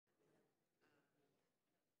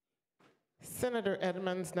Senator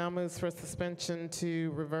Edmonds now moves for suspension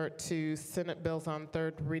to revert to Senate bills on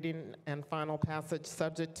third reading and final passage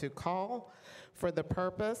subject to call for the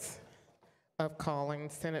purpose of calling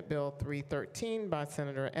Senate Bill 313 by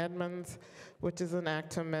Senator Edmonds, which is an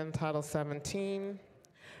act to amend Title 17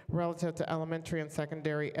 relative to elementary and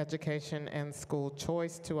secondary education and school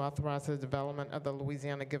choice to authorize the development of the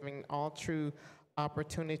Louisiana Giving All True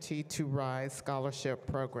Opportunity to Rise Scholarship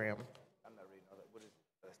Program. I'm not reading all that. What is it?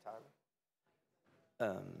 That's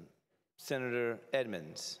Tyler? Senator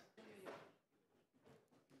Edmonds.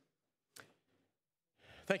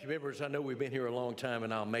 Thank you, members. I know we've been here a long time,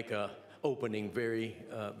 and I'll make a opening very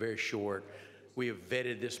short. We have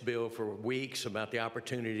vetted this bill for weeks about the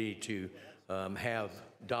opportunity to have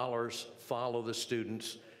dollars follow the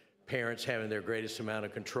students, parents having their greatest amount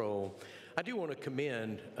of control. I do want to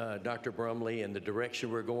commend Dr. Brumley and the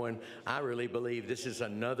direction we're going. I really believe this is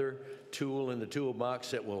another tool in the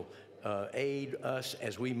toolbox that will aid us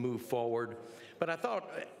as we move forward. But I thought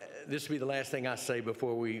this would be the last thing I say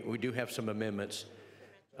before we do have some amendments.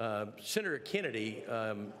 Senator Kennedy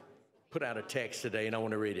put out a text today, and I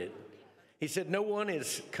want to read it. He said, "No one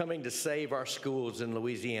is coming to save our schools in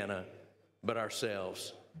Louisiana but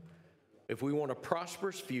ourselves. If we want a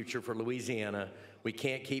prosperous future for Louisiana, we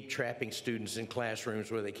can't keep trapping students in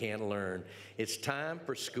classrooms where they can't learn. It's time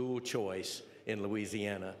for school choice in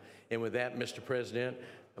Louisiana." And with that, Mr. President,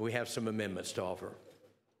 we have some amendments to offer.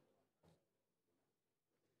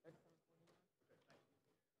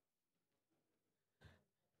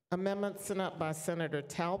 Amendments sent up by Senator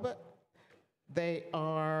Talbot. They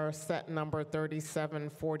are set number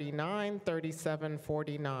 3749,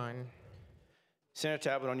 3749. Senator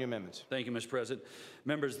Talbot, on your amendments. Thank you, Mr. President.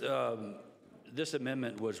 Members, this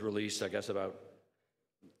amendment was released, I guess, about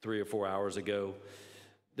 3 or 4 hours ago.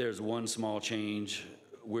 There's one small change.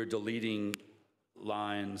 We're deleting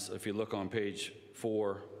lines. If you look on page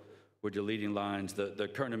 4, we're deleting lines. The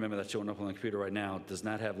current amendment that's showing up on the computer right now does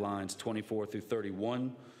not have lines 24 through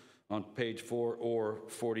 31 on page 4 or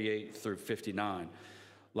 48 through 59.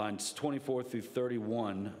 Lines 24 through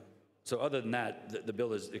 31. So other than that, the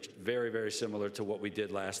bill is very, very similar to what we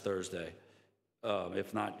did last Thursday,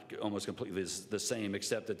 if not almost completely the same,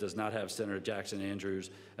 except it does not have Senator Jackson Andrews'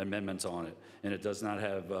 amendments on it, and it does not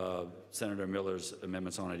have Senator Miller's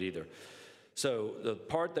amendments on it either. So the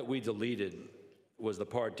part that we deleted was the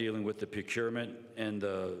part dealing with the procurement and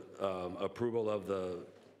the approval of the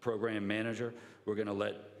program manager. We're going to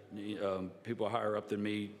let people higher up than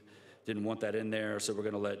me didn't want that in there, so we're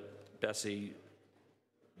going to let Bessie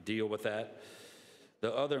deal with that.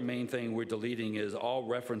 The other main thing we're deleting is all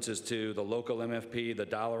references to the local MFP, the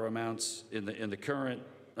dollar amounts. In the current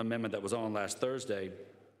amendment that was on last Thursday,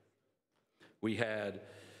 we had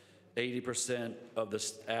 80% of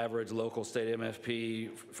the average local state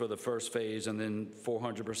MFP for the first phase, and then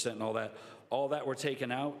 400% and all that. All that we're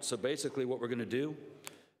taking out. So basically what we're going to do,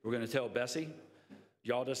 we're going to tell Bessie,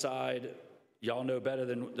 y'all decide, y'all know better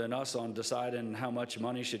than us on deciding how much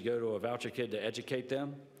money should go to a voucher kid to educate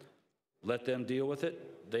them. Let them deal with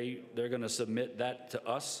it. They're going to submit that to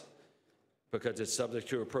us because it's subject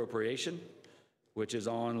to appropriation, which is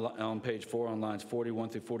on page 4 on lines 41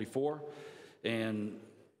 through 44. And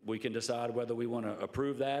we can decide whether we want to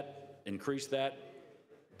approve that, increase that,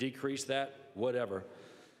 decrease that, whatever.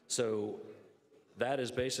 So that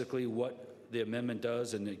is basically what the amendment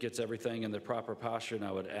does, and it gets everything in the proper posture, and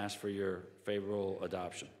I would ask for your favorable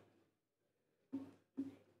adoption.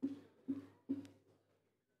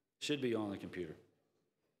 Should be on the computer.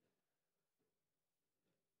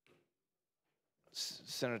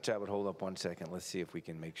 Senator Talbot, hold up 1 second. Let's see if we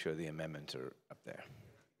can make sure the amendments are up there.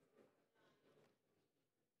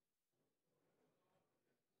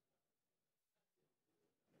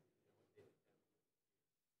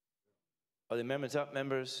 Are the amendments up,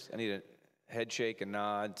 members? I need a head shake, a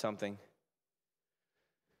nod, something.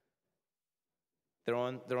 They're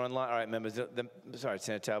online. All right, members. Sorry,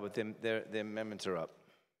 Senator Talbot. The amendments are up.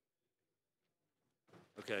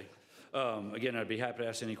 Okay. Again, I'd be happy to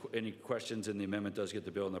ask any questions, and the amendment does get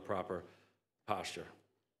the bill in the proper posture.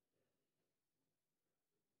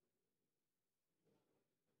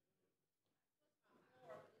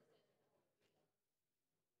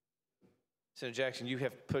 Senator Jackson, you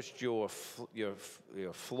have pushed your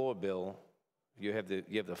floor bill. You have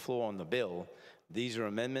the floor on the bill. These are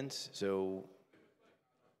amendments, so.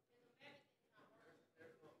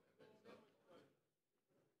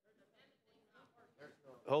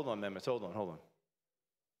 Hold on, members. Hold on.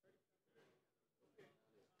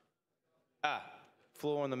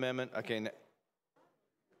 Floor on the amendment. Okay.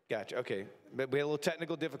 Gotcha. Okay. But we had a little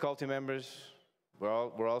technical difficulty, members.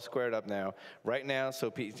 We're all squared up now. Right now,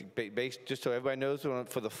 so just so everybody knows,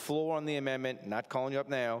 for the floor on the amendment, not calling you up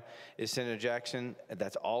now, is Senator Jackson.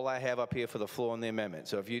 That's all I have up here for the floor on the amendment.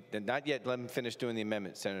 So if you, not yet, let him finish doing the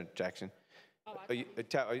amendment, Senator Jackson.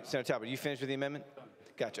 Senator Talbot, you finished with the amendment?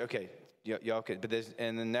 Gotcha, okay. Yeah, okay. But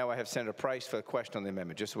and then now I have Senator Price for the question on the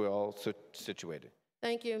amendment, just so we're all situated.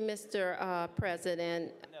 Thank you, Mr.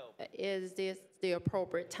 President. No. Is this the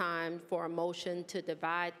appropriate time for a motion to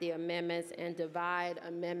divide the amendments and divide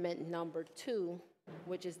amendment number 2,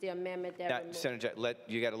 which is the amendment that removes... Senator,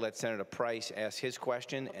 you got to let Senator Price ask his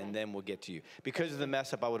question, and then we'll get to you. Because of the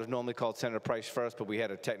mess up, I would have normally called Senator Price first, but we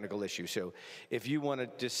had a technical issue. So if you want to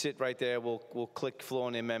just sit right there, we'll click floor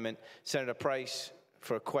on the amendment. Senator Price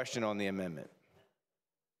for a question on the amendment.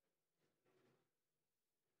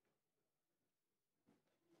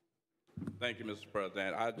 Thank you, Mr.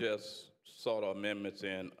 President. I just saw the amendments,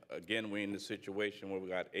 and again, we're in the situation where we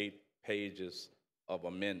got 8 pages of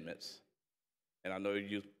amendments. And I know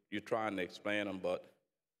you're trying to explain them, but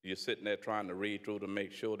you're sitting there trying to read through to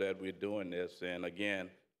make sure that we're doing this. And again,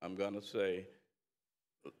 I'm going to say,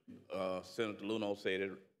 Senator Luno said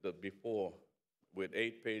it before, with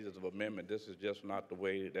 8 pages of amendment, this is just not the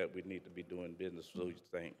way that we need to be doing business, so you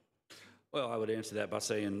think. Well, I would answer that by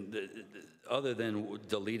saying, other than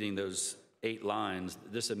deleting those 8 lines,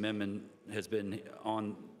 this amendment has been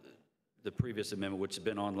on the previous amendment, which has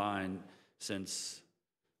been online since,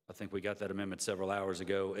 I think we got that amendment several hours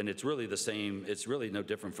ago, and it's really the same, it's really no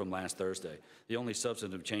different from last Thursday. The only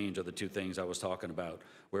substantive change are the 2 things I was talking about,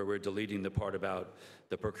 where we're deleting the part about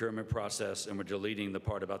the procurement process and we're deleting the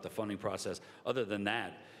part about the funding process. Other than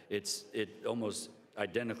that, it almost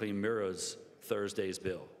identically mirrors Thursday's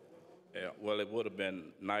bill. Yeah, well, it would have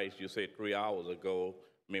been nice, you said 3 hours ago.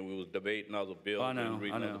 I mean, we was debating other bills and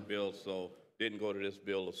reading other bills, so didn't go to this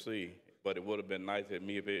bill to see. But it would have been nice if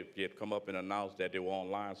you had come up and announced that they were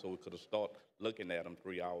online so we could have started looking at them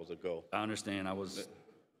 3 hours ago. I understand. I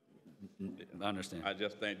understand. I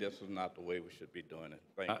just think this is not the way we should be doing it.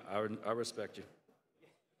 Thank you. I respect you.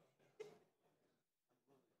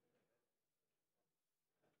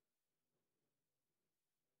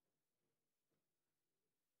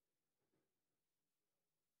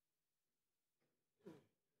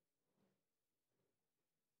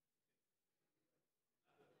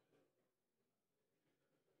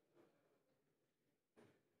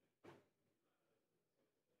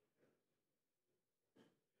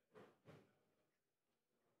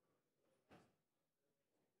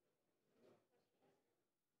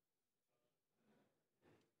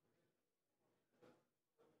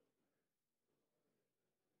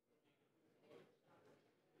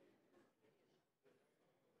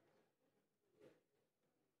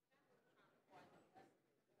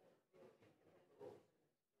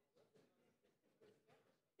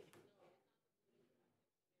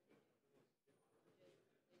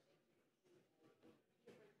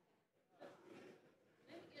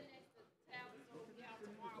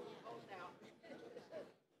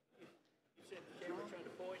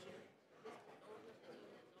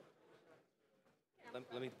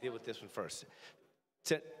 Let me deal with this one first.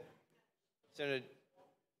 Senator,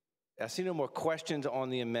 I see no more questions on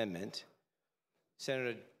the amendment.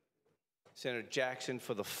 Senator Jackson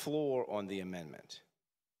for the floor on the amendment.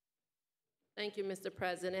 Thank you, Mr.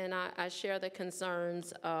 President. I share the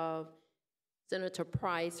concerns of Senator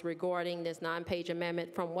Price regarding this 9-page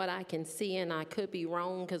amendment. From what I can see, and I could be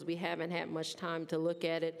wrong because we haven't had much time to look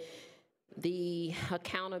at it, the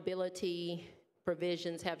accountability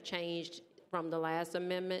provisions have changed from the last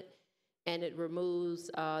amendment, and it removes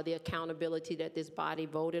the accountability that this body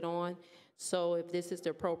voted on. So if this is the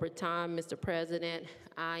appropriate time, Mr. President,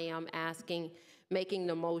 I am making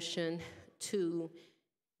the motion to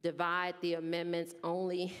divide the amendments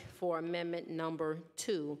only for amendment number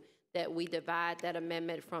 2, that we divide that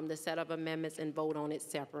amendment from the set of amendments and vote on it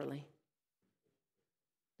separately.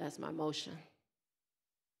 That's my motion.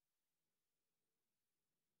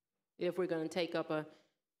 If we're going to take up a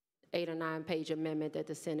 8 or 9-page amendment that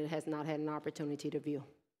the Senate has not had an opportunity to view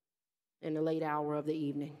in the late hour of the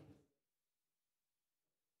evening.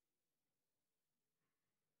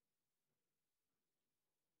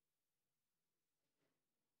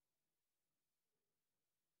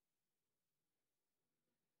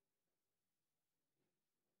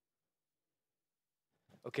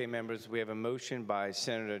 Okay, members, we have a motion by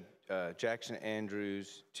Senator Jackson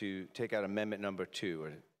Andrews to take out amendment number 2.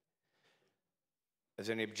 Is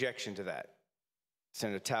there any objection to that?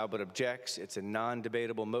 Senator Talbot objects. It's a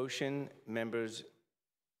non-debatable motion. Members,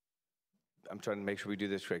 I'm trying to make sure we do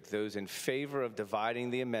this correct. Those in favor of dividing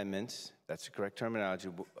the amendments, that's the correct terminology,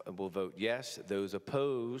 will vote yes. Those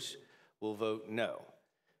opposed will vote no.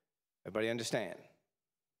 Everybody understand?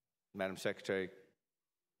 Madam Secretary,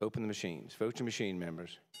 open the machines. Vote your machine,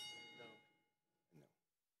 members.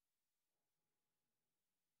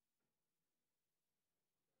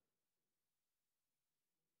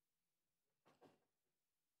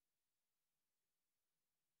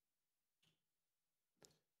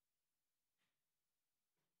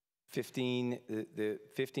 15, the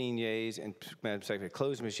 15 yeas, and Madam Secretary,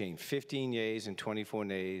 close the machine. 15 yeas and 24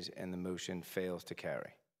 nays, and the motion fails to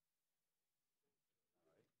carry.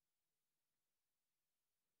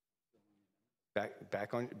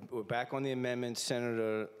 Back on the amendment,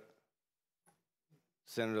 Senator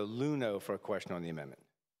Luno for a question on the amendment.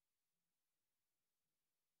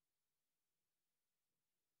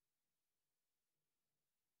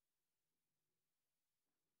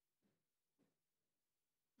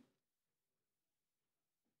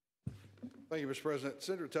 Thank you, Mr. President.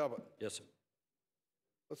 Senator Talbot. Yes, sir.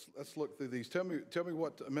 Let's look through these. Tell me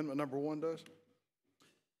what amendment number 1 does.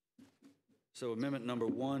 So amendment number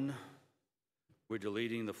 1, we're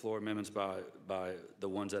deleting the floor amendments by the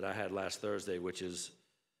ones that I had last Thursday, which is,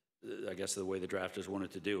 I guess, the way the drafters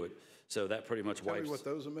wanted to do it. So that pretty much wipes. Tell me what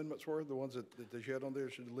those amendments were, the ones that you had on there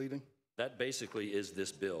you're deleting? That basically is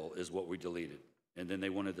this bill, is what we deleted. And then they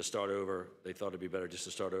wanted to start over. They thought it'd be better just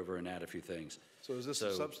to start over and add a few things. So is this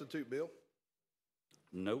a substitute bill?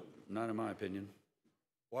 Nope, not in my opinion.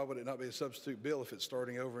 Why would it not be a substitute bill if it's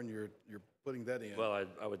starting over and you're putting that in? Well,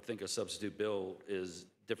 I would think a substitute bill is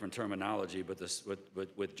different terminology, but this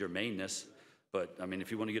with germaneness. But I mean,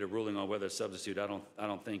 if you want to get a ruling on whether it's substitute, I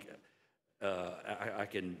don't think I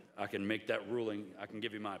can make that ruling. I can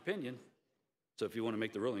give you my opinion. So if you want to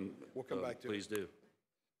make the ruling, we'll come back to please do.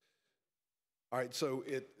 All right. So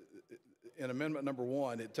in amendment number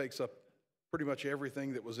 1, it takes up pretty much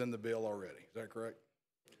everything that was in the bill already. Is that correct?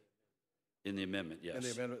 In the amendment, yes. In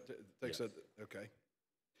the amendment, it takes yes. that, okay.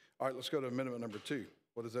 All right, let's go to amendment number 2.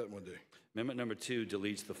 What does that one do? Amendment number 2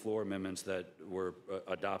 deletes the floor amendments that were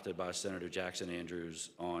adopted by Senator Jackson Andrews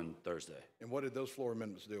on Thursday. And what did those floor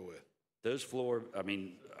amendments deal with? Those floor, I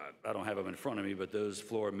mean, I don't have them in front of me, but those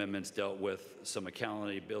floor amendments dealt with some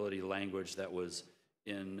accountability language that was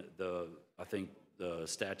in I think, the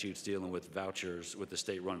statutes dealing with vouchers, with the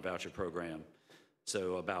state-run voucher program.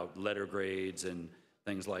 So about letter grades and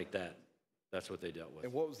things like that. That's what they dealt with.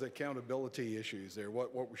 And what was the accountability issues there?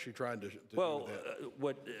 What was she trying to do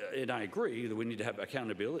with that? And I agree that we need to have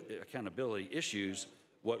accountability issues.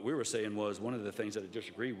 What we were saying was one of the things that I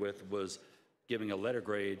disagreed with was giving a letter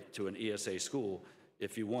grade to an ESA school.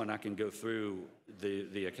 If you want, I can go through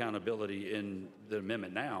the accountability in the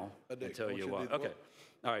amendment now and tell you why. Okay.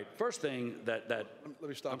 All right. First thing that let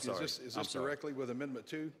me stop. I'm sorry. Is this directly with Amendment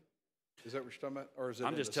 2? Is that what you're talking about, or is it?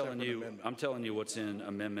 I'm just telling you. Amendment? I'm telling you what's in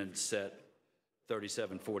Amendment Set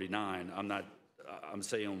 3749. I'm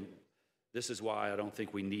saying this is why I don't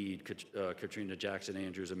think we need Katrina Jackson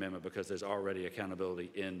Andrews' amendment, because there's already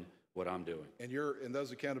accountability in what I'm doing. And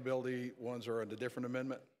those accountability ones are in a different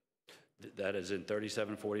amendment? That is in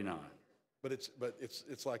 3749. But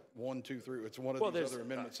it's like 1, 2, 3. It's one of these other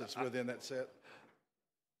amendments that's within that set.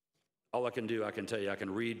 All I can do, I can tell you, I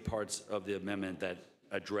can read parts of the amendment that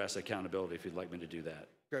address accountability if you'd like me to do that.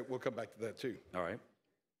 Okay, we'll come back to that too. All right.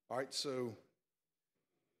 All right, so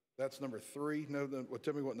that's number 3. No,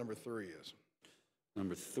 tell me what number 3 is.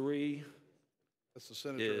 Number 3 that's the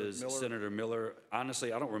Senator is Miller. Senator Miller.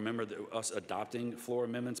 Honestly, I don't remember us adopting floor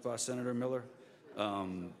amendments by Senator Miller.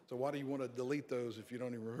 So why do you want to delete those if you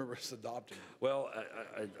don't even remember us adopting them? Well,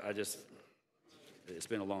 I just, it's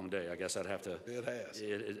been a long day. I guess I'd have to. It has.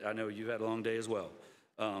 I know you've had a long day as well.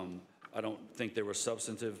 I don't think they were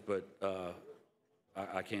substantive, but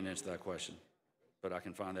I can't answer that question. But I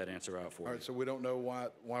can find that answer out for you. All right, so we don't know why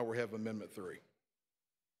we have Amendment 3.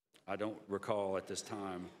 I don't recall at this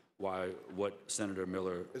time what Senator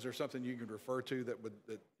Miller. Is there something you could refer to that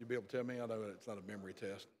you'd be able to tell me? I know it's not a memory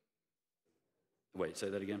test. Wait, say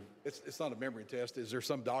that again? It's not a memory test. Is there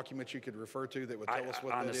some document you could refer to that would tell us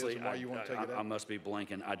what honestly, that is and why you want to take it out? I must be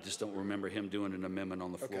blanking. I just don't remember him doing an amendment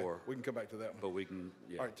on the floor. We can come back to that one. But we can,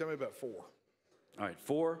 yeah. All right, tell me about 4. All right,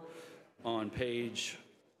 4 on page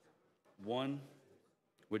 1,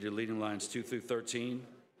 we're deleting lines 2 through 13.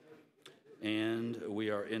 And we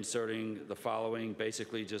are inserting the following,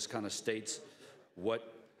 basically just kind of states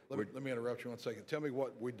what. Let me interrupt you 1 second. Tell me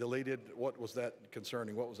what we deleted. What was that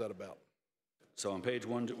concerning? What was that about? So on page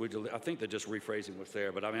 1, I think they're just rephrasing what's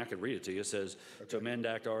there, but I mean, I could read it to you. It says, to amend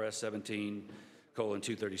Act RS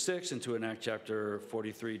 17:236 and to enact Chapter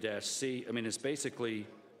 43-C. I mean, it's basically,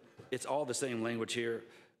 it's all the same language here.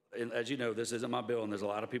 and as you know, this isn't my bill, and there's a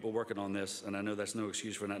lot of people working on this, and I know that's no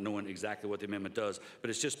excuse for not knowing exactly what the amendment does, but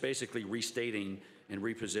it's just basically restating and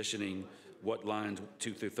repositioning what lines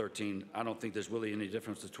 2 through 13. I don't think there's really any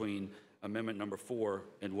difference between amendment number 4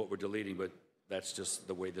 and what we're deleting, but that's just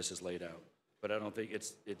the way this is laid out. But I don't think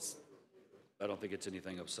it's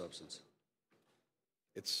anything of substance.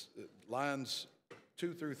 It's lines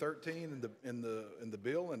 2 through 13 in the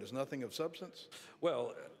bill, and there's nothing of substance?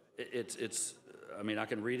 Well, I mean, I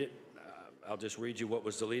can read it. I'll just read you what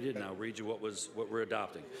was deleted, and I'll read you what we're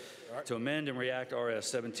adopting. Right. To amend and react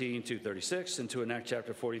RS 17-236 and to enact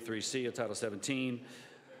Chapter 43C of Title 17,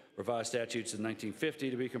 revised statutes in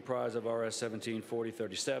 1950 to be comprised of RS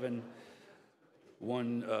 17-4037,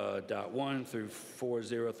 1.1 through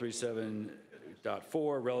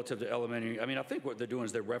 4037.4 relative to elementary. I mean, I think what they're doing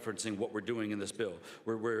is they're referencing what we're doing in this bill.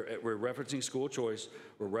 We're referencing school choice.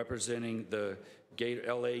 We're representing the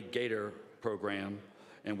LA Gator program,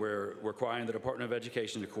 and we're requiring the Department of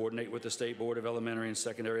Education to coordinate with the State Board of Elementary and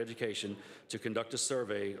Secondary Education to conduct a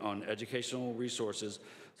survey on educational resources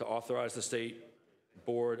to authorize the State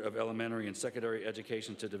Board of Elementary and Secondary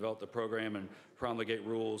Education to develop the program and promulgate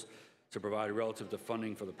rules to provide relative to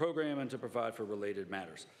funding for the program and to provide for related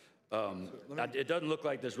matters. It doesn't look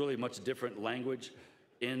like there's really much different language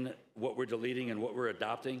in what we're deleting and what we're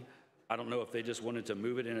adopting. I don't know if they just wanted to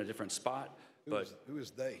move it in a different spot. Who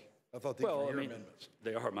is they? I thought these were your amendments.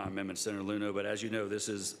 They are my amendments, Senator Luno, but as you know, this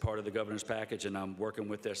is part of the governor's package, and I'm working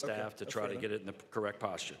with their staff to try to get it in the correct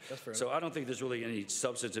posture. So I don't think there's really any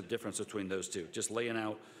substantive difference between those two, just laying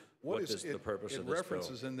out what is the purpose of this bill. It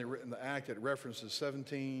references in the act, it references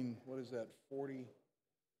 17, what is that,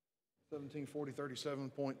 37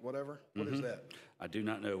 point whatever? What is that? I do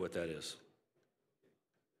not know what that is.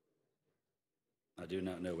 I do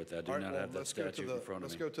not know what that. I do not have that statute in front of me.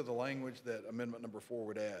 Let's go to the language that amendment number 4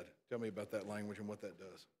 would add. Tell me about that language and what that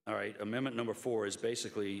does. All right, amendment number 4 is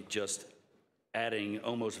basically just adding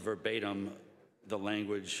almost verbatim the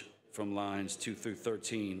language from lines 2 through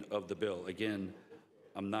 13 of the bill. Again,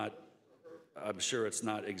 I'm sure it's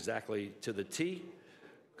not exactly to the T,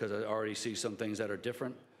 because I already see some things that are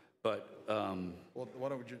different, but. Well, why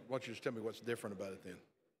don't you just tell me what's different about it then?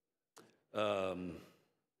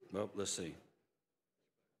 Well, let's see.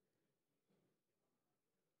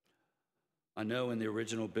 I know in the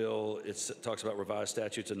original bill, it talks about revised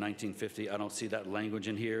statutes in 1950. I don't see that language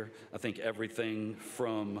in here. I think everything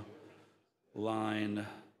from line,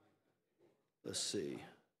 let's see,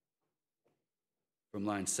 from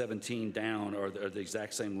line 17 down are the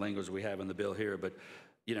exact same language we have in the bill here. But,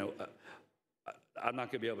 you know, I'm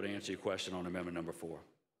not going to be able to answer your question on amendment number 4.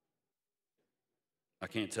 I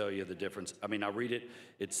can't tell you the difference. I mean, I read it,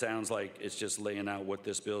 it sounds like it's just laying out what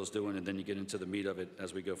this bill is doing, and then you get into the meat of it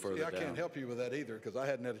as we go further down. I can't help you with that either, because I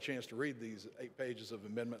hadn't had a chance to read these 8 pages of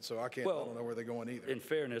amendments, so I don't know where they're going either. In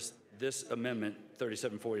fairness, this amendment,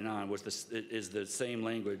 3749, is the same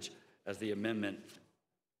language as the amendment.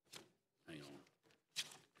 Hang on.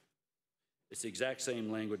 It's the exact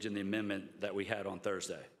same language in the amendment that we had on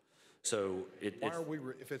Thursday. So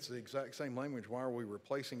if it's the exact same language, why are we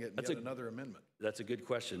replacing it in yet another amendment? That's a good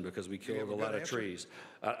question, because we killed a lot of trees.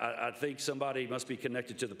 I think somebody must be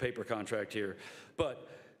connected to the paper contract here. But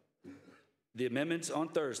the amendments on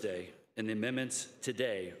Thursday and the amendments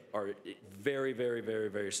today are very, very, very,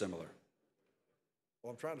 very similar.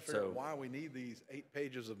 Well, I'm trying to figure out why we need these 8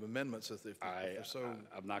 pages of amendments if they're so.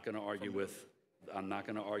 I'm not going to argue with. I'm not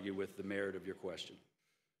going to argue with the merit of your question.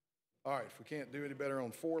 All right, if we can't do any better on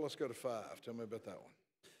 4, let's go to 5. Tell me about that one.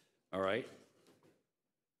 All right.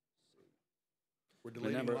 We're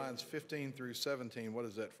deleting lines 15 through 17. What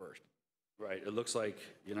is that first? Right. It looks like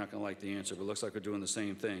you're not going to like the answer, but it looks like we're doing the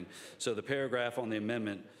same thing. So the paragraph on the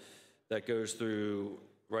amendment that goes through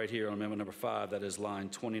right here on amendment number 5, that is line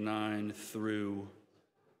 29 through,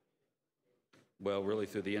 well, really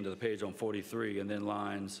through the end of the page on 43, and then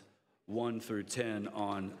lines 1 through 10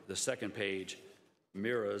 on the second page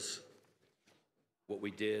mirrors what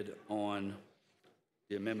we did on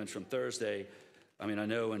the amendments from Thursday. I mean, I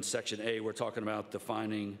know in Section A, we're talking about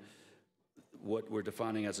defining what we're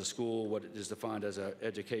defining as a school, what is defined as an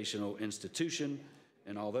educational institution,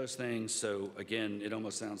 and all those things. So again, it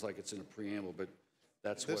almost sounds like it's in a preamble, but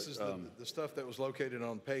that's this is the stuff that was located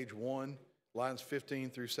on page 1, lines 15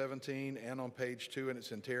 through 17, and on page 2 in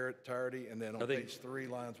its entirety, and then on page 3,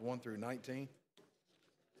 lines 1 through 19.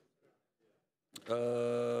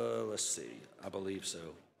 Let's see. I believe so.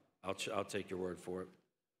 I'll take your word for it.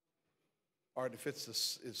 All right, if it's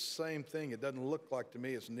the same thing, it doesn't look like to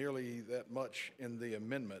me it's nearly that much in the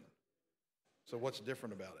amendment. So what's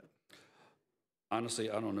different about it?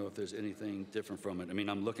 Honestly, I don't know if there's anything different from it. I mean,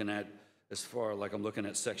 I'm looking at as far, like I'm looking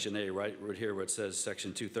at section A, right here where it says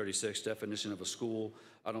section 236, definition of a school.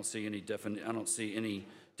 I don't see any difference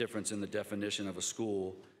in the definition of a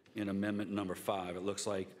school in amendment number 5. It looks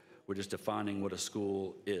like we're just defining what a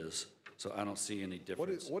school is. So I don't see any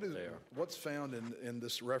difference there. What's found in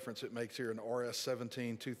this reference it makes here in RS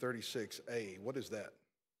 17-236A? What is that?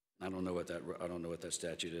 I don't know what that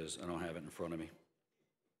statute is. I don't have it in front of me.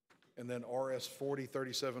 And then RS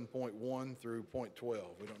 4037.1 through .12.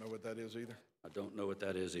 We don't know what that is either. I don't know what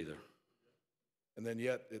that is either. And then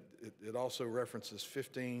yet it also references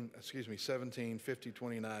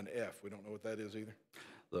 175029F. We don't know what that is either.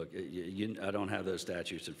 Look, I don't have those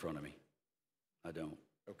statutes in front of me. I don't.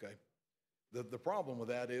 Okay. The problem with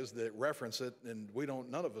that is that reference it, and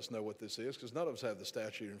none of us know what this is because none of us have the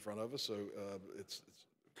statute in front of us. So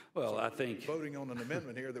well, I think voting on an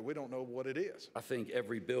amendment here that we don't know what it is. I think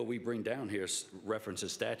every bill we bring down here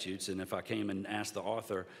references statutes, and if I came and asked the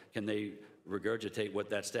author, can they regurgitate what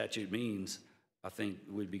that statute means, I think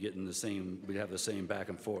we'd be getting we'd have the same back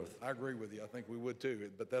and forth. I agree with you. I think we would too.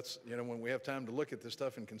 But that's, when we have time to look at this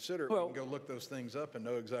stuff and consider it, we can go look those things up and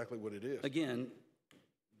know exactly what it is. Again,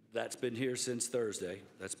 that's been here since Thursday.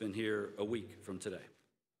 That's been here a week from today.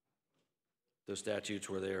 Those statutes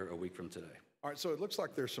were there a week from today. All right, so it looks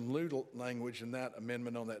like there's some new language in that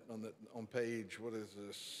amendment on page, what is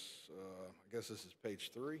this? I guess this is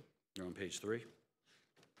page 3. You're on page 3?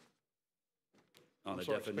 On the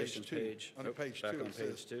sorry, definitions page? On page 2, back on it page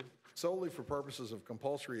says, 2. solely for purposes of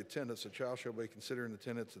compulsory attendance, a child shall be considered in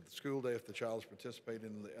attendance at the school day if the child is participating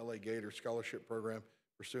in the LA Gator Scholarship Program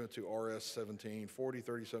pursuant to RS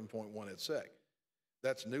 174037.1 et sec.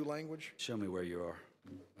 That's new language? Show me where you are.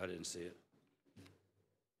 I didn't see it.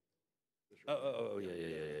 Oh,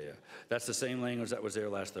 yeah. That's the same language that was there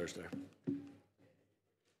last Thursday.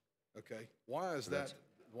 Okay. Why is that?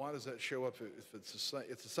 Why does that show up if it's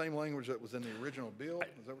the same language that was in the original bill?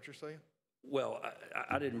 Is that what you're saying? Well,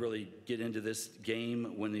 I didn't really get into this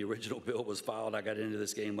game when the original bill was filed. I got into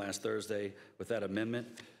this game last Thursday with that amendment.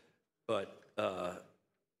 But, all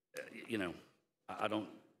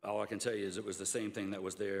I can tell you is it was the same thing that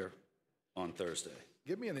was there on Thursday.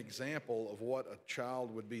 Give me an example of what a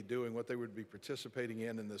child would be doing, what they would be participating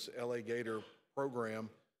in this LA Gator program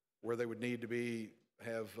where they would need to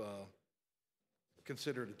have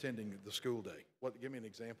considered attending the school day. Give me an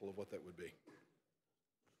example of what that would be.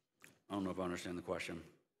 I don't know if I understand the question.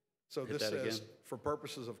 So this says, for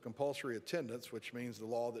purposes of compulsory attendance, which means the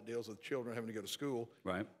law that deals with children having to go to school,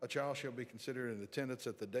 right? A child shall be considered in attendance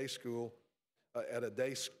at the day school,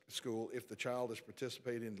 if the child is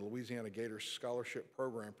participating in the Louisiana Gator Scholarship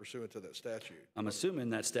Program pursuant to that statute. I'm assuming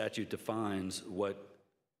that statute defines what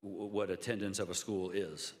attendance of a school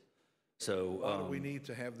is. So why do we need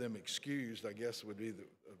to have them excused, I guess would be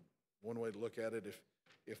one way to look at it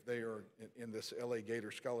if they are in this LA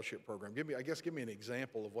Gator Scholarship Program. Give me an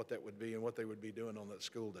example of what that would be and what they would be doing on that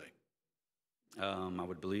school day. I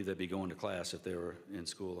would believe they'd be going to class if they were in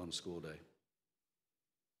school on a school day.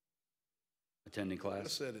 Attending class? I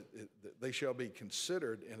said they shall be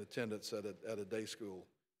considered in attendance at a day school.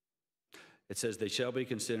 It says they shall be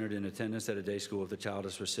considered in attendance at a day school if the child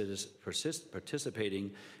is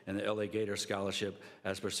participating in the LA Gator Scholarship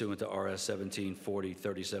as pursuant to RS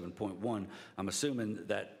 174037.1. I'm assuming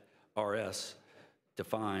that RS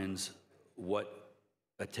defines what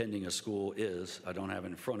attending a school is. I don't have it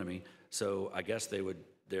in front of me. So I guess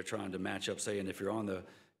they're trying to match up saying if you're on the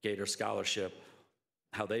Gator Scholarship,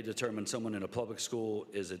 how they determine someone in a public school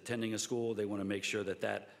is attending a school, they want to make sure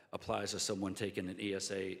that applies to someone taking an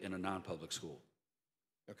ESA in a non-public school.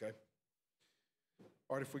 Okay.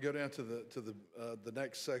 All right, if we go down to the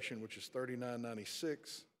next section, which is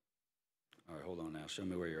 3996. All right, hold on now. Show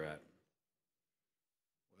me where you're at.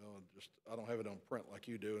 Well, I don't have it on print like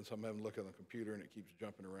you do, and so I'm having to look on the computer, and it keeps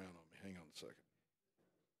jumping around on me. Hang on a second.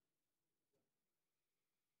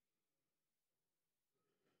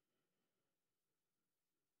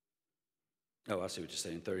 Oh, I see what you're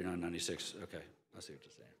saying, 3996. Okay, I see what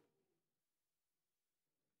you're saying.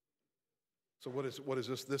 So what is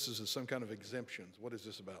this? This is some kind of exemptions. What is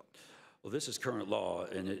this about? Well, this is current law,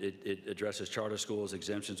 and it addresses charter schools,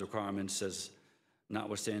 exemptions, requirements, says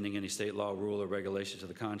notwithstanding any state law, rule, or regulation to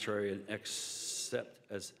the contrary, and except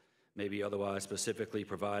as may be otherwise specifically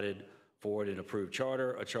provided for an approved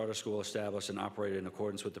charter, a charter school established and operated in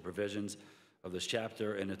accordance with the provisions of this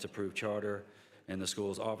chapter and its approved charter, and the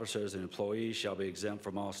school's officers and employees shall be exempt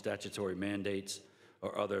from all statutory mandates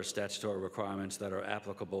or other statutory requirements that are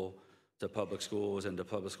applicable to public schools and to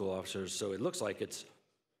public school officers. So it looks like it's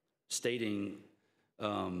stating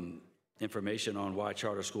information on why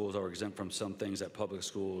charter schools are exempt from some things that public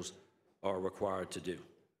schools are required to do.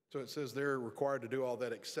 So it says they're required to do all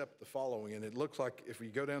that except the following, and it looks like if you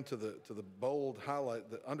go down to the bold highlight,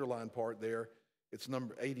 the underlined part there, it's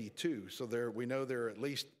number 82. So we know there are at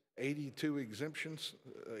least 82 exceptions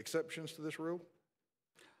to this rule?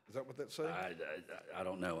 Is that what that's saying? I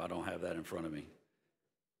don't know. I don't have that in front of me.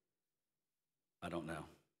 I don't know.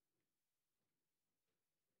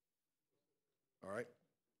 All right.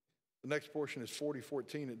 The next portion is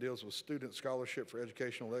 4014. It deals with Student Scholarship for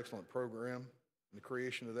Educational Excellence Program and the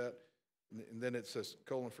creation of that. And then it says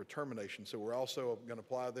colon for termination. So we're also going to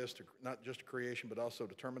apply this to not just creation, but also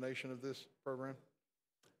to termination of this program?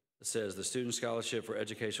 It says the Student Scholarship for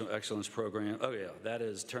Educational Excellence Program. Oh, yeah, that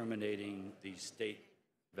is terminating the state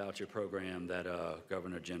voucher program that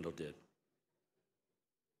Governor Jindal did.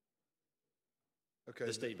 Okay.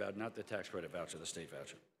 The state voucher, not the tax credit voucher, the state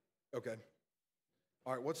voucher. Okay.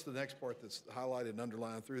 All right, what's the next part that's highlighted and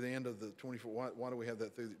underlined through the end of the 24? Why do we have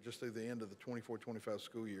that just through the end of the 24-25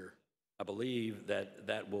 school year? I believe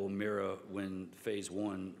that will mirror when phase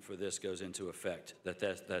 1 for this goes into effect,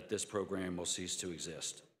 that this program will cease to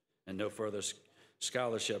exist. And no further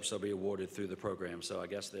scholarships shall be awarded through the program. So I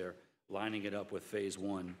guess they're lining it up with phase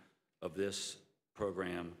 1 of this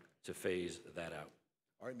program to phase that out.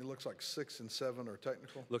 All right, and it looks like 6 and 7 are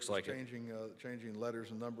technical? Looks like it. Changing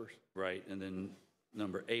letters and numbers? Right, and then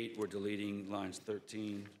number 8, we're deleting lines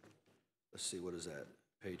 13. Let's see, what is that?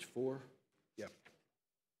 Page 4? Yeah.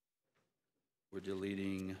 We're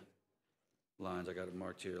deleting lines, I got it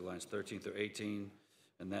marked here, lines 13 through 18.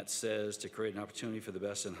 And that says to create an opportunity for the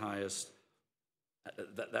best and highest.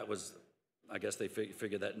 That was, I guess they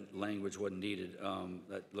figured that language wasn't needed.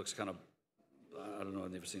 That looks kind of, I don't know,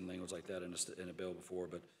 I've never seen language like that in a bill before,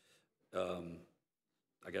 but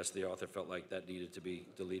I guess the author felt like that needed to be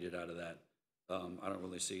deleted out of that. I don't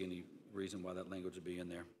really see any reason why that language would be in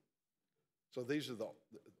there. So these are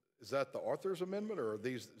is that the author's amendment, or are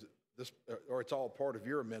or it's all part of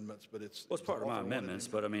your amendments, but it's... Well, it's part of my amendments,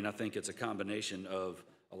 but I mean, I think it's a combination of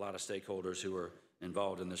a lot of stakeholders who are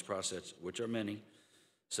involved in this process, which are many.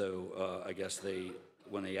 So I guess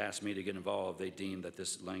when they asked me to get involved, they deemed that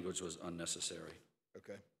this language was unnecessary.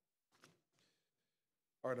 Okay.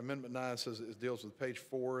 All right, Amendment 9 says it deals with page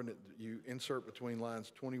 4, and you insert between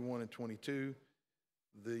lines 21 and 22.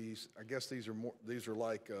 I guess these are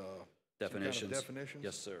like definitions. Kind of definitions?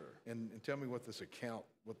 Yes, sir. And tell me what this account,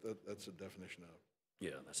 that's a definition of.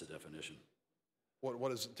 Yeah, that's a definition.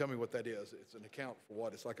 Tell me what that is. It's an account for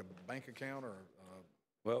what? It's like a bank account or?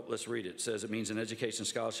 Well, let's read it. It says it means an education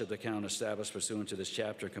scholarship account established pursuant to this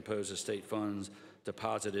chapter composed of state funds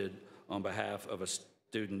deposited on behalf of a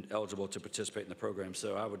student eligible to participate in the program.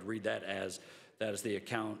 So I would read that as that is the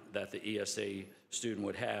account that the ESA student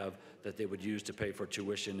would have that they would use to pay for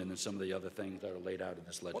tuition and then some of the other things that are laid out in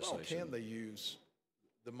this legislation. What all can they use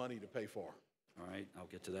the money to pay for? All right, I'll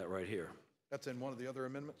get to that right here. That's in one of the other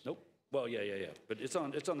amendments? Nope. Well, yeah. But it's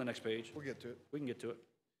on the next page. We'll get to it. We can get to it.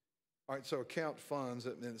 All right, so account funds,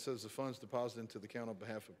 and it says the funds deposited into the account on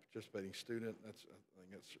behalf of participating student. I think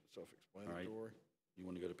that's self-explanatory. All right. You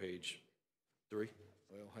want to go to page 3?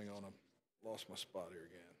 Well, hang on, I lost my spot here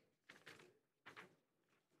again.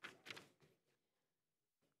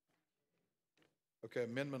 Okay,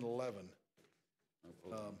 Amendment 11.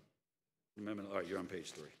 Amendment, all right, you're on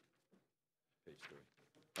page 3. Page 3.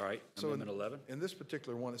 All right, So Amendment 11. In this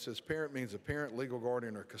particular one, it says parent means a parent, legal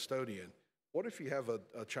guardian, or custodian. What if you have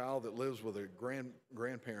a child that lives with a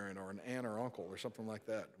grandparent or an aunt or uncle or something like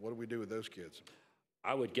that? What do we do with those kids?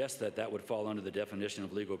 I would guess that would fall under the definition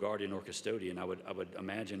of legal guardian or custodian. I would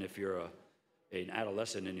imagine if you're an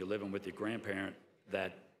adolescent and you're living with your grandparent,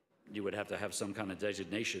 that you would have to have some kind of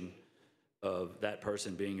designation of that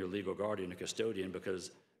person being your legal guardian or custodian,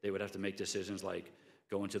 because they would have to make decisions like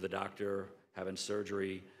going to the doctor, having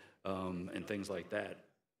surgery, and things like that.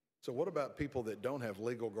 So what about people that don't have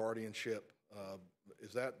legal guardianship?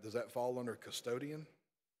 Does that fall under custodian?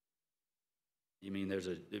 You mean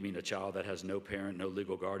a child that has no parent, no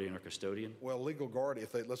legal guardian or custodian? Well, legal guardian,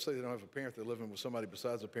 let's say they don't have a parent, they're living with somebody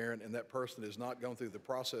besides a parent, and that person is not going through the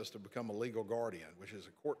process to become a legal guardian, which is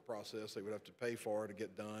a court process they would have to pay for to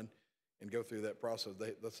get done and go through that process.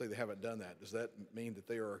 Let's say they haven't done that. Does that mean that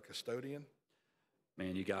they are a custodian?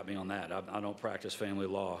 Man, you got me on that. I don't practice family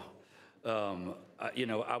law.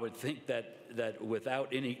 I would think that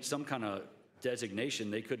without some kind of designation,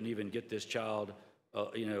 they couldn't even get this child,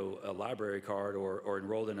 a library card or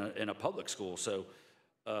enrolled in a public school. So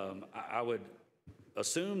I would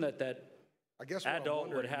assume that adult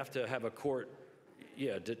would have to have a court,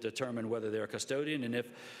 determine whether they're a custodian, and if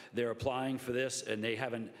they're applying for this and they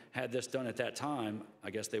haven't had this done at that time,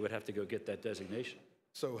 I guess they would have to go get that designation.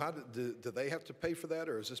 So how do they have to pay for that,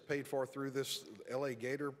 or is this paid for through this LA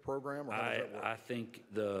Gator program, or how does that work? I think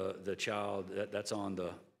the child, that's on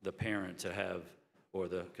the parent to have, or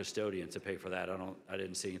the custodian to pay for that. I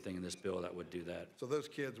didn't see anything in this bill that would do that. So those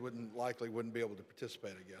kids wouldn't be able to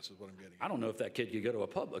participate, I guess, is what I'm getting at. I don't know if that kid could go to a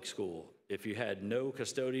public school. If you had no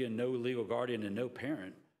custodian, no legal guardian, and no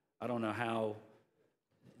parent, I don't know how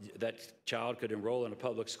that child could enroll in a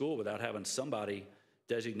public school without having somebody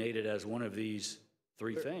designated as one of these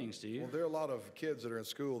three things, do you? Well, there are a lot of kids that are in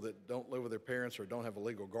school that don't live with their parents or don't have a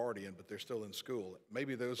legal guardian, but they're still in school.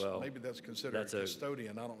 Maybe that's considered a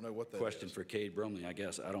custodian. I don't know what that is. Question for Cade Brumley, I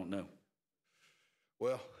guess. I don't know.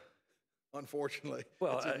 Well, unfortunately,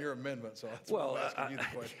 it's in your amendment, so that's why I'm asking you the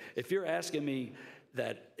question. If you're asking me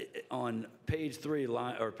that on page 3,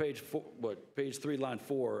 line 4,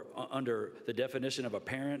 under the definition of a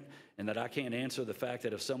parent, and that I can't answer the fact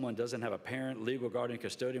that if someone doesn't have a parent, legal guardian,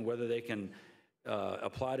 custodian, whether they can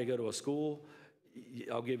apply to go to a school,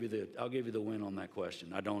 I'll give you the win on that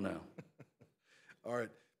question. I don't know. All right.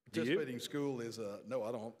 Participating school is no,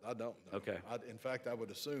 I don't know. Okay. In fact, I would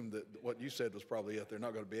assume that what you said was probably it. They're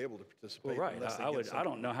not going to be able to participate. Well, right. I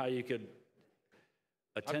don't know how you could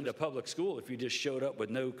attend a public school if you just showed up with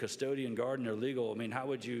no custodian, guardian, or legal. I mean, how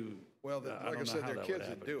would you? Well, like I said, there are kids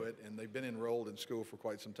that do it, and they've been enrolled in school for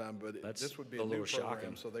quite some time. But this would be a new program,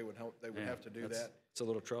 shocking. so they would have to do that. It's a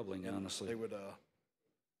little troubling, honestly. They would.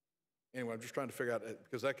 Anyway, I'm just trying to figure out,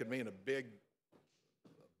 because that could mean a big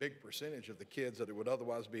percentage of the kids that would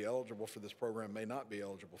otherwise be eligible for this program may not be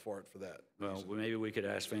eligible for it for that. Well, maybe we could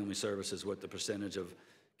ask Family Services what the percentage of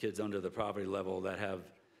kids under the poverty level that have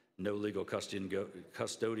no legal custodian,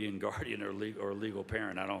 guardian, or legal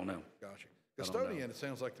parent. I don't know. Gotcha. Custodian, it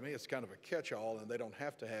sounds like to me, it's kind of a catch-all, and they don't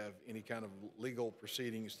have to have any kind of legal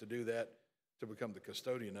proceedings to do that, to become the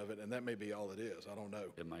custodian of it, and that may be all it is. I don't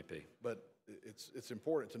know. It might be. But it's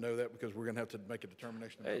important to know that, because we're going to have to make a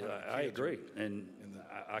determination. Hey, I agree, and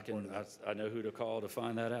I know who to call to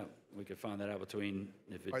find that out. We could find that out between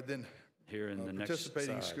all right, then, here in the next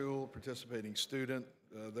participating side. school, participating student,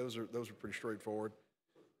 those are pretty straightforward.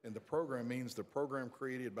 And the program means the program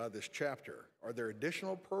created by this chapter. Are there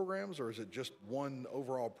additional programs, or is it just one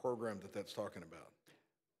overall program that's talking about?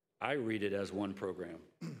 I read it as one program.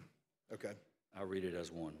 Okay. I read it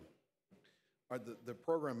as one. All right, the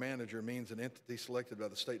program manager means an entity selected by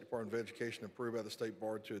the State Department of Education, approved by the State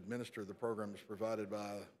Board to administer the programs provided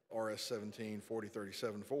by RS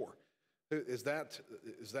 17-4037-4.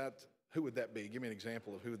 Who would that be? Give me an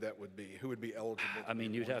example of who that would be. Who would be eligible? I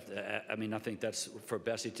mean, you'd have to, I think that's for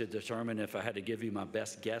Bessie to determine. If I had to give you my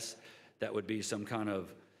best guess, that would be some kind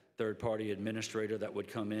of third-party administrator that would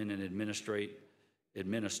come in and administer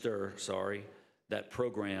that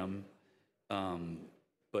program.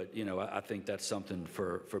 But, I think that's something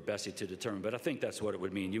for Bessie to determine. But I think that's what it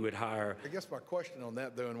would mean. You would hire. I guess my question on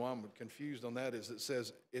that, though, and why I'm confused on that, is it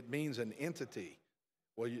says it means an entity.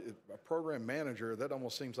 Well, a program manager, that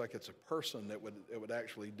almost seems like it's a person that would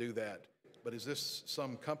actually do that. But is this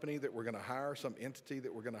some company that we're going to hire, some entity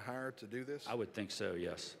that we're going to hire to do this? I would think so,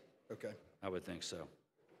 yes. Okay. I would think so.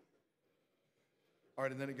 All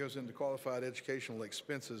right, and then it goes into qualified educational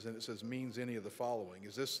expenses, and it says means any of the following.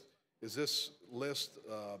 Is this list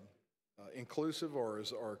inclusive,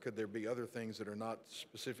 or could there be other things that are not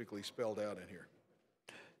specifically spelled out in here?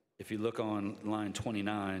 If you look on line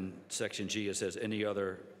 29, section G, it says any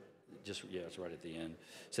other, it's right at the end.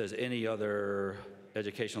 It says any other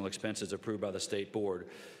educational expenses approved by the state board.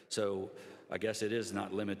 So I guess it is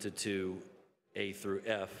not limited to A through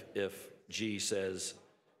F. If G says,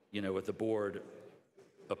 if the board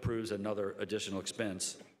approves another additional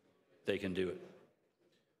expense, they can do it.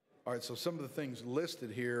 All right, so some of the things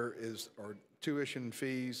listed here are tuition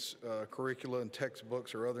fees, curricula and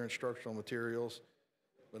textbooks or other instructional materials,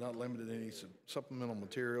 but not limited to any supplemental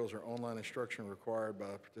materials or online instruction required by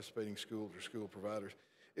participating schools or school providers.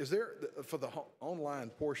 Is there, for the online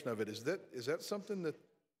portion of it, is that something that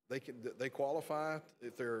they qualify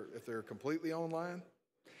if they're completely online?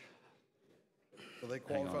 Do they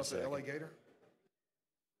qualify for the LA Gator?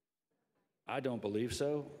 I don't believe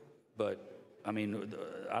so, but I mean,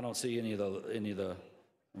 I don't see any of the.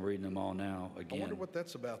 I'm reading them all now again. I wonder what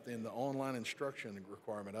that's about then, the online instruction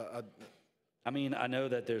requirement. I mean, I know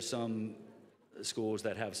that there's some schools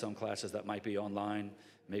that have some classes that might be online.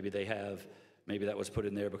 Maybe that was put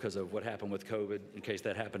in there because of what happened with COVID. In case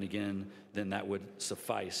that happened again, then that would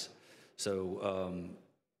suffice. So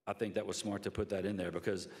I think that was smart to put that in there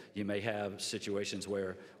because you may have situations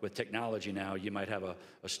where with technology now, you might have a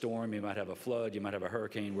storm, you might have a flood, you might have a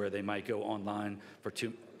hurricane where they might go online for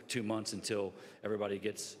two months until everybody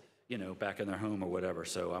gets, back in their home or whatever.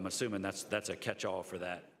 So I'm assuming that's a catch-all for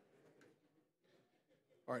that.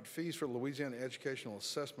 All right, fees for Louisiana Educational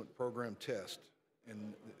Assessment Program test.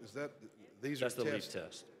 And is that, these That's are the tests? LEAP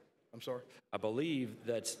test. I'm sorry? I believe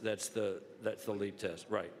that's the LEAP test,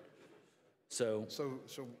 right. So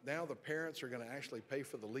So now the parents are going to actually pay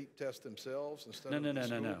for the LEAP test themselves instead of No. the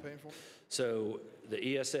school paying for it? So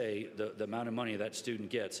the ESA, the amount of money that student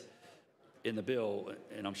gets in the bill,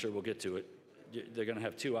 and I'm sure we'll get to it, they're going to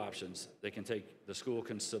have two options. The school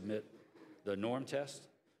can submit the norm test,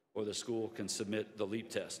 or the school can submit the LEAP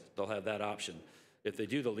test. They'll have that option. If they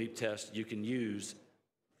do the LEAP test, you can use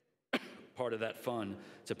part of that fund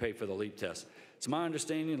to pay for the LEAP test. It's my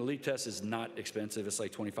understanding the LEAP test is not expensive. It's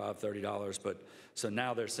like $25, $30, but so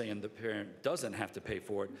now they're saying the parent doesn't have to pay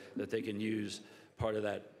for it, that they can use part of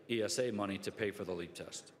that ESA money to pay for the LEAP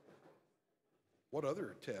test. What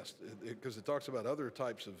other test? Because it talks about other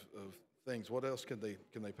types of things. What else can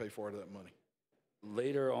they pay for out of that money?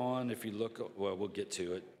 Later on, if you look, well, we'll get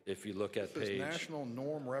to it. If you look at This page... National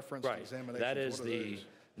Norm Reference Right, Examinations. that is what are the those?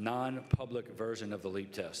 non-public version of the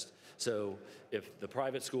LEAP test. So if the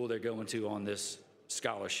private school they're going to on this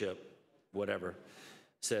scholarship, whatever,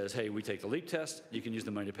 says, hey, we take the LEAP test, you can use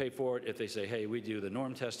the money to pay for it. If they say, hey, we do the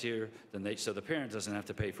norm test here, then so the parent doesn't have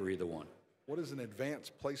to pay for either one. What is an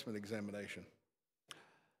advanced placement examination?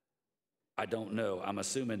 I don't know. I'm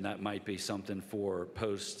assuming that might be something for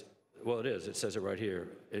well, it is. It says it right here,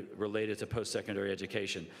 related to post-secondary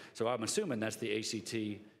education. So I'm assuming that's the ACT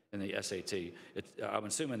and the SAT. I'm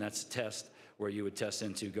assuming that's a test where you would test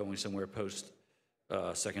into going somewhere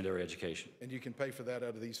post-secondary education. And you can pay for that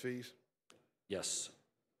out of these fees? Yes.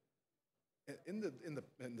 In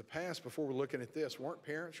the past, before we're looking at this, weren't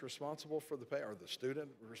parents responsible for the pay, or the student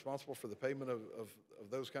responsible for the payment of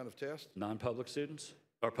those kind of tests? Non-public students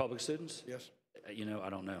or public students? Yes. I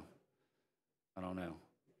don't know.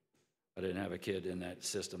 I didn't have a kid in that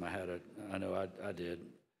system. I know I did.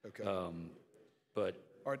 Okay. But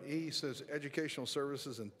All right, E says educational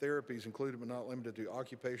services and therapies included but not limited to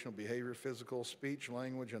occupational behavior, physical, speech,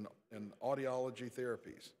 language, and audiology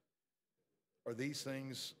therapies. Are these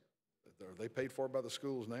things, are they paid for by the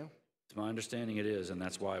schools now? it's my understanding it is, and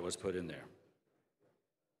that's why it was put in there.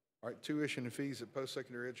 All right, tuition and fees at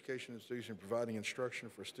post-secondary education institution providing instruction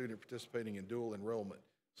for a student participating in dual enrollment.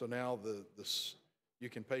 So now you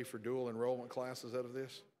can pay for dual enrollment classes out of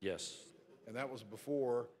this? Yes. And that was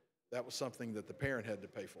before, that was something that the parent had to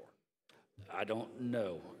pay for? I don't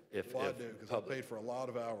know if Well, I do, because I paid for a lot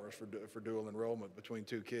of hours for dual enrollment between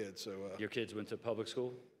two kids, so. Your kids went to public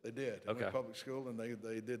school? They did. They went to Okay. public school, and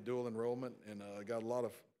they did dual enrollment, and got a lot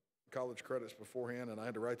of college credits beforehand, and I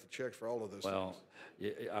had to write the checks for all of those Well,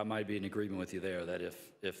 things. I might be in agreement with you there that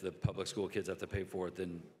if the public school kids have to pay for it,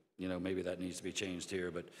 then, maybe that needs to be changed here,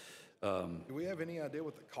 but. Do we have any idea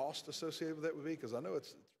what the cost associated with that would be? Because I know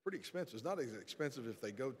it's pretty expensive. It's not as expensive if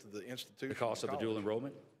they go to the institution. The cost of the dual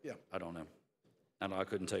enrollment? Yeah. I don't know. I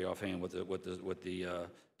couldn't tell you offhand what the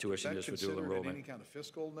tuition is for dual Is that considered in enrollment. any kind of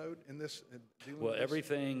fiscal note in this? dealing Well, with this?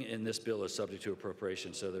 everything in this bill is subject to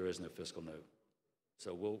appropriation, so there is no fiscal note.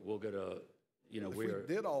 So we'll get If we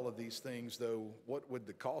did all of these things, though, what would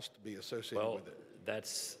the cost be associated well, with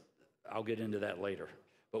it? I'll get into that later.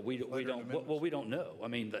 But we Later in don't, amendments? well, we don't know. I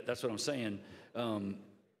mean, that's what I'm saying,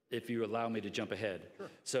 if you allow me to jump ahead. Sure.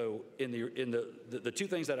 So in the two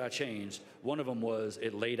things that I changed, one of them was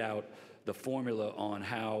it laid out the formula on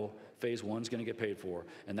how phase one's going to get paid for.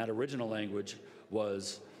 And that original language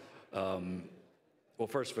was, well,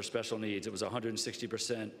 first for special needs, it was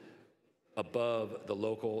 160% above the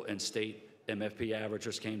local and state MFP average,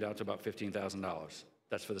 which came down to about $15,000.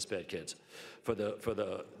 That's for the SPED kids. For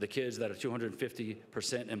the kids that are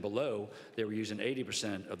 250% and below, they were using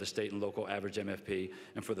 80% of the state and local average MFP.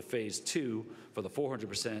 And for the phase two, for the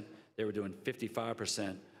 400%, they were doing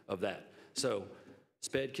 55% of that. So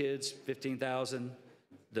SPED kids, 15,000.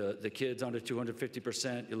 The kids under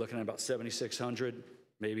 250%, you're looking at about 7,600,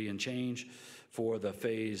 maybe in change. For the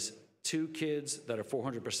phase two kids that are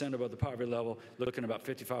 400% above the poverty level, looking at about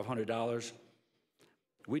 $5,500.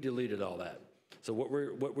 We deleted all that. So what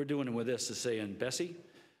we're doing with this is saying, Bessie,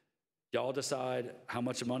 y'all decide how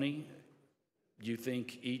much money you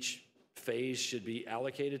think each phase should be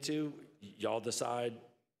allocated to. Y'all decide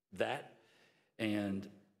that, and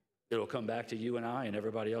it'll come back to you and I and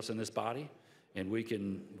everybody else in this body, and we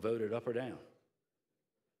can vote it up or down.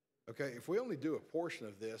 Okay, if we only do a portion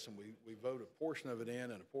of this and we vote a portion of it in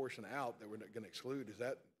and a portion out that we're not going to exclude, is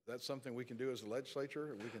that that's something we can do as a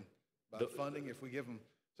legislature? We can, by funding, if we give them,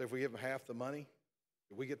 say if we give them half the money,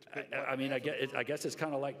 do we get to pick? I mean, I guess it's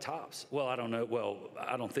kind of like TOPS. Well, I don't know. Well,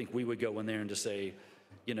 I don't think we would go in there and just say,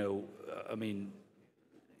 you know, I mean,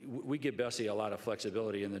 we give Bessie a lot of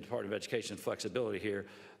flexibility in the Department of Education flexibility here.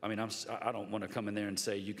 I mean, I don't want to come in there and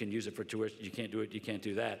say you can use it for tuition, you can't do it, you can't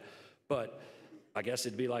do that. But I guess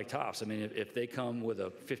it'd be like TOPS. I mean, if they come with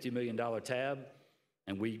a $50 million tab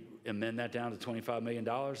and we amend that down to $25 million,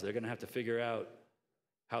 they're going to have to figure out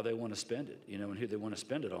how they want to spend it, you know, and who they want to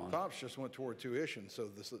spend it on. TOPS just went toward tuition, so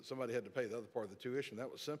somebody had to pay the other part of the tuition.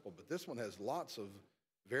 That was simple. But this one has lots of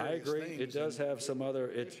various things. I agree. It does have some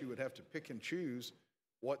other. You would have to pick and choose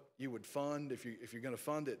what you would fund if you're going to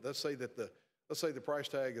fund it. Let's say the price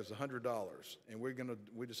tag is $100, and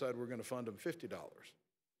we decide we're going to fund them $50.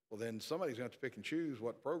 Well, then somebody's going to have to pick and choose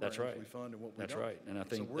what programs we fund and what we don't. That's right. And I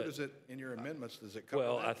think so. Where does it in your amendments does it cover?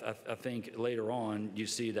 Well, that? I think later on you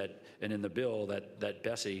see that, and in the bill that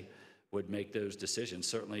Bessie would make those decisions.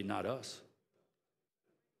 Certainly not us.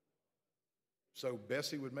 So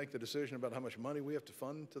Bessie would make the decision about how much money we have to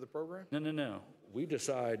fund to the program? No. We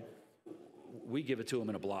decide. We give it to them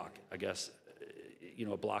in a block, I guess, you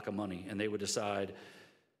know, a block of money, and they would decide,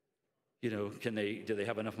 you know, do they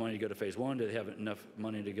have enough money to go to phase one? Do they have enough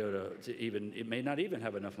money to go to even, it may not even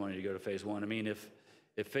have enough money to go to phase one. I mean, if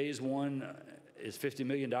phase one is $50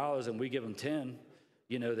 million and we give them 10,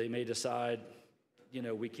 you know, they may decide, you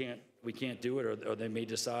know, we can't do it, or they may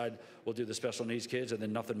decide we'll do the special needs kids and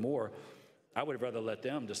then nothing more. I would rather let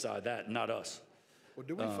them decide that, not us. Well,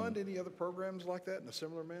 do we fund any other programs like that in a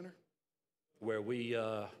similar manner? Where we,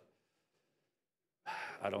 I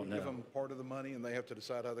don't know. Give them part of the money and they have to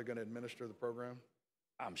decide how they're going to administer the program?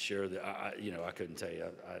 I'm sure that, I couldn't tell you.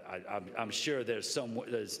 I'm sure there's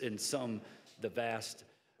in the vast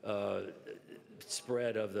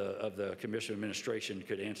spread of the Commission Administration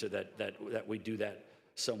could answer that we do that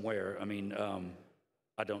somewhere. I mean,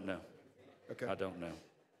 I don't know. Okay. I don't know.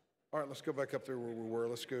 All right, let's go back up there where we were.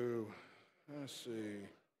 Let's see.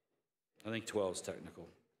 I think 12 is technical.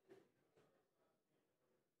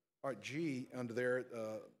 All right, G, under there,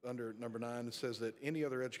 under number 9, it says that any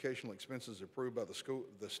other educational expenses approved by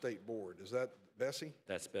the state board. Is that Bessie?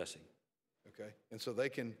 That's Bessie. Okay, and so they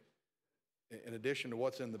can, in addition to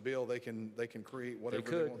what's in the bill, they can create whatever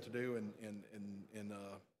they want to do,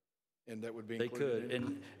 and that would be included. They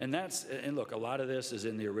could, and look, a lot of this is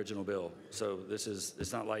in the original bill. So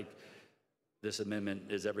it's not like this amendment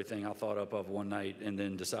is everything I thought up of one night and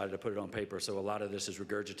then decided to put it on paper. So a lot of this is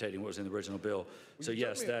regurgitating what was in the original bill. So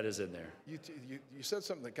yes, that is in there. You said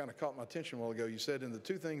something that kind of caught my attention a while ago. You said in the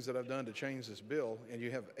 2 things that I've done to change this bill, and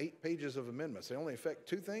you have 8 pages of amendments. They only affect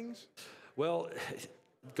 2 things? Well,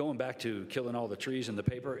 going back to killing all the trees in the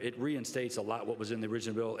paper, it reinstates a lot what was in the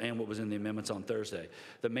original bill and what was in the amendments on Thursday.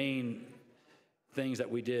 The main things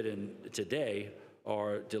that we did today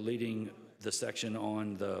are deleting the section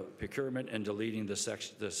on the procurement and deleting the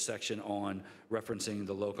section on referencing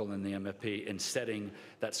the local and the MFP and setting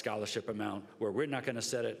that scholarship amount where we're not going to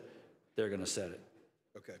set it, they're going to set it.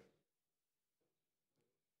 Okay.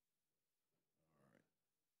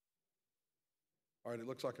 All right, it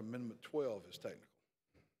looks like Amendment 12 is technical.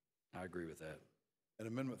 I agree with that. And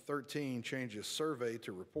Amendment 13 changes survey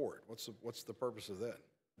to report. What's the purpose of that?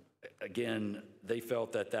 Again, they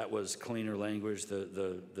felt that was cleaner language.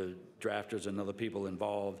 The drafters and other people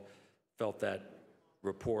involved felt that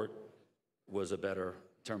report was a better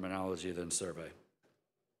terminology than survey.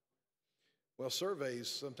 Well, surveys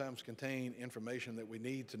sometimes contain information that we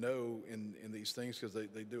need to know in these things because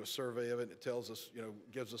they do a survey of it and it tells us, you know,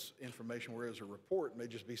 gives us information, whereas a report may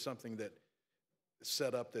just be something that is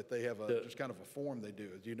set up that they have just kind of a form they do.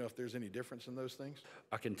 Do you know if there's any difference in those things?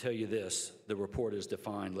 I can tell you this, the report is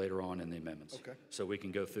defined later on in the amendments. Okay. So we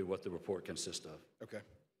can go through what the report consists of. Okay.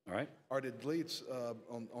 All right? All right, it deletes,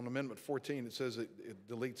 on Amendment 14, it says it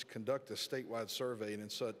deletes conduct a statewide survey and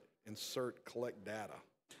insert collect data.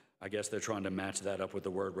 I guess they're trying to match that up with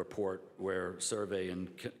the word report, where survey and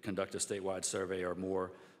conduct a statewide survey are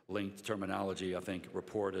more linked terminology. I think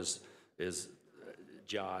report is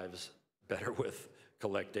jives better with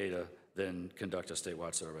collect data than conduct a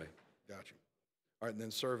statewide survey. Gotcha. All right, and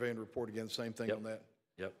then survey and report again, same thing on that?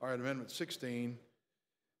 Yep. All right, Amendment 16,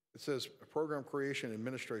 it says program creation and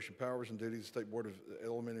administration powers and duties of the State Board of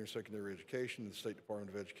Elementary and Secondary Education, the State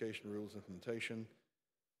Department of Education rules implementation.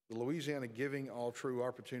 The Louisiana Giving All True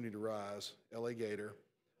Opportunity to Rise, LA Gator,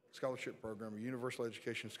 scholarship program, a universal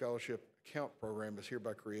education scholarship account program is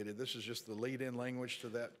hereby created. This is just the lead-in language to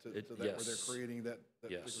that, Yes. where they're creating that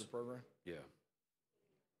Yes. particular program? Yeah.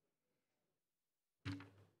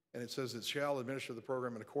 And it says it shall administer the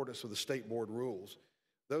program in accordance with the state board rules.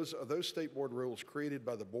 Are those state board rules created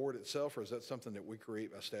by the board itself, or is that something that we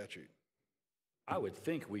create by statute? I would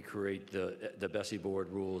think we create the Bessie Board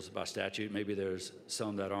rules by statute. Maybe there's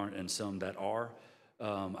some that aren't and some that are.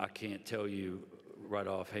 I can't tell you right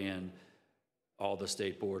offhand all the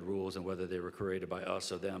state board rules and whether they were created by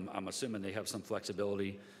us or them. I'm assuming they have some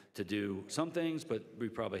flexibility to do some things, but we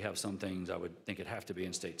probably have some things I would think it'd have to be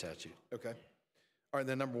in state statute. Okay. All right,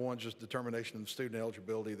 then number one, just determination of student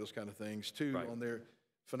eligibility, those kind of things. Two, Right. on their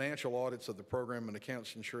financial audits of the program and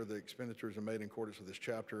accounts ensure the expenditures are made in accordance with this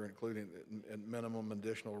chapter, including and minimum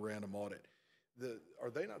additional random audit. Are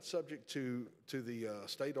they not subject to the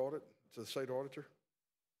state audit, to the state auditor?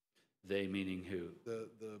 They meaning who?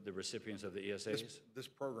 The recipients of the ESAs? this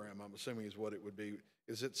program, I'm assuming, is what it would be.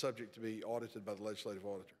 Is it subject to be audited by the legislative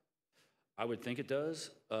auditor? I would think it does.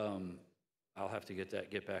 I'll have to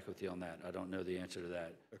get back with you on that. I don't know the answer to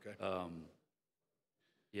that. Okay.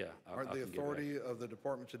 Yeah. Aren't the authority of the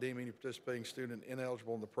department to deem any participating student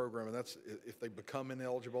ineligible in the program, and that's if they become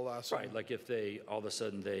ineligible, I assume? Right, like if they, all of a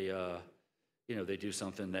sudden they, they do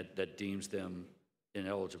something that deems them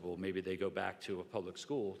ineligible, maybe they go back to a public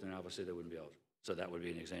school, then obviously they wouldn't be eligible. So that would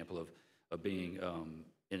be an example of being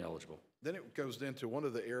ineligible. Then it goes into one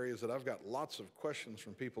of the areas that I've got lots of questions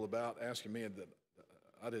from people about, asking me, and that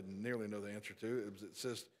I didn't nearly know the answer to. It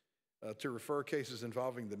says, to refer cases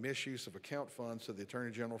involving the misuse of account funds to the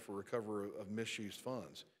Attorney General for recovery of misused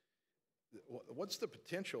funds. What's the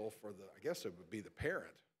potential for I guess it would be the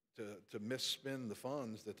parent to misspend the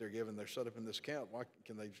funds that they're given? They're set up in this account. Why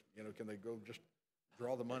can they go just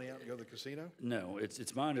draw the money out and go to the casino? No,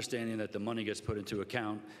 it's my understanding that the money gets put into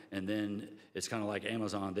account, and then it's kind of like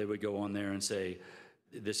Amazon. They would go on there and say,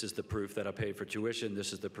 this is the proof that I paid for tuition,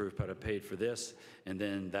 this is the proof that I paid for this, and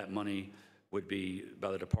then that money would be,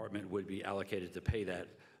 by the department, would be allocated to pay that.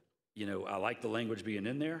 I like the language being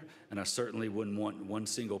in there, and I certainly wouldn't want one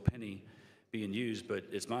single penny being used, but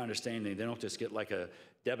it's my understanding they don't just get like a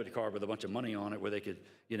debit card with a bunch of money on it where they could,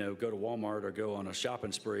 go to Walmart or go on a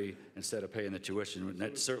shopping spree instead of paying the tuition. And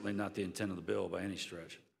that's certainly not the intent of the bill by any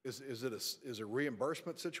stretch. Is it a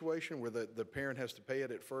reimbursement situation where the parent has to pay it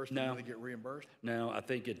at first and then they get reimbursed? No, I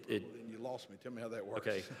think it Then you lost me. Tell me how that works.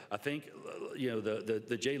 okay, I think,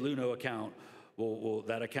 the J. Luno account,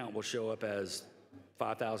 that account will show up as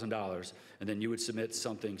 $5,000, and then you would submit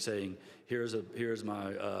something saying, here's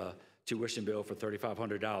my tuition bill for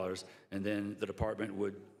 $3,500, and then the department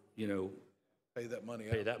would, Pay that money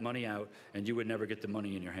out. pay that money out, and you would never get the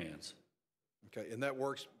money in your hands. Okay, and that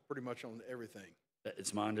works pretty much on everything.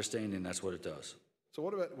 It's my understanding that's what it does. So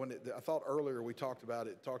what about I thought earlier we talked about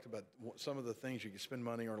some of the things you can spend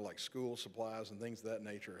money on, like school supplies and things of that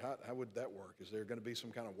nature. How would that work? Is there going to be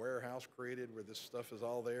some kind of warehouse created where this stuff is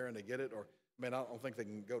all there and they get it? Or, I don't think they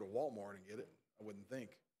can go to Walmart and get it. I wouldn't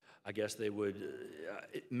think. I guess they would,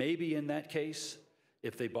 maybe in that case,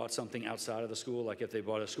 if they bought something outside of the school, like if they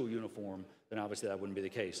bought a school uniform, then obviously that wouldn't be the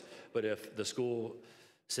case. But if the school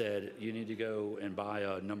said, you need to go and buy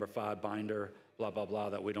a number 5 binder, blah, blah, blah,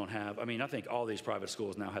 that we don't have. I think all these private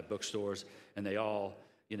schools now have bookstores, and they all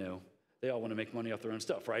want to make money off their own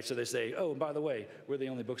stuff, right? So they say, oh, and by the way, we're the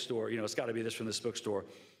only bookstore, it's got to be this from this bookstore.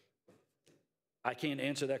 I can't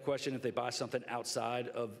answer that question if they buy something outside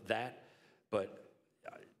of that, but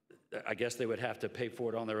I guess they would have to pay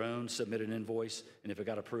for it on their own, submit an invoice, and if it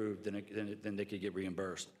got approved, then they could get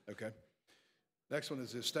reimbursed. Okay. Next one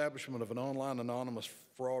is the establishment of an online anonymous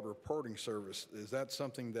fraud reporting service. Is that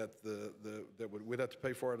something that we'd have to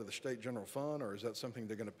pay for out of the state general fund, or is that something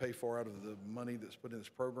they're going to pay for out of the money that's put in this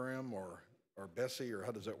program, or Bessie, or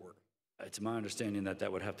how does that work? It's my understanding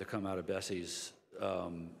that would have to come out of Bessie's,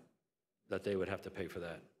 that they would have to pay for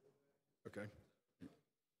that. Okay.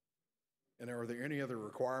 And are there any other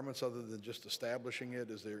requirements other than just establishing it?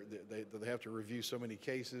 Do they have to review so many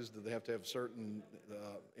cases? Do they have to have certain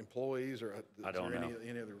employees, or I don't know.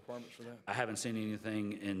 Any other requirements for that? I haven't seen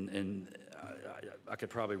anything, and I could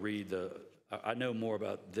probably read I know more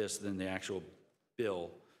about this than the actual bill.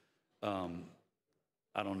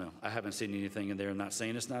 I don't know. I haven't seen anything in there. I'm not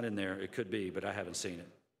saying it's not in there. It could be, but I haven't seen it.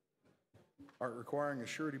 Are requiring a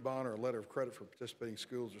surety bond or a letter of credit for participating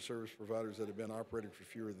schools or service providers that have been operating for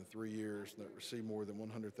fewer than 3 years and that receive more than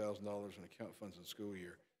 $100,000 in account funds in school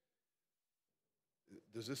year.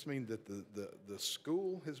 Does this mean that the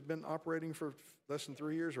school has been operating for less than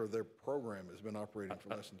 3 years, or their program has been operating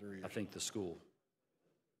for less than 3 years? I think the school.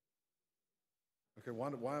 Okay,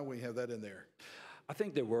 why do we have that in there? I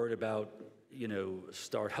think they're worried about,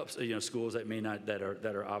 startups, schools that may not, that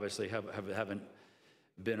are obviously haven't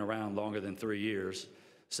been around longer than 3 years.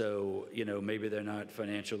 So, maybe they're not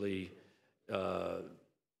financially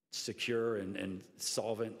secure and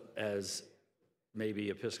solvent as maybe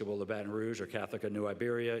Episcopal of Baton Rouge or Catholic of New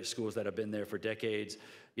Iberia, schools that have been there for decades.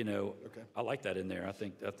 Okay. I like that in there. I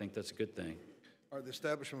think that's a good thing. All right, the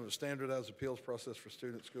establishment of a standardized appeals process for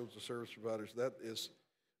students, schools, and service providers, that is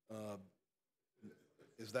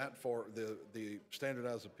that for the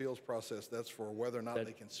standardized appeals process, that's for whether or not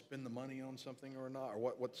they can spend the money on something or not? Or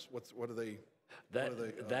what are they?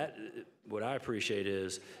 What I appreciate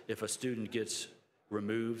is if a student gets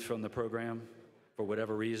removed from the program for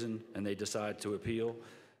whatever reason and they decide to appeal,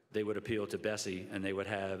 they would appeal to Bessie and they would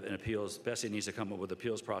have an appeals. Bessie needs to come up with an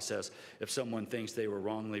appeals process if someone thinks they were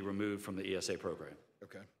wrongly removed from the ESA program.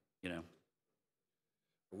 Okay.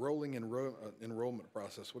 Rolling enrollment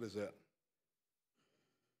process, what is that?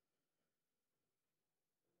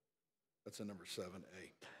 That's a number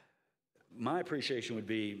 7A. My appreciation would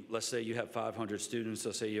be, let's say you have 500 students,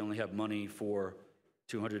 let's say you only have money for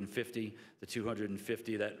 250, the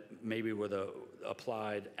 250 that maybe were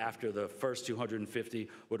applied after the first 250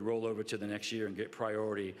 would roll over to the next year and get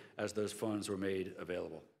priority as those funds were made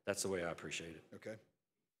available. That's the way I appreciate it. Okay.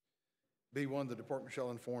 B1, the department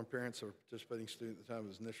shall inform parents of a participating student at the time of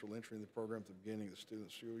his initial entry in the program at the beginning of the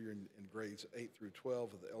student's school year in grades 8 through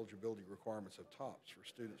 12 of the eligibility requirements of TOPS for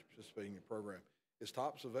students participating in the program. Is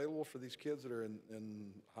TOPS available for these kids that are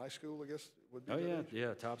in high school, I guess? Would be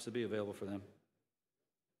Yeah, TOPS would be available for them.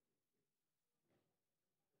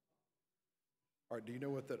 All right, do you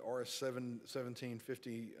know what that RS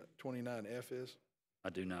 175029F is? I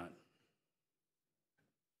do not.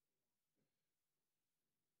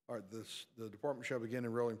 All right, the department shall begin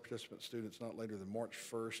enrolling participant students not later than March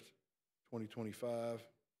 1st, 2025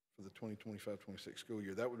 for the 2025-26 school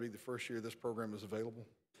year. That would be the first year this program is available?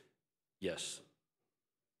 Yes.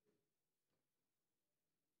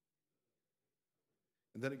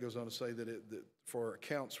 And then it goes on to say that for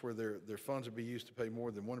accounts where their funds would be used to pay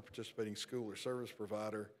more than one participating school or service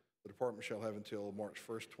provider, the department shall have until March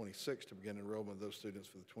 1st, 26 to begin enrollment of those students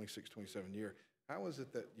for the 26-27 year. How is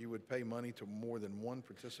it that you would pay money to more than one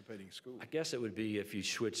participating school? I guess it would be if you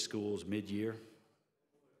switch schools mid-year.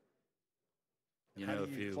 How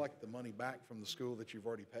do you collect the money back from the school that you've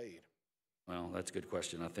already paid? Well, that's a good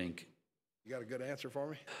question. I think. You got a good answer for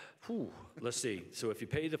me? Let's see. So if you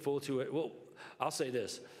pay the full well, I'll say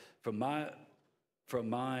this. From my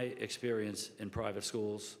experience in private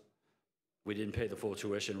schools, we didn't pay the full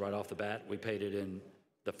tuition right off the bat. We paid it in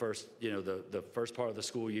the first, the first part of the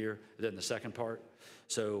school year, then the second part.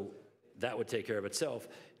 So that would take care of itself.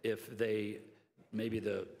 If maybe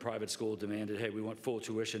the private school demanded, hey, we want full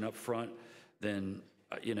tuition up front, then,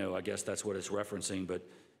 I guess that's what it's referencing. But,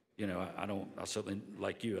 I certainly,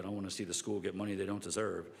 like you, I don't want to see the school get money they don't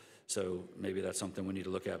deserve. So maybe that's something we need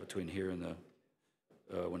to look at between here and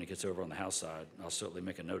when it gets over on the House side. I'll certainly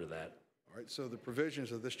make a note of that. All right, so the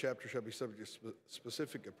provisions of this chapter shall be subject to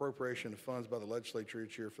specific appropriation of funds by the legislature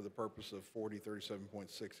each year for the purpose of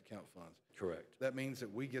 4037.6 account funds. Correct. That means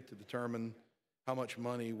that we get to determine how much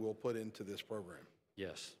money we'll put into this program.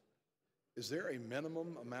 Yes. Is there a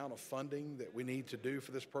minimum amount of funding that we need to do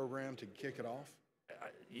for this program to kick it off?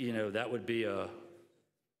 That would be I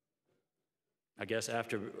guess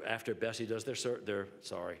after Bessie does their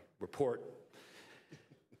report,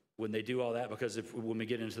 when they do all that, because when we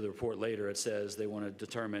get into the report later, it says they want to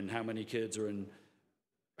determine how many kids are in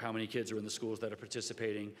the schools that are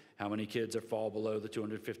participating, how many kids fall below the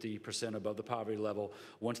 250% above the poverty level.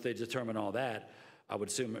 Once they determine all that, I would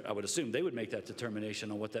assume they would make that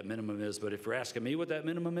determination on what that minimum is. But if you're asking me what that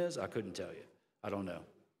minimum is, I couldn't tell you. I don't know.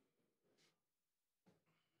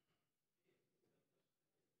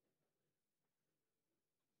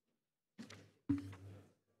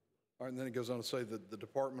 All right, and then it goes on to say that the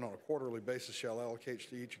department on a quarterly basis shall allocate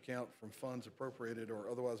to each account from funds appropriated or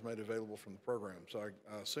otherwise made available from the program. So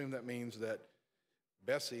I assume that means that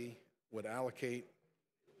Bessie would allocate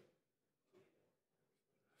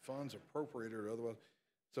funds appropriated or otherwise.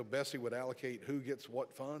 So Bessie would allocate who gets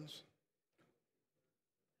what funds?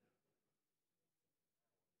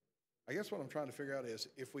 I guess what I'm trying to figure out is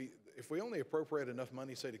if we only appropriate enough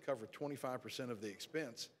money, say, to cover 25% of the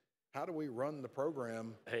expense, how do we run the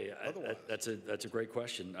program? Hey, that's a great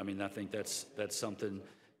question. I mean, I think that's something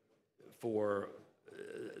for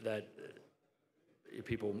that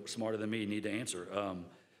people smarter than me need to answer.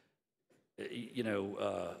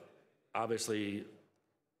 Obviously,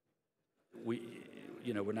 we're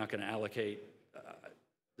not going to allocate.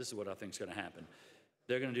 This is what I think is going to happen.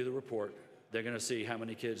 They're going to do the report. They're going to see how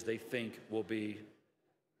many kids they think will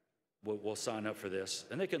sign up for this,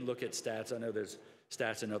 and they can look at stats. I know there's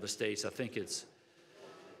stats in other states. I think it's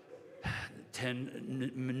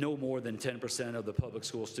no more than 10% of the public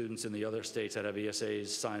school students in the other states that have ESAs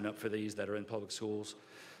sign up for these that are in public schools.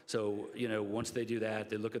 So, you know, once they do that,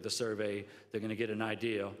 they look at the survey, they're going to get an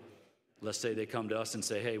idea. Let's say they come to us and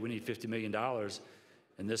say, hey, we need $50 million,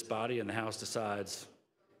 and this body in the House decides,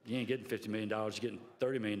 you ain't getting $50 million, you're getting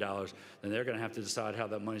 $30 million, then they're going to have to decide how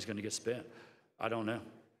that money's going to get spent. I don't know.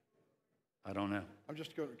 I don't know. I'm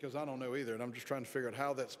just going, because I don't know either, and I'm just trying to figure out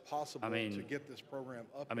how that's possible to get this program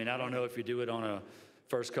up. I mean, I don't know if you do it on a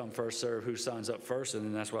first come, first serve, who signs up first, and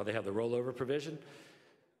then that's why they have the rollover provision.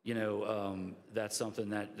 You know, that's something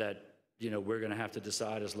that, you know, we're going to have to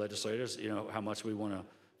decide as legislators, you know, how much we want to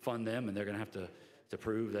fund them, and they're going to have to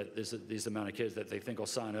prove that these amount of kids that they think will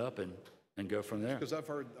sign up and go from there. Because I've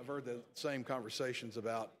heard the same conversations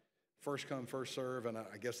about first come, first serve, and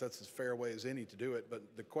I guess that's as fair way as any to do it. But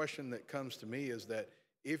the question that comes to me is that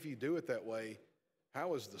if you do it that way,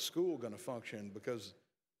 how is the school going to function? Because,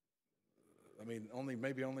 I mean,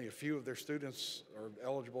 maybe only a few of their students are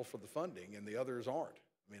eligible for the funding, and the others aren't.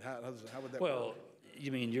 I mean, how would that work? Well, you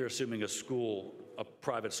mean you're assuming a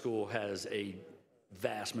private school has a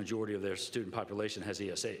vast majority of their student population has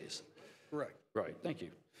ESAs? Correct. Right, thank you.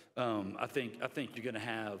 I think you're going to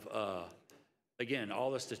have, again, all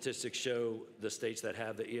the statistics show the states that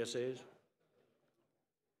have the ESAs,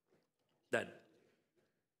 that,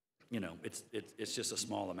 you know, it's just a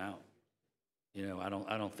small amount. You know, I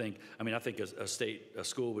don't think, I mean, I think a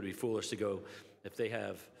school would be foolish to go, if they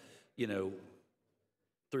have, you know,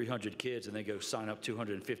 300 kids and they go sign up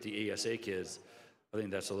 250 ESA kids, I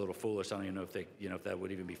think that's a little foolish. I don't even know if they, you know, if that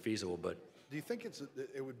would even be feasible, but. Do you think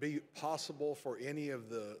it would be possible for any of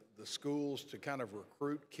the schools to kind of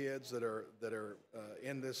recruit kids that are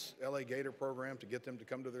in this LA Gator program to get them to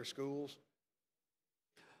come to their schools?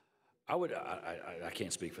 I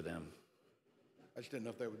can't speak for them. I just didn't know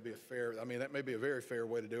if that would be a fair, I mean, that may be a very fair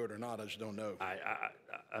way to do it or not, I just don't know.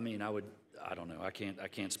 I mean, I don't know. I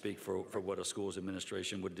can't speak for what a school's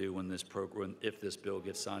administration would do when this program, if this bill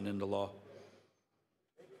gets signed into law.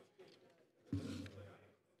 All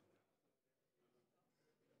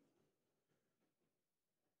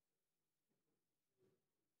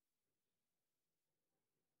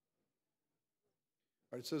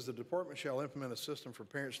right, it says the department shall implement a system for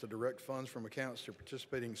parents to direct funds from accounts to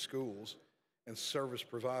participating schools and service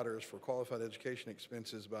providers for qualified education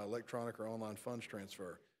expenses by electronic or online funds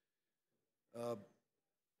transfer.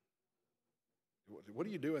 What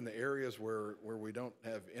do you do in the areas where we don't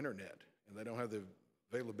have internet and they don't have the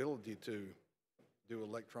availability to do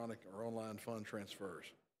electronic or online fund transfers?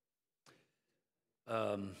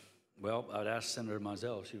 Well, I'd ask Senator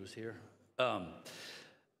Mizell if she was here.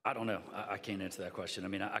 I don't know. I can't answer that question. I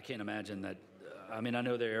mean, I can't imagine that. I mean, I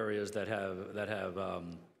know there are areas that have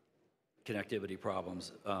connectivity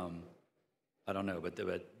problems. I don't know, but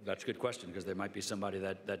that's a good question because there might be somebody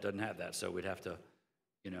that doesn't have that. So we'd have to,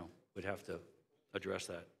 you know, address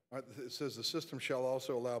that. All right, it says the system shall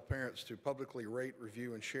also allow parents to publicly rate,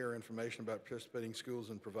 review, and share information about participating schools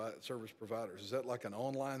and service providers. Is that like an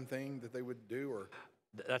online thing that they would do, or?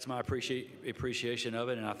 That's my appreciation of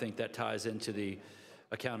it, and I think that ties into the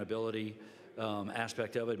accountability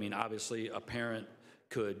aspect of it. I mean, obviously, a parent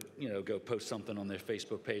could, you know, go post something on their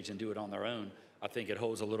Facebook page and do it on their own. I think it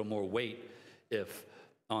holds a little more weight if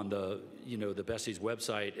on the, you know, the Bessie's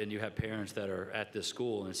website and you have parents that are at this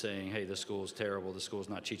school and saying, hey, this school is terrible, this school's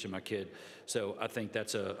not teaching my kid. So I think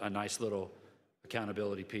that's a nice little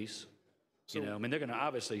accountability piece. So, you know, I mean, they're going to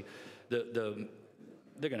obviously, they're going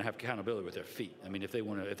to have accountability with their feet. I mean, if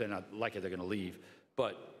they're not like it, they're going to leave.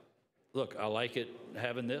 But look, I like it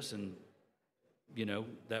having this, and, you know,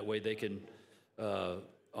 that way they can,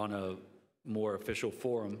 on a more official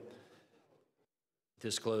forum,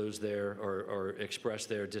 disclose their, or express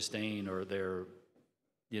their disdain or their,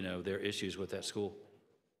 you know, their issues with that school.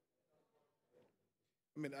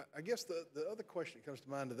 I mean, I guess the other question that comes to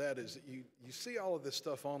mind to that is that you see all of this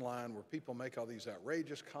stuff online where people make all these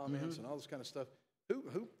outrageous comments and all this kind of stuff. Who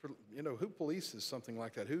polices something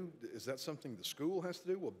like that? Is that something the school has to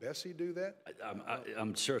do? Will Bessie do that?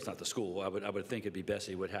 I'm sure it's not the school. I would think it'd be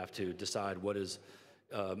Bessie would have to decide what is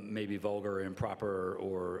maybe vulgar, or improper,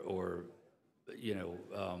 or you know,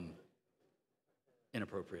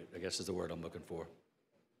 inappropriate, I guess is the word I'm looking for.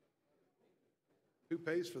 Who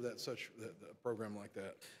pays for that program like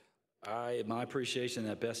that? My appreciation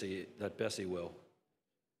that Bessie will.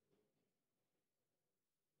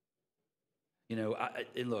 You know,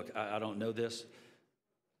 and look, I don't know this.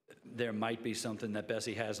 There might be something that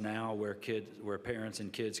Bessie has now where parents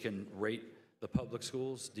and kids can rate the public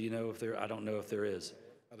schools. Do you know if there? I don't know if there is.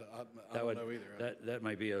 I don't know either. That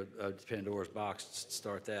might be a Pandora's box to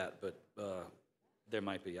start that, but there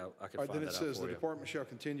might be. I could find that out for you. Then it says the department shall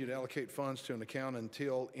continue to allocate funds to an account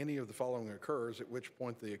until any of the following occurs, at which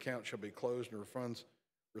point the account shall be closed and refunds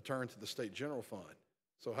return to the state general fund.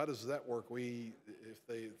 So how does that work? If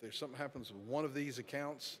there's something happens with one of these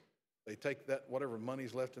accounts, they take that, whatever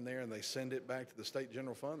money's left in there, and they send it back to the state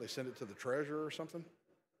general fund? They send it to the treasurer or something?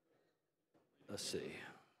 Let's see.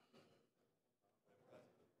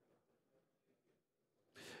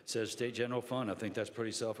 It says state general fund. I think that's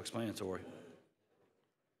pretty self-explanatory.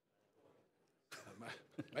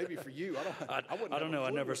 Maybe for you, I don't know.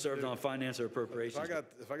 I never served on finance or appropriations.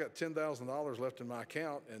 If I got $10,000 left in my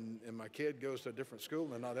account and my kid goes to a different school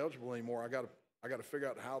and they're not eligible anymore, I got to figure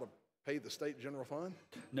out how to pay the state general fund?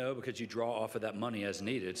 No, because you draw off of that money as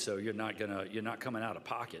needed, so you're not coming out of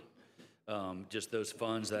pocket. Just those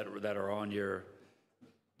funds that are on your,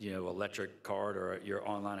 electric card or your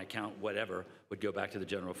online account, whatever, would go back to the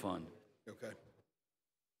general fund. Okay.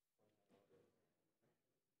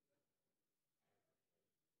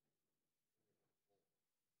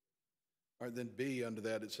 All right, then B, under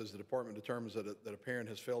that, it says the department determines that a parent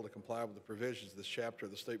has failed to comply with the provisions of this chapter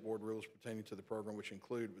of the state board rules pertaining to the program, which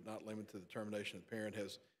include but not limited to the determination that the parent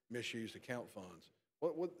has misused account funds.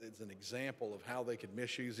 What is an example of how they could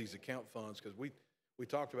misuse these account funds? Because we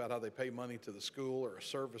talked about how they pay money to the school or a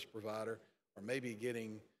service provider, or maybe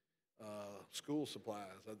getting school supplies.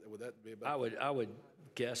 Would that be about? I would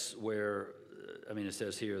guess where, it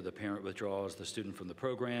says here the parent withdraws the student from the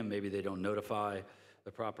program. Maybe they don't notify the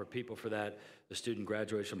proper people for that. The student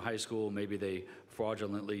graduates from high school. Maybe they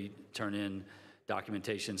fraudulently turn in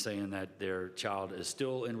documentation saying that their child is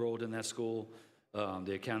still enrolled in that school.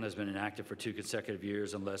 The account has been inactive for 2 consecutive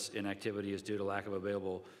years unless inactivity is due to lack of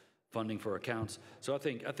available funding for accounts. So I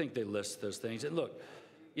think they list those things. And look,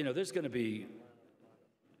 there's going to be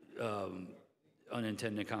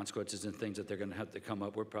unintended consequences and things that they're going to have to come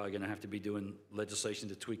up. We're probably going to have to be doing legislation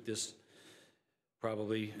to tweak this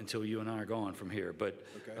probably until you and I are gone from here. But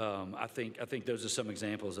okay. I think those are some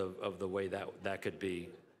examples of the way that could be,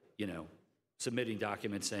 submitting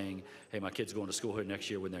documents saying, hey, my kid's going to school here next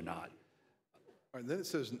year when they're not. All right, then it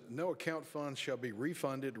says no account funds shall be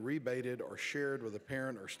refunded, rebated, or shared with a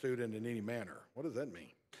parent or student in any manner. What does that mean?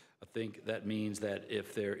 I think that means that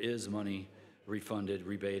if there is money refunded,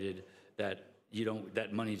 rebated, that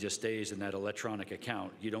that money just stays in that electronic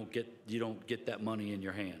account. You don't get that money in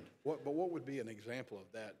your hand. But what would be an example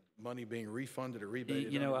of that money being refunded or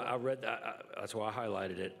rebated? I read that. That's why I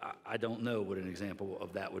highlighted it. I don't know what an example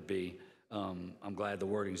of that would be. I'm glad the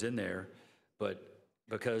wording's in there, but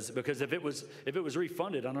because if it was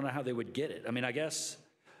refunded, I don't know how they would get it. I guess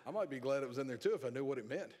I might be glad it was in there too if I knew what it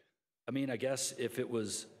meant. I guess if it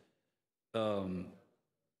was,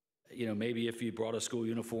 maybe if you brought a school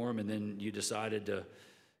uniform and then you decided to,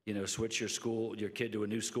 switch your kid to a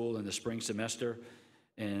new school in the spring semester,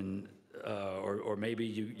 and or maybe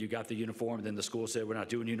you got the uniform and then the school said we're not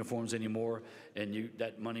doing uniforms anymore, and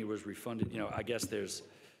that money was refunded. I guess there's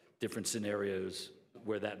different scenarios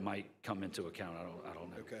where that might come into account. I don't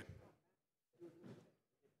know. Okay.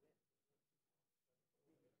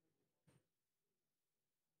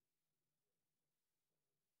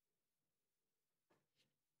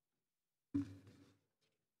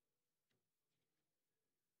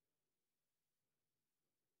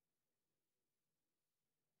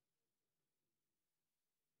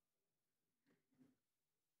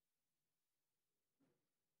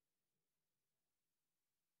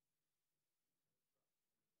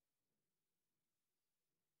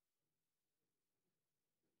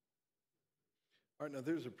 All right, now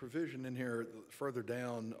there's a provision in here further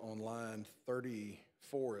down on line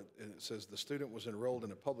 34, and it says the student was enrolled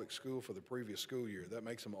in a public school for the previous school year. That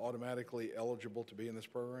makes them automatically eligible to be in this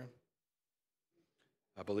program?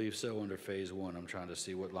 I believe so, under phase 1. I'm trying to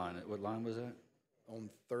see what line was that?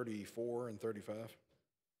 On 34 and 35?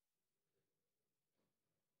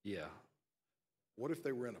 Yeah. What if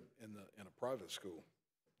they were in a private school?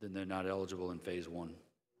 Then they're not eligible in phase 1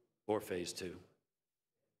 or phase 2.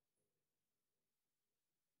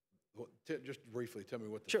 Well, just briefly, tell me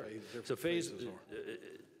what the sure. phases are.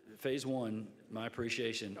 Phase 1, my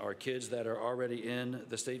appreciation, are kids that are already in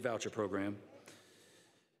the state voucher program.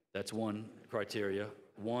 That's one criteria.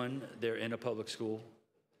 1, they're in a public school.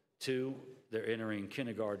 2, they're entering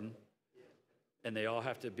kindergarten. And they all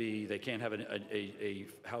have to be, they can't have a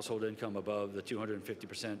household income above the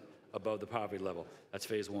 250% above the poverty level. That's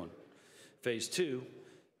phase 1. Phase 2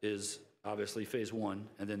 is obviously phase 1,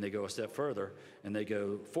 and then they go a step further, and they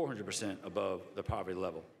go 400% above the poverty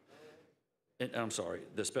level. And I'm sorry,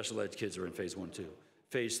 the special ed kids are in phase 1 too.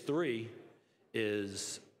 Phase 3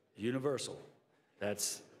 is universal.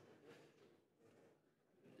 That's,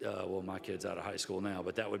 well, my kid's out of high school now,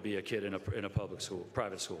 but that would be a kid in a public school,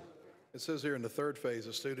 private school. It says here in the third phase,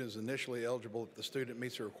 a student is initially eligible if the student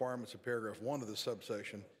meets the requirements of paragraph 1 of the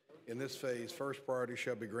subsection. In this phase, first priority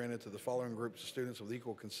shall be granted to the following groups of students with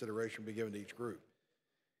equal consideration be given to each group.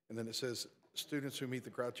 And then it says students who meet the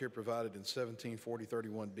criteria provided in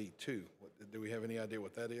 174031B2. Do we have any idea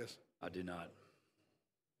what that is? I do not.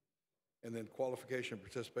 And then qualification to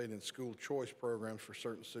participate in school choice programs for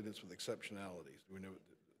certain students with exceptionalities. Do we know?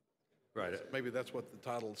 Right. Maybe that's what the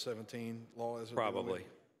Title 17 law is? Probably.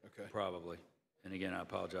 Okay. Probably. And again, I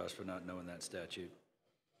apologize for not knowing that statute.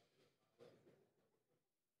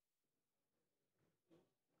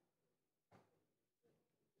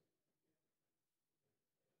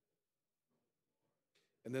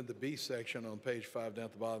 And then the B section on page 5 down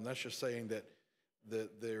at the bottom, that's just saying that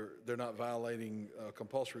they're not violating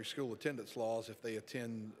compulsory school attendance laws if they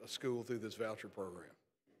attend a school through this voucher program.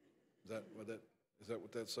 Is that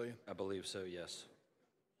what that's saying? I believe so, yes.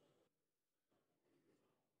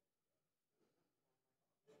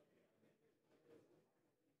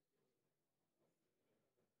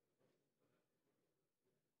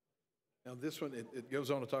 Now this one, it goes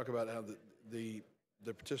on to talk about how the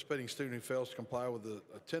participating student who fails to comply with the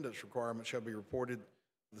attendance requirement shall be reported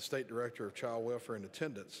to the State Director of Child Welfare and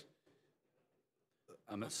Attendance.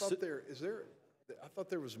 I thought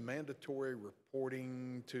there was mandatory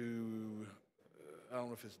reporting to, I don't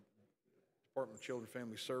know if it's Department of Children and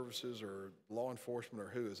Family Services or law enforcement or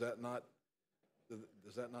who. Does that not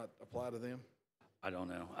apply to them? I don't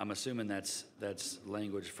know. I'm assuming that's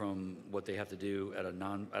language from what they have to do at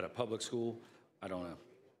a public school. I don't know.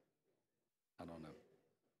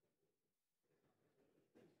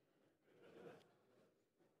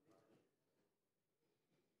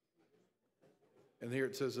 And here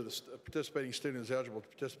it says that a participating student is eligible to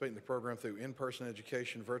participate in the program through in-person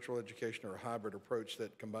education, virtual education, or a hybrid approach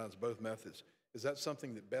that combines both methods. Is that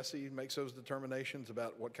something that Bessie makes those determinations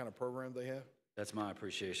about what kind of program they have? That's my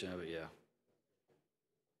appreciation of it, yeah.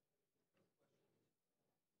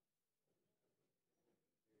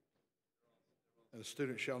 And a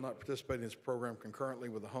student shall not participate in this program concurrently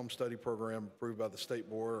with a home study program approved by the state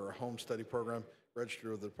board or a home study program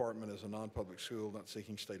registered with the department as a non-public school not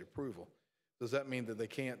seeking state approval. Does that mean that they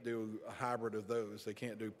can't do a hybrid of those? They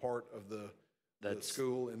can't do part of the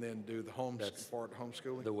school and then do the part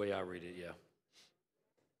homeschooling? The way I read it, yeah.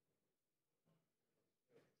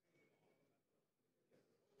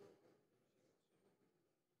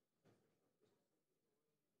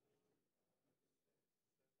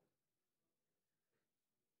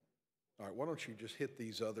 All right, why don't you just hit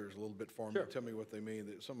these others a little bit for me? Sure. Tell me what they mean.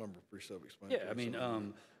 Some of them are pretty self-explanatory. Yeah, I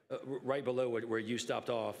mean, right below where you stopped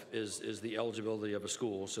off is the eligibility of a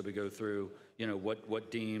school. So we go through,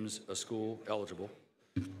 what deems a school eligible.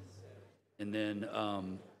 And then... now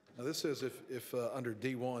this says if under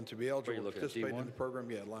D1, to be eligible to participate in the program,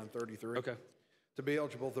 line 33. Okay. To be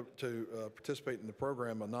eligible to participate in the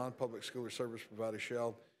program, a non-public school or service provider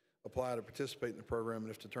shall apply to participate in the program,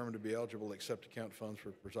 and if determined to be eligible, accept account funds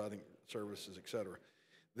for providing services, et cetera.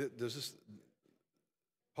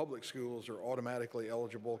 Public schools are automatically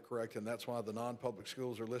eligible, correct? And that's why the non-public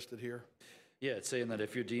schools are listed here? Yeah, it's saying that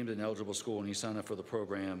if you're deemed an eligible school and you sign up for the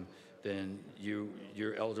program, then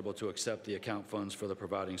you're eligible to accept the account funds for the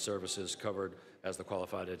providing services covered as the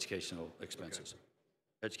qualified educational expenses.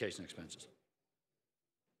 Okay. Education expenses.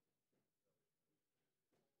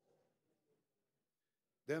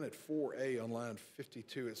 Then at 4A on line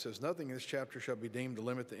 52, it says, nothing in this chapter shall be deemed to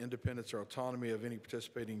limit the independence or autonomy of any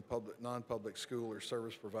participating non-public school or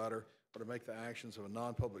service provider or to make the actions of a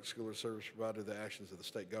non-public school or service provider the actions of the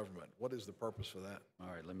state government. What is the purpose for that? All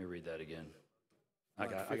right, let me read that again. I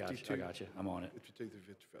got you. I'm on it. 52 through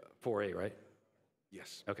 55. 4A, right?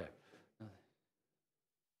 Yes. Okay.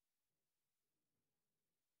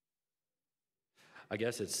 I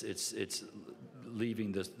guess it's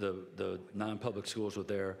leaving the non-public schools with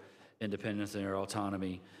their independence and their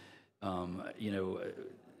autonomy,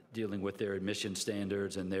 dealing with their admission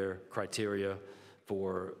standards and their criteria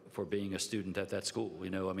for being a student at that school.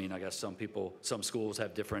 I guess some schools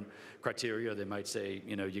have different criteria. They might say,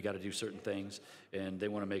 you got to do certain things, and they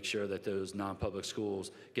want to make sure that those non-public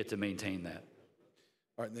schools get to maintain that.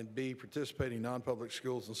 All right, and then B, participating non-public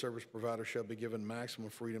schools and service providers shall be given maximum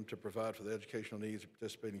freedom to provide for the educational needs of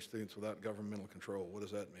participating students without governmental control. What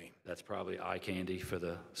does that mean? That's probably eye candy for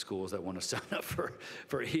the schools that want to sign up for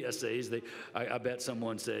ESAs. I bet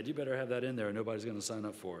someone said, you better have that in there, and nobody's going to sign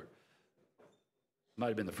up for it. Might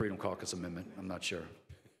have been the Freedom Caucus Amendment. I'm not sure.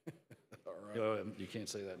 All right. You can't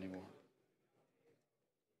say that anymore.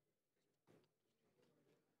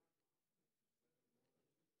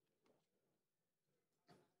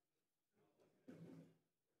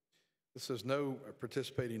 This says, no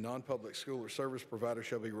participating non-public school or service provider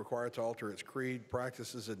shall be required to alter its creed,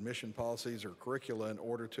 practices, admission policies, or curricula in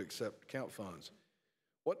order to accept account funds.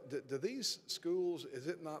 What, do these schools, is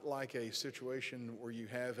it not like a situation where you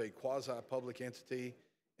have a quasi-public entity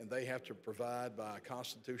and they have to provide by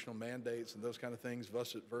constitutional mandates and those kind of things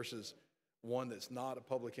versus one that's not a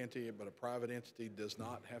public entity but a private entity does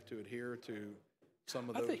not have to adhere to some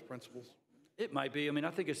of those principles? It might be. I mean,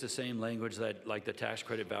 I think it's the same language that, like, the tax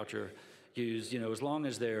credit voucher used. You know, as long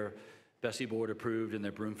as they're Bessie Board approved and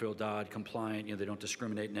they're Broomfield-Dodd compliant, you know, they don't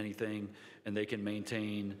discriminate in anything, and they can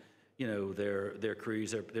maintain, you know, their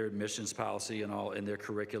creeds, their admissions policy and all, and their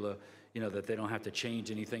curricula, you know, that they don't have to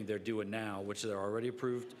change anything they're doing now, which they're already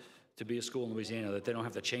approved to be a school in Louisiana, that they don't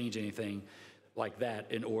have to change anything like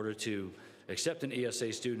that in order to accept an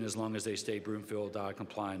ESA student as long as they stay Broomfield-Dodd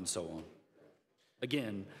compliant and so on.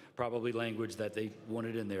 Again, probably language that they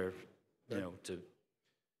wanted in there, you know, to.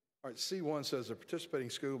 All right, C1 says a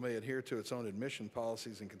participating school may adhere to its own admission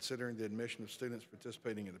policies in considering the admission of students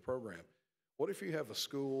participating in the program. What if you have a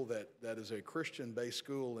school that is a Christian-based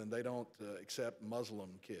school and they don't accept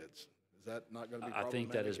Muslim kids? Is that not going to be problematic? I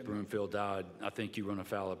think that is Broomfield-Dodd. I think you run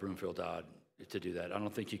afoul of Broomfield-Dodd to do that. I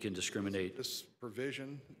don't think you can discriminate. This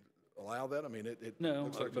provision allow that? I mean, no,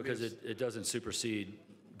 looks like because it doesn't supersede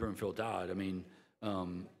Broomfield-Dodd. I mean,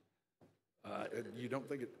 you don't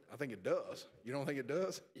think it? I think it does. You don't think it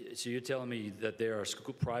does? so you're telling me that there are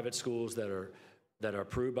private schools that are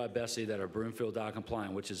approved by Bessie that are Broomfield-Dodd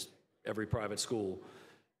compliant, which is every private school,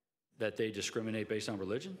 that they discriminate based on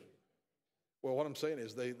religion? Well, what I'm saying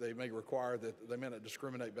is they may require that they may not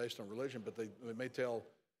discriminate based on religion, but they may tell,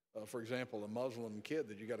 for example, a Muslim kid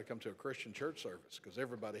that you got to come to a Christian church service because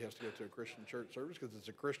everybody has to go to a Christian church service because it's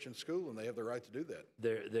a Christian school and they have the right to do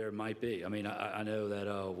that. There might be. I mean, I know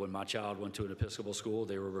that when my child went to an Episcopal school,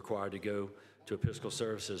 they were required to go to Episcopal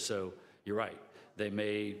services. So you're right. They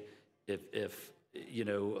may, if you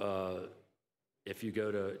know, if you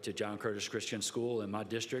go to John Curtis Christian School in my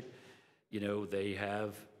district, you know, they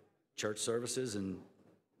have church services, and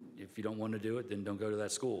if you don't want to do it, then don't go to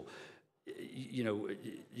that school. You know,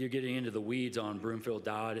 you're getting into the weeds on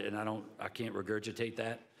Broomfield-Dodd, and I can't regurgitate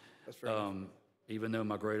that. That's fair enough. Even though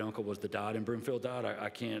my great uncle was the Dodd in Broomfield-Dodd, I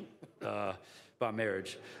can't, by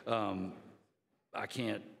marriage, I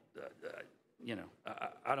can't, you know,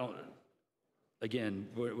 I don't, again,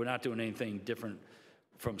 we're not doing anything different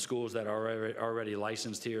from schools that are already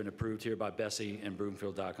licensed here and approved here by Bessie and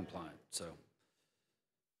Broomfield-Dodd compliant, so.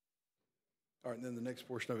 All right, and then the next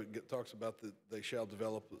portion of it talks about that they shall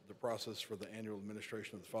develop the process for the annual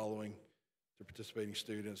administration of the following to participating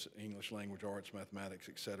students: English language, arts, mathematics,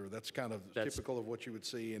 et cetera. That's kind of typical of what you would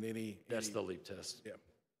see in any. That's the LEAP test. Yeah.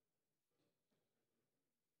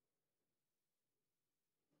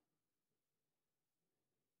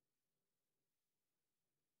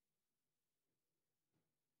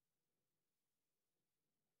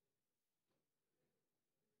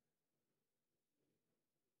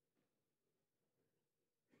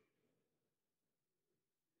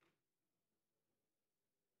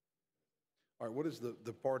 All right, what is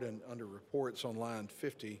the part under reports on line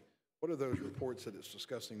 50? What are those reports that it's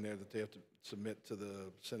discussing there that they have to submit to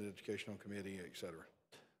the Senate Educational Committee, et cetera?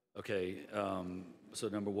 Okay, so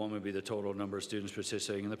number one would be the total number of students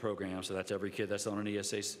participating in the program. So that's every kid that's on an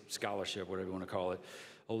ESA scholarship, whatever you want to call it.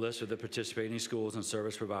 A list of the participating schools and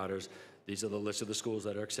service providers. These are the list of the schools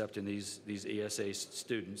that are accepting these ESA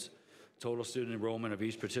students. Total student enrollment of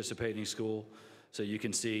each participating school. So you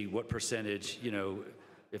can see what percentage, you know,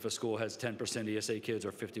 if a school has 10% ESA kids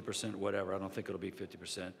or 50%, whatever, I don't think it'll be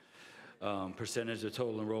 50%. Percentage of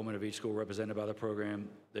total enrollment of each school represented by the program.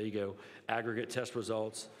 There you go. Aggregate test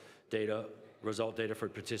results, result data for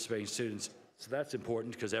participating students. So that's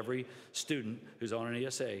important because every student who's on an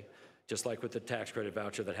ESA, just like with the tax credit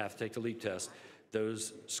voucher that have to take the LEAP test,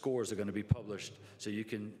 those scores are going to be published so you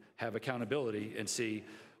can have accountability and see,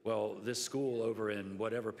 well, this school over in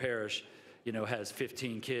whatever parish, you know, has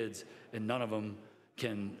 15 kids and none of them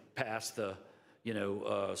can pass the, you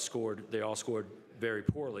know, they all scored very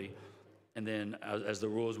poorly. And then as the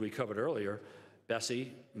rules we covered earlier,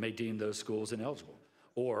 Bessie may deem those schools ineligible.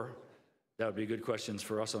 Or that would be good questions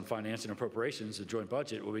for us on finance and appropriations, a joint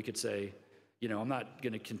budget, where we could say, you know, I'm not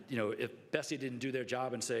going to, you know, if Bessie didn't do their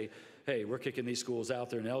job and say, hey, we're kicking these schools out,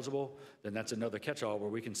 they're ineligible, then that's another catch-all where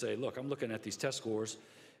we can say, look, I'm looking at these test scores,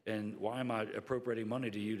 and why am I appropriating money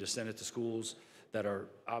to you to send it to schools that are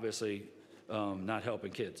obviously not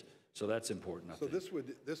helping kids? So that's important, I think.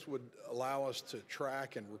 This would allow us to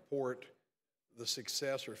track and report the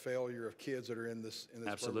success or failure of kids that are in this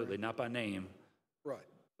Absolutely, program? not by name, Right.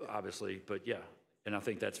 obviously, but yeah. And I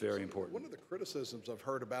think that's very important. One of the criticisms I've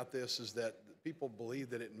heard about this is that people believe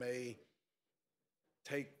that it may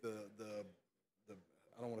take the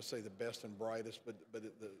I don't want to say the best and brightest, but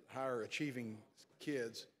the higher achieving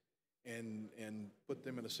kids and put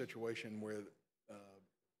them in a situation where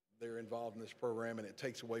they're involved in this program and it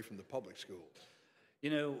takes away from the public schools.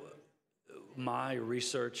 You know, my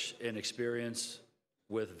research and experience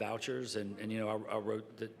with vouchers, and you know, I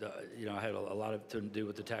wrote that, you know, I had a lot of to do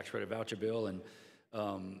with the tax credit voucher bill, and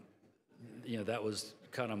you know, that was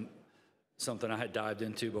kind of something I had dived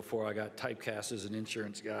into before I got typecast as an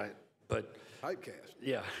insurance guy. But Typecast.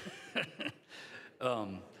 yeah,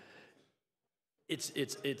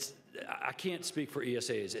 it's I can't speak for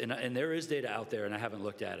ESAs, and there is data out there, and I haven't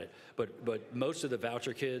looked at it. But most of the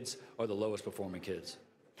voucher kids are the lowest performing kids,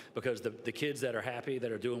 because the kids that are happy,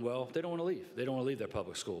 that are doing well, they don't want to leave. They don't want to leave their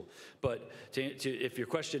public school. But if your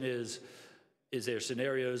question is there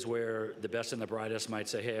scenarios where the best and the brightest might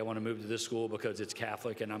say, hey, I want to move to this school because it's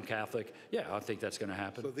Catholic and I'm Catholic? Yeah, I think that's going to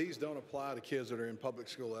happen. So these don't apply to kids that are in public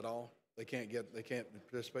school at all? They can't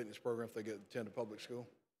participate in this program if they attend a public school?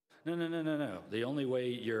 No. The only way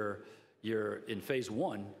you're in phase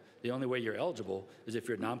one, the only way you're eligible is if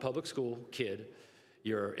you're a non-public school kid,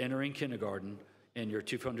 you're entering kindergarten, and you're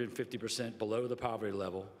 250% below the poverty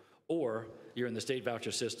level, or you're in the state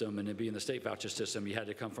voucher system, and to be in the state voucher system, you had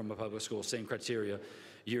to come from a public school, same criteria.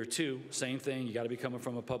 Year two, same thing, you got to be coming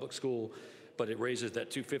from a public school, but it raises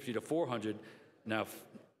that 250 to 400. Now,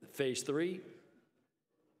 phase three,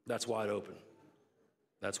 that's wide open.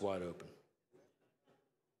 That's wide open.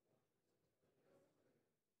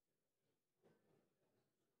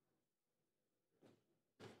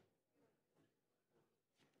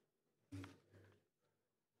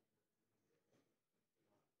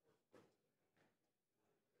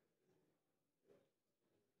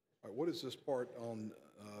 All right, what is this part on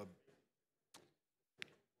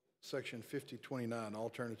section 5029,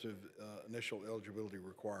 alternative initial eligibility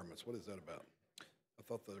requirements? What is that about? I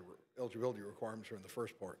thought the eligibility requirements were in the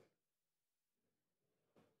first part.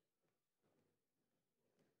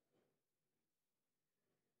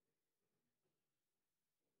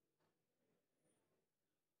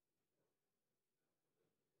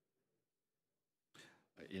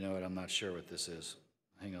 You know what, I'm not sure what this is.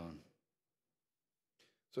 Hang on.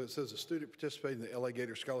 So it says a student participating in the LA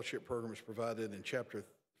Gator Scholarship Program is provided in Chapter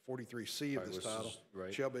 43C of this title,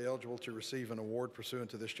 shall be eligible to receive an award pursuant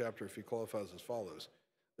to this chapter if he qualifies as follows.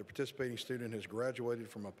 The participating student has graduated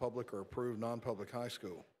from a public or approved non-public high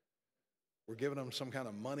school. We're giving them some kind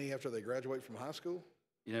of money after they graduate from high school?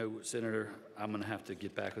 You know, Senator, I'm going to have to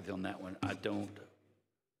get back with you on that one.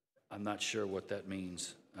 I'm not sure what that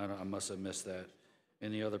means. I must have missed that.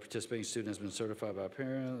 Any other participating student has been certified by a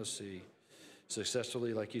parent. Let's see.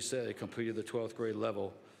 Successfully, like you said, completed the 12th grade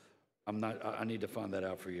level. I need to find that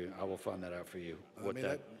out for you. I will find that out for you, what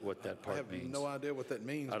that part means. I have no idea what that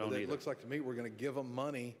means, but it looks like to me we're going to give them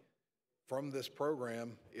money from this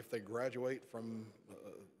program if they graduate from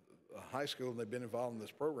high school and they've been involved in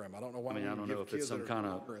this program. I don't know why we would give kids that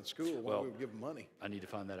are in school, why we would give them money. I need to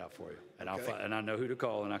find that out for you. And and I know who to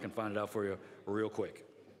call, and I can find it out for you real quick.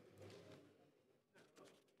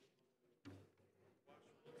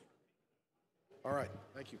 All right,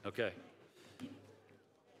 thank you. Okay.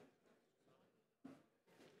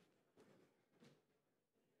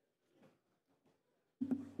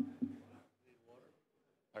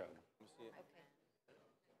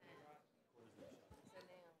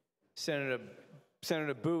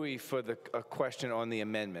 Senator Bowie for a question on the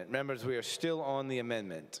amendment. Members, we are still on the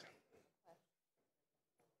amendment.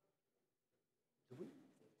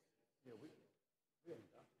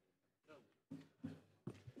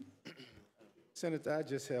 Senator, I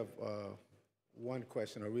just have one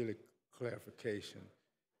question, or really clarification.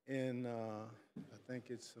 In, I think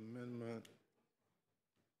it's amendment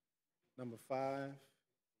number 5,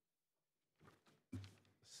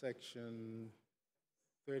 section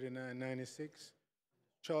 3996,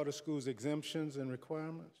 charter schools exemptions and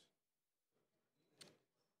requirements.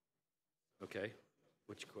 Okay,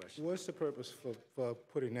 which question? What's the purpose for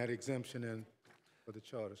putting that exemption in for the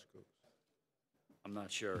charter schools? I'm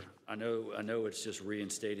not sure. I know it's just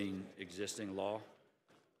reinstating existing law.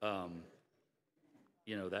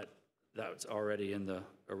 You know, that's already in the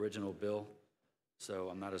original bill, so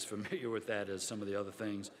I'm not as familiar with that as some of the other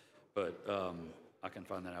things, but I can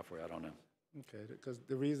find that out for you. I don't know. Okay, because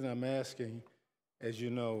the reason I'm asking, as you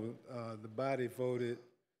know, the body voted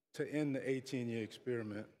to end the 18-year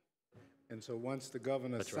experiment, and so once the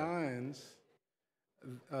governor signs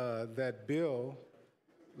that bill,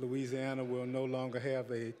 Louisiana will no longer have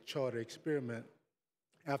a charter experiment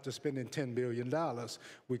after spending $10 billion,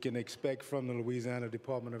 we can expect from the Louisiana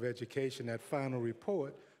Department of Education that final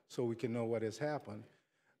report so we can know what has happened.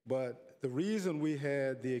 But the reason we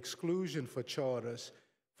had the exclusion for charters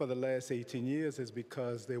for the last 18 years is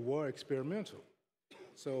because they were experimental.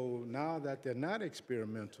 So now that they're not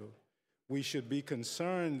experimental, we should be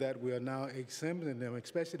concerned that we are now exempting them,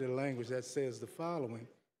 especially the language that says the following,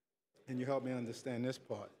 and you help me understand this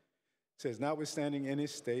part. It says, notwithstanding any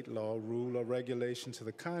state law, rule, or regulation to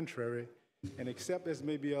the contrary, and except as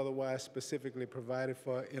may be otherwise specifically provided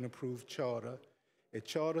for in approved charter, a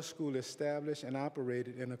charter school established and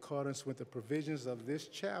operated in accordance with the provisions of this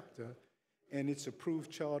chapter and its approved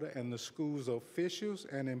charter, and the school's officials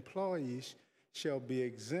and employees shall be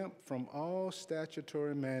exempt from all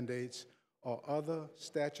statutory mandates or other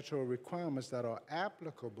statutory requirements that are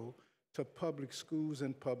applicable to public schools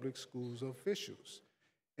and public schools officials.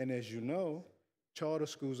 And as you know, charter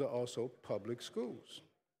schools are also public schools.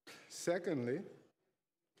 Secondly,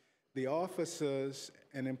 the officers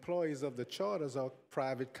and employees of the charters are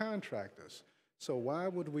private contractors. So why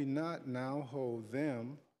would we not now hold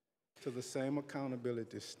them to the same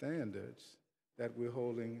accountability standards that we're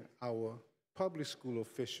holding our public school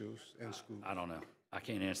officials and schools? I don't know. I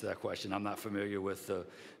can't answer that question. I'm not familiar with the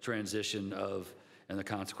transition of and the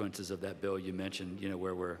consequences of that bill you mentioned, you know,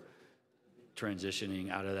 where we're transitioning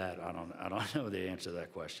out of that. I don't know the answer to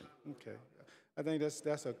that question. Okay. I think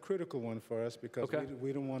that's a critical one for us because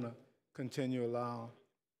we don't want to continue allow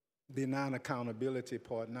the non-accountability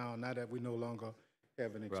part now that we no longer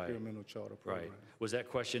have an experimental charter program. Right. Was that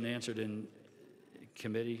question answered in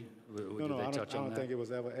committee? No, I don't think it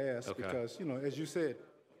was ever asked because, you know, as you said,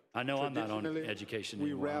 I know I'm not on education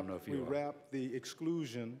anymore. I don't know if you are. We wrapped the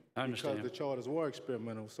exclusion because the charters were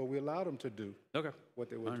experimental, so we allowed them to do what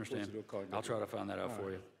they were supposed to do. I'll try to find that out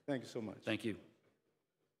for you. Thank you so much. Thank you.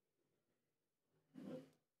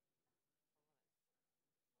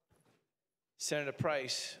 Senator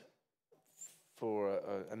Price for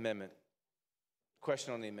amendment.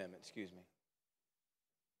 Question on the amendment, excuse me.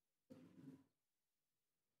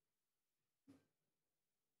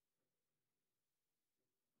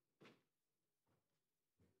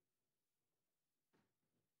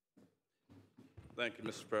 Thank you,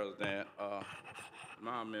 Mr. President.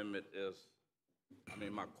 My amendment is,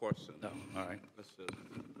 my question. No, all right. This is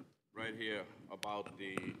right here about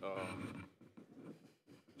the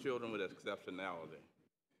children with exceptionality.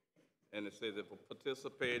 And it says if a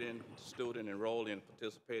participating student enrolled in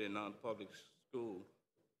participating non-public school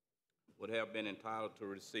would have been entitled to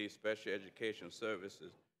receive special education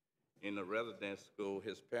services in the residence school,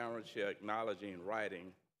 his parents shall acknowledge in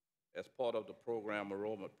writing as part of the program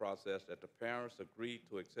enrollment process that the parents agreed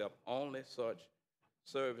to accept only such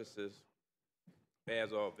services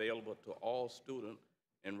as are available to all students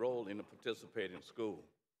enrolled in the participating school.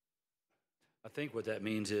 I think what that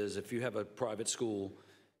means is if you have a private school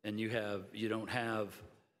and you don't have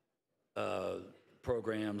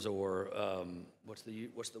programs or what's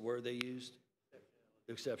the word they used?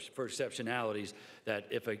 For exceptionalities, that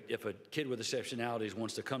if a kid with exceptionalities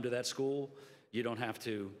wants to come to that school, you don't have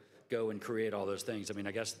to go and create all those things.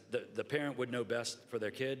 I guess the parent would know best for their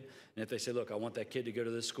kid, and if they say, look, I want that kid to go to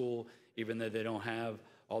this school, even though they don't have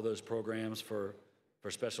all those programs for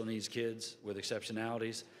special needs kids with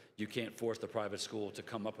exceptionalities, you can't force the private school to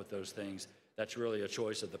come up with those things. That's really a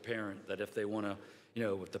choice of the parent, that if they want to,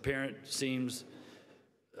 if the parent seems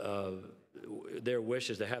their wish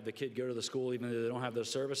is to have the kid go to the school even though they don't have those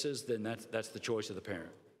services, then that's the choice of the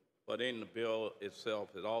parent. But in the bill itself,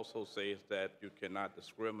 it also says that you cannot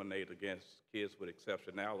discriminate against kids with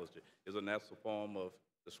exceptionality. Isn't that a form of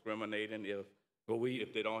discriminating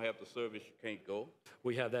if they don't have the service, you can't go?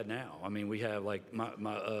 We have that now. We have like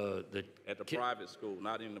at the private school,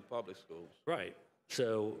 not in the public schools. Right.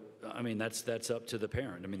 So, that's up to the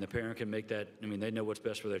parent. The parent can make that, they know what's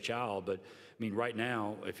best for their child, but, right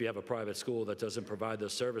now, if you have a private school that doesn't provide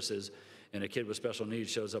those services and a kid with special needs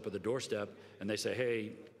shows up at the doorstep and they say,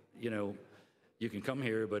 hey, you can come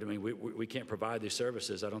here, but, we can't provide these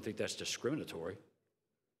services, I don't think that's discriminatory.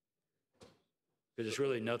 Because it's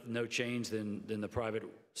really no change than the private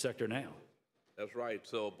sector now. That's right.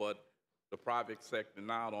 So, but the private sector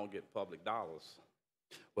now don't get public dollars.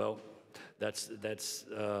 Well,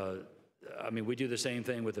 we do the same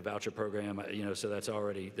thing with the voucher program, so that's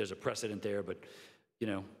already, there's a precedent there, but,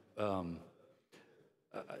 I'm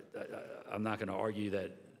not going to argue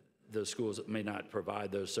that the schools may not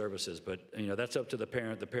provide those services, but, that's up to the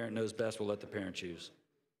parent. The parent knows best. We'll let the parent choose.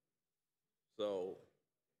 So,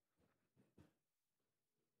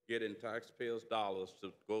 getting taxpayers' dollars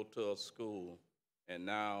to go to a school, and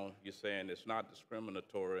now you're saying it's not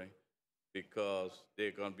discriminatory because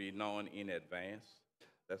they're going to be known in advance?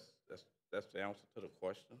 That's the answer to the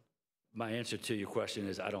question. My answer to your question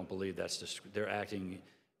is I don't believe they're acting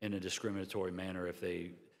in a discriminatory manner if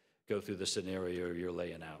they go through the scenario you're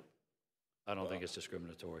laying out. I don't think it's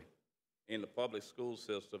discriminatory. In the public school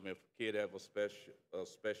system, if a kid have a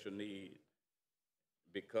special need,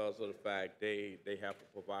 because of the fact they have to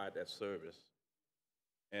provide that service,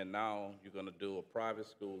 and now you're going to do a private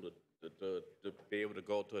school to be able to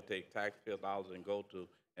go to, take taxpayer dollars and go to,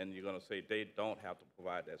 and you're going to say they don't have to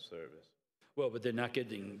provide that service. Well, but they're not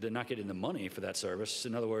getting the money for that service.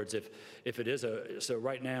 In other words, if it is so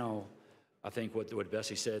right now, I think what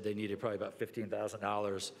Bessie said, they needed probably about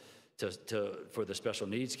 $15,000 for the special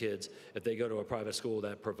needs kids. If they go to a private school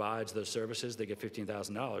that provides those services, they get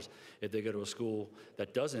 $15,000. If they go to a school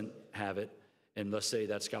that doesn't have it, and let's say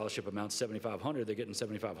that scholarship amount's $7,500, they're getting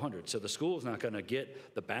 $7,500. So the school's not going to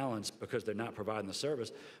get the balance because they're not providing the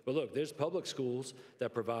service. But look, there's public schools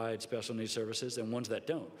that provide special needs services and ones that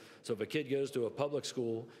don't. So if a kid goes to a public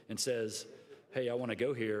school and says, hey, I want to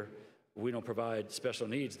go here, we don't provide special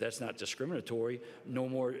needs, that's not discriminatory. No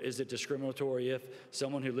more is it discriminatory if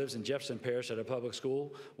someone who lives in Jefferson Parish at a public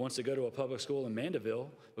school wants to go to a public school in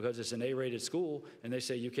Mandeville because it's an A-rated school, and they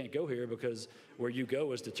say you can't go here because where you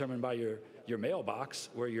go is determined by your mailbox,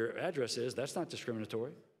 where your address is. That's not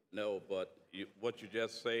discriminatory. No, but what you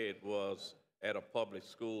just said was at a public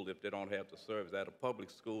school, if they don't have the service, at a public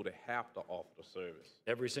school, they have to offer the service.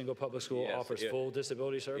 Every single public school offers full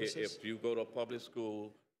disability services? If you go to a public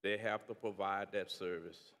school, they have to provide that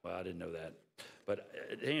service. Well, I didn't know that. But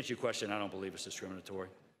to answer your question, I don't believe it's discriminatory.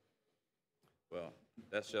 Well,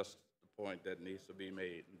 that's just the point that needs to be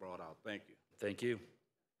made and brought out. Thank you. Thank you.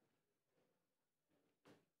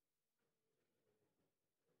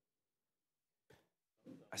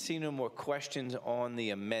 I see no more questions on the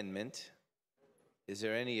amendment. Is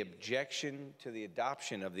there any objection to the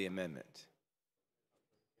adoption of the amendment?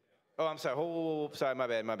 Oh, I'm sorry. Sorry, my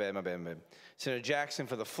bad. Senator Jackson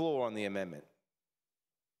for the floor on the amendment.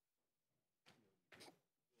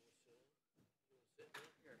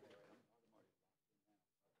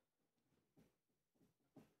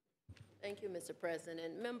 Thank you, Mr.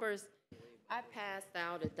 President. Members, I passed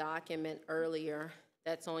out a document earlier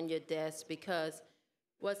that's on your desk because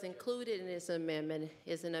what's included in this amendment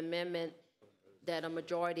is an amendment that a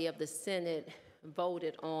majority of the Senate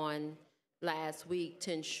voted on last week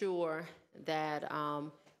to ensure that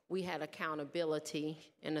we had accountability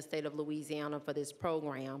in the state of Louisiana for this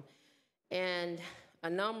program. And a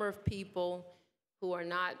number of people who are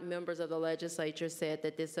not members of the legislature said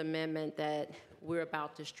that this amendment that we're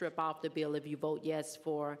about to strip off the bill if you vote yes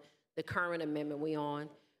for the current amendment we on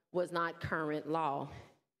was not current law.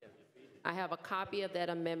 I have a copy of that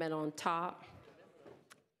amendment on top,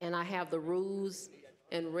 and I have the rules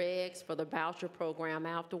and regs for the voucher program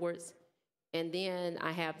afterwards. And then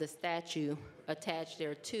I have the statute attached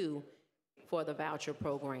there too for the voucher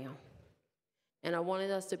program. And I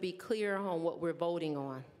wanted us to be clear on what we're voting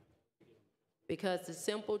on. Because the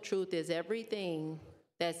simple truth is everything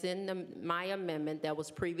that's in my amendment that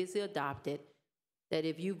was previously adopted, that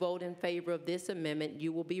if you vote in favor of this amendment,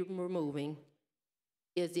 you will be removing,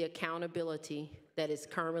 is the accountability that is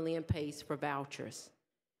currently in place for vouchers.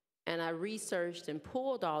 And I researched and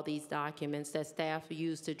pulled all these documents that staff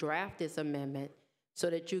used to draft this amendment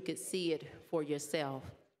so that you could see it for yourself.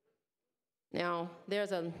 Now,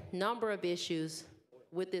 there's a number of issues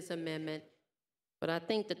with this amendment, but I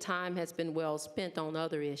think the time has been well spent on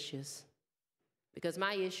other issues. Because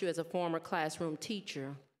my issue as a former classroom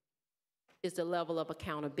teacher is the level of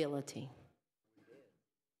accountability.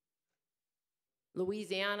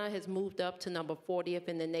 Louisiana has moved up to number 40th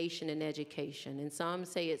in the nation in education, and some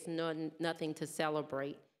say it's nothing to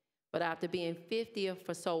celebrate. But after being 50th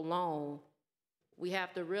for so long, we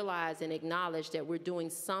have to realize and acknowledge that we're doing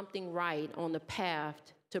something right on the path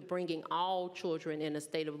to bringing all children in the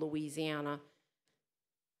state of Louisiana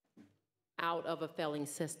out of a failing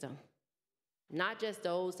system. Not just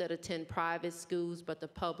those that attend private schools, but the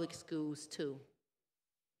public schools too.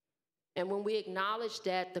 And when we acknowledge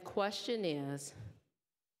that, the question is,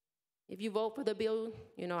 if you vote for the bill,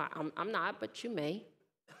 you know, I'm not, but you may.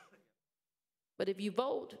 But if you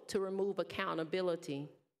vote to remove accountability,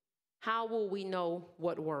 how will we know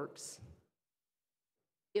what works?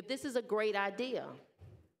 If this is a great idea,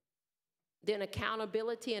 then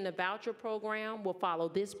accountability in the voucher program will follow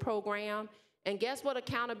this program. And guess what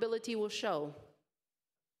accountability will show?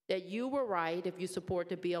 That you were right if you support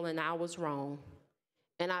the bill and I was wrong.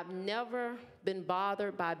 And I've never been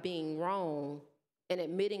bothered by being wrong and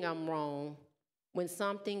admitting I'm wrong when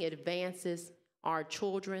something advances our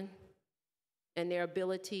children and their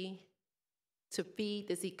ability to feed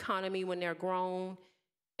this economy when they're grown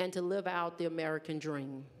and to live out the American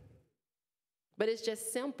dream. But it's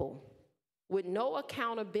just simple. With no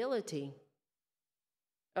accountability,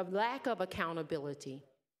 a lack of accountability,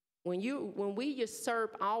 when we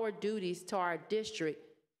usurp our duties to our district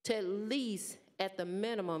to at least, at the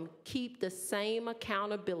minimum, keep the same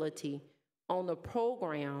accountability on the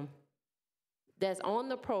program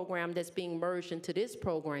that's being merged into this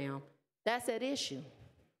program, that's at issue.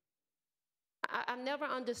 I've never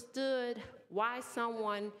understood why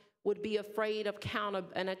someone would be afraid of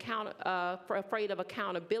afraid of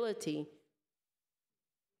accountability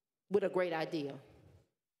with a great idea.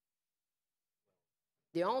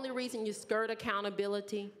 The only reason you skirt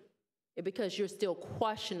accountability is because you're still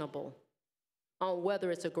questionable on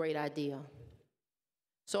whether it's a great idea.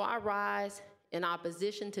 So I rise in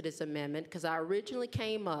opposition to this amendment because I originally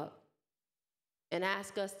came up and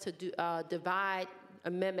asked us to divide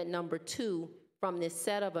amendment number 2 from this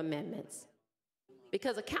set of amendments.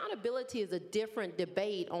 Because accountability is a different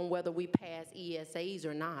debate on whether we pass ESAs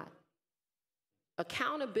or not.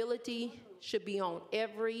 Accountability should be on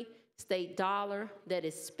every state dollar that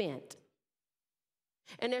is spent.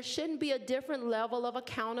 And there shouldn't be a different level of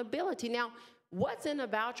accountability. Now, what's in a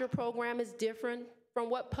voucher program is different from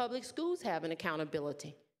what public schools have in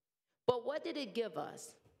accountability. But what did it give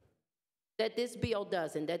us that this bill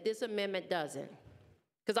doesn't, that this amendment doesn't?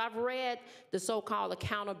 Because I've read the so-called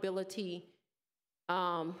accountability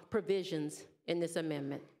provisions in this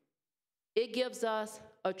amendment. It gives us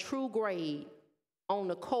a true grade on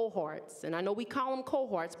the cohorts, and I know we call them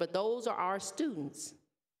cohorts, but those are our students,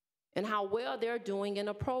 and how well they're doing in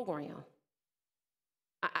a program.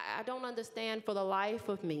 I don't understand for the life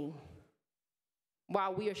of me why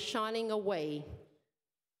we are shunning away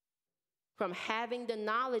from having the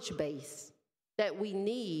knowledge base that we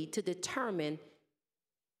need to determine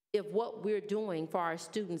if what we're doing for our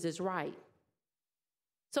students is right.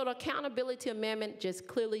 So the accountability amendment just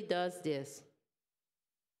clearly does this.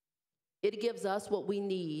 It gives us what we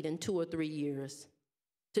need in 2 or 3 years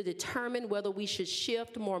to determine whether we should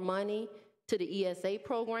shift more money to the ESA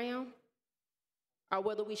program or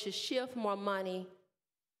whether we should shift more money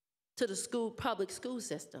to the public school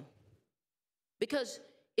system. Because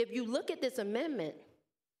if you look at this amendment,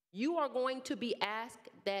 you are going to be asked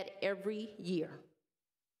that every year.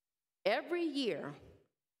 Every year,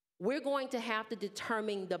 we're going to have to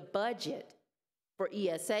determine the budget for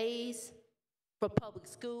ESAs, for public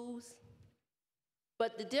schools.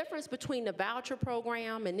 But the difference between the voucher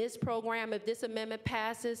program and this program, if this amendment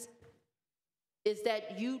passes, is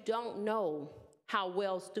that you don't know how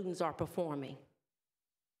well students are performing.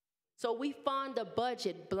 So we fund a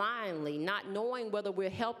budget blindly, not knowing whether we're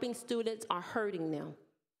helping students or hurting them.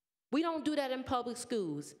 We don't do that in public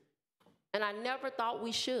schools, and I never thought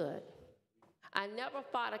we should. I never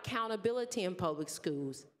fought accountability in public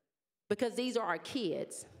schools because these are our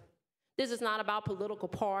kids. This is not about political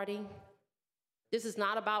party. This is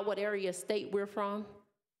not about what area of state we're from.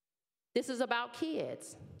 This is about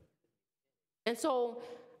kids. And so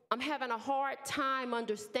I'm having a hard time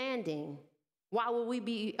understanding why would we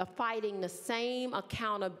be fighting the same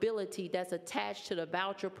accountability that's attached to the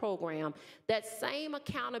voucher program, that same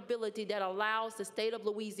accountability that allows the state of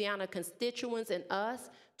Louisiana constituents and us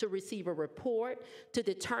to receive a report to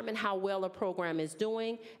determine how well a program is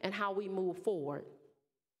doing and how we move forward.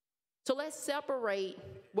 So let's separate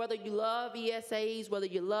whether you love ESAs, whether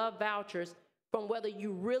you love vouchers, from whether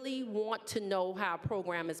you really want to know how a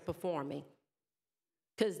program is performing.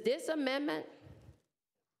 Because this amendment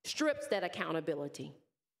strips that accountability.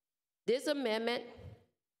 This amendment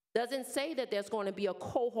doesn't say that there's going to be a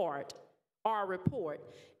cohort or a report.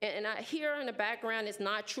 And I hear in the background it's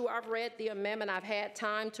not true. I've read the amendment. I've had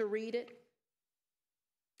time to read it.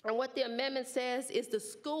 And what the amendment says is the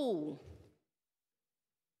school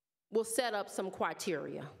will set up some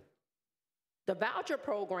criteria. The voucher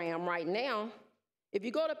program right now, if you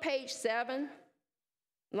go to page 7,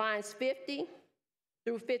 lines 50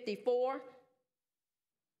 through 54,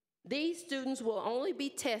 these students will only be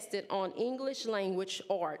tested on English language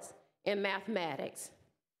arts and mathematics.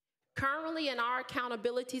 Currently in our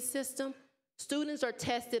accountability system, students are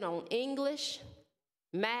tested on English,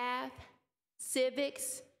 math,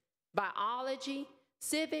 civics, biology.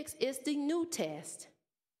 Civics is the new test.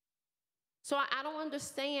 So I don't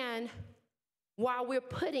understand why we're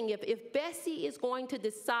putting, if Bessie is going to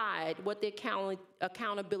decide what the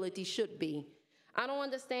accountability should be, I don't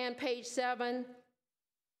understand page 7,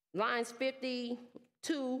 lines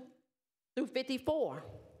 52 through 54.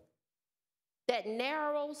 That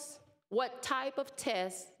narrows what type of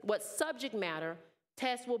test, what subject matter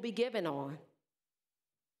tests will be given on.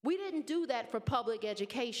 We didn't do that for public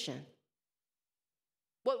education.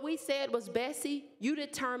 What we said was, Bessie, you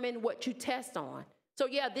determine what you test on. So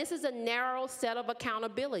yeah, this is a narrow set of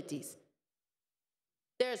accountabilities.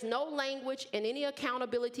 There's no language in any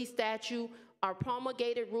accountability statute or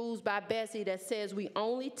promulgated rules by Bessie that says we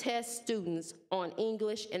only test students on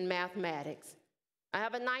English and mathematics. I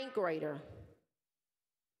have a 9th grader.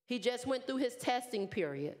 He just went through his testing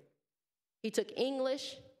period. He took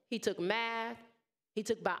English, he took math, he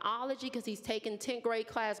took biology because he's taken 10th grade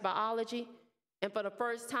class biology. And for the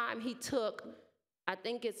first time he took, I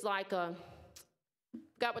think it's like a,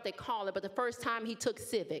 forgot what they call it, but the first time he took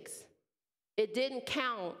civics. It didn't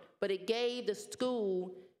count, but it gave the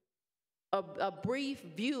school a brief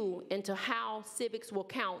view into how civics will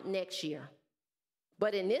count next year.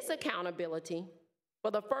 But in this accountability,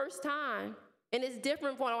 for the first time, and it's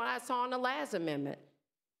different from what I saw in the last amendment,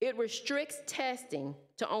 it restricts testing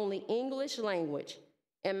to only English language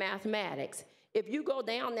and mathematics. If you go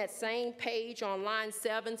down that same page on line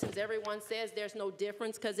 7, since everyone says there's no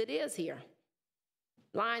difference, because it is here.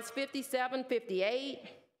 Lines 57, 58,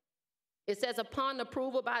 it says, upon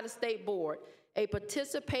approval by the state board, a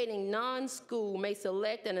participating non-school may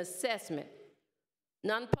select an assessment.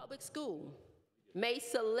 Non-public school may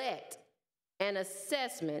select an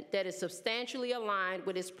assessment that is substantially aligned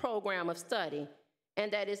with its program of study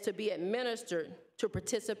and that is to be administered to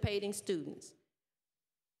participating students.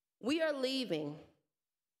 We are leaving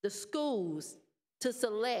the schools to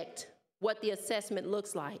select what the assessment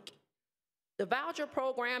looks like. The voucher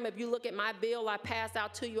program, if you look at my bill I passed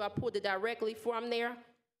out to you, I pulled it directly from there,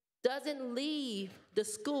 doesn't leave the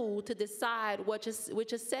school to decide which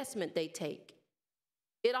assessment they take.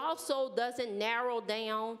 It also doesn't narrow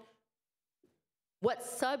down what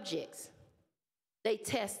subjects they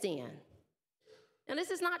test in. And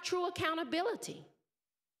this is not true accountability.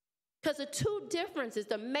 Because the two differences,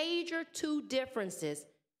 the major two differences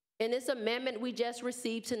in this amendment we just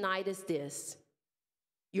received tonight is this.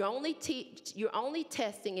 You're only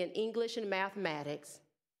testing in English and mathematics,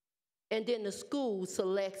 and then the school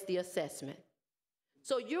selects the assessment.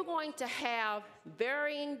 So you're going to have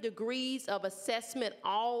varying degrees of assessment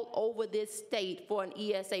all over this state for an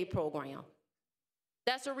ESA program.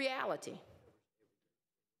 That's a reality.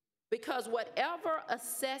 Because whatever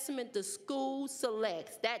assessment the school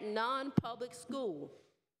selects, that non-public school,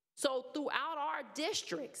 so throughout our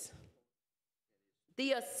districts,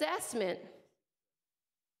 the assessment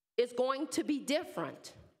is going to be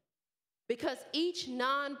different. Because each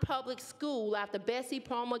non-public school, after Bessie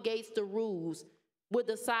promulgates the rules, will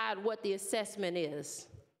decide what the assessment is.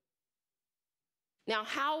 Now,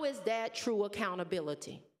 how is that true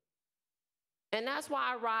accountability? And that's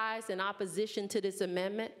why I rise in opposition to this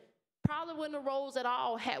amendment. Probably wouldn't have rose at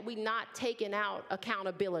all had we not taken out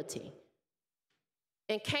accountability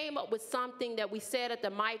and came up with something that we said at the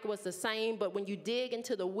mic was the same, but when you dig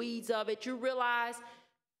into the weeds of it, you realize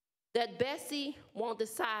that Bessie won't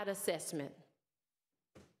decide assessment.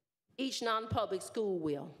 Each non-public school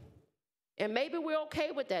will. And maybe we're okay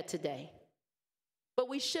with that today, but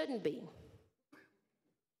we shouldn't be.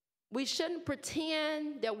 We shouldn't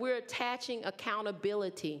pretend that we're attaching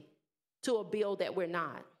accountability to a bill that we're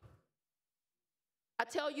not. I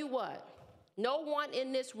tell you what, no one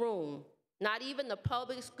in this room, not even the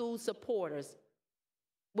public school supporters,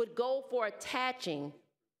 would go for attaching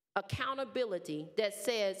accountability that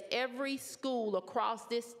says every school across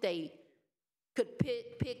this state could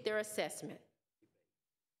pick their assessment.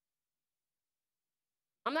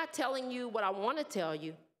 I'm not telling you what I want to tell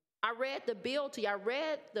you. I read the bill to you. I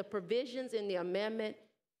read the provisions in the amendment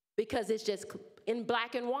because it's just in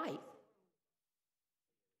black and white.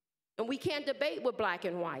 And we can't debate with black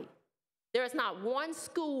and white. There is not one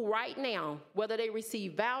school right now, whether they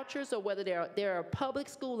receive vouchers or whether they're a public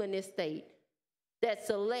school in this state, that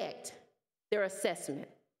select their assessment.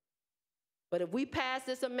 But if we pass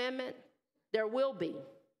this amendment, there will be.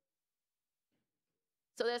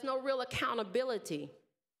 So there's no real accountability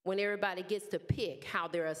when everybody gets to pick how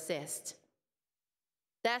they're assessed.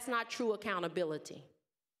 That's not true accountability.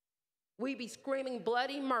 We'd be screaming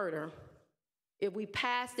bloody murder if we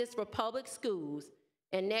pass this for public schools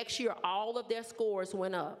and next year all of their scores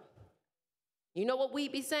went up. You know what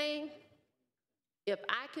we'd be saying? If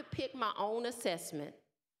I could pick my own assessment,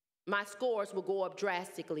 my scores will go up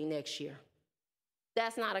drastically next year.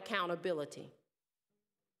 That's not accountability.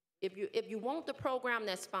 If you want the program,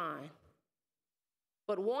 that's fine.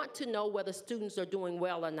 But want to know whether students are doing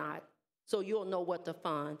well or not, so you'll know what to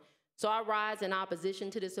fund. So I rise in opposition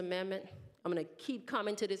to this amendment. I'm going to keep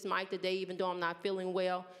coming to this mic today, even though I'm not feeling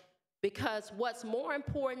well, because what's more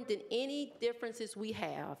important than any differences we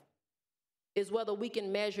have is whether we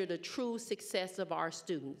can measure the true success of our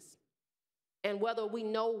students and whether we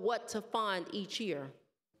know what to fund each year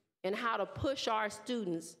and how to push our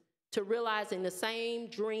students to realizing the same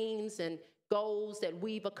dreams and goals that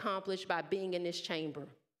we've accomplished by being in this chamber.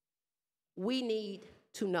 We need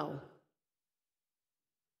to know.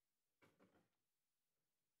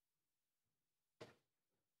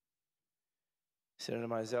 Senator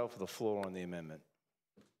Mizell for the floor on the amendment.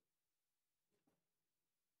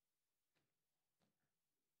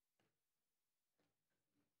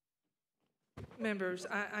 Members,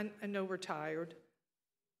 I know we're tired.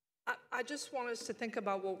 I just want us to think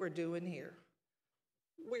about what we're doing here.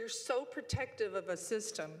 We're so protective of a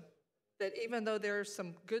system that even though there are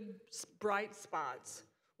some good, bright spots,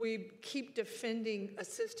 we keep defending a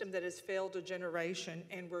system that has failed a generation,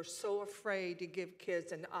 and we're so afraid to give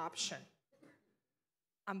kids an option.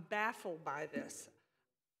 I'm baffled by this.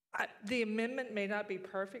 The amendment may not be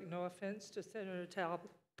perfect, no offense to Senator Talbot,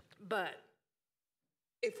 but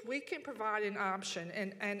if we can provide an option,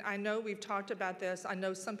 and I know we've talked about this, I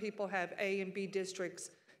know some people have A and B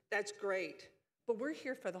districts, that's great, but we're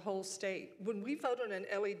here for the whole state. When we vote on an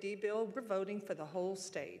LED bill, we're voting for the whole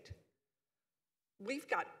state. We've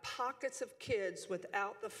got pockets of kids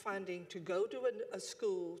without the funding to go to a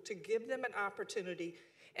school, to give them an opportunity,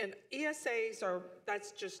 and ESAs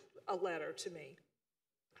that's just a letter to me.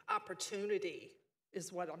 Opportunity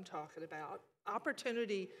is what I'm talking about.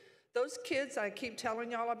 Opportunity. Those kids I keep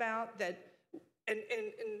telling y'all about that, and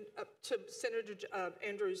to Senator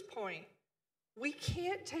Andrews' point, we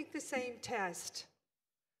can't take the same test.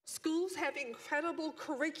 Schools have incredible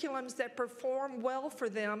curriculums that perform well for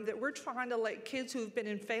them that we're trying to let kids who've been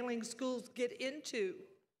in failing schools get into.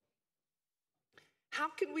 How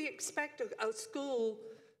can we expect a school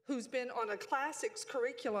who's been on a classics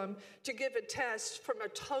curriculum to give a test from a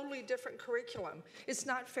totally different curriculum? It's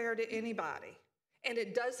not fair to anybody. And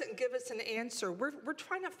it doesn't give us an answer. We're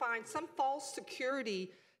trying to find some false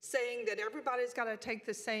security saying that everybody's got to take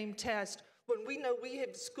the same test when we know we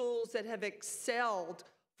have schools that have excelled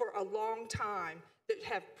for a long time, that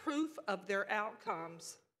have proof of their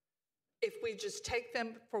outcomes, if we just take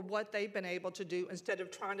them for what they've been able to do instead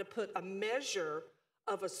of trying to put a measure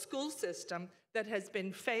of a school system that has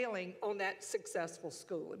been failing on that successful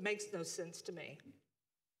school. It makes no sense to me.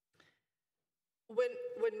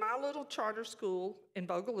 When my little charter school in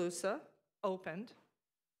Bogalusa opened,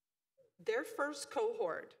 their first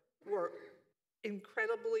cohort were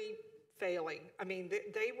incredibly failing. I mean,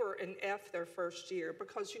 they were an F their first year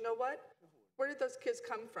because you know what? Where did those kids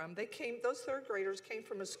come from? Those third graders came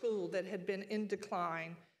from a school that had been in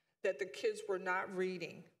decline, that the kids were not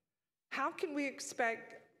reading. How can we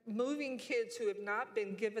expect moving kids who have not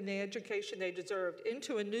been given the education they deserved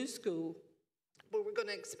into a new school, but we're going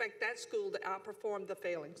to expect that school to outperform the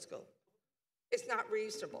failing school? It's not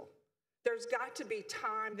reasonable. There's got to be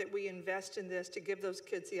time that we invest in this to give those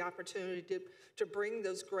kids the opportunity to bring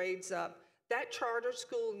those grades up. That charter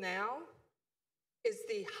school now is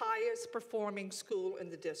the highest performing school in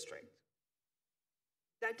the district.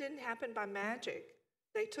 That didn't happen by magic.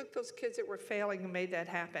 They took those kids that were failing and made that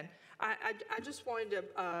happen. I just wanted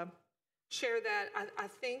to share that. I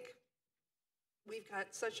think we've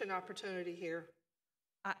got such an opportunity here.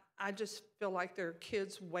 I just feel like there are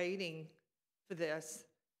kids waiting for this,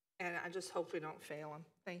 and I just hope we don't fail them.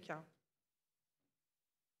 Thank y'all.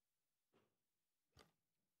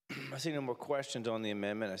 I see no more questions on the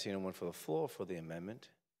amendment. I see no one for the floor for the amendment.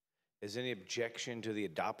 Is there any objection to the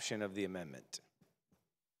adoption of the amendment?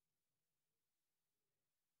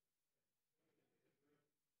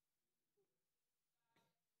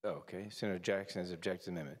 Okay, Senator Jackson has objected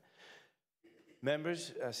to the amendment.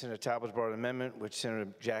 Members, Senator Talbot's brought an amendment which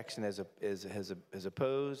Senator Jackson has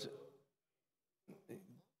opposed.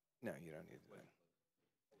 No, you don't need that.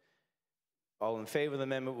 All in favor of the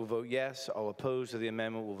amendment will vote yes. All opposed to the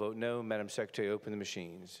amendment will vote no. Madam Secretary, open the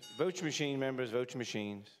machines. Vote your machine, members. Vote your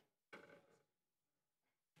machines.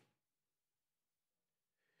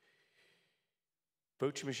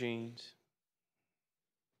 Vote your machines.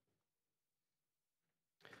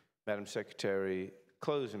 Madam Secretary,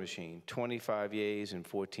 close the machine. 25 yeas and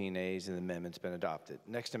 14 nays, and the amendment's been adopted.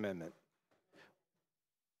 Next amendment.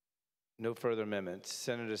 No further amendments.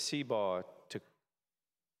 Senator Seabaugh to...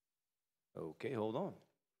 Okay, hold on.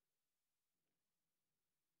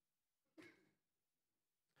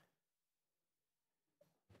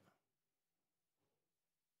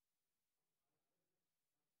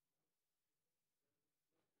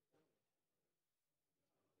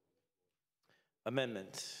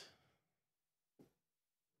 Amendments.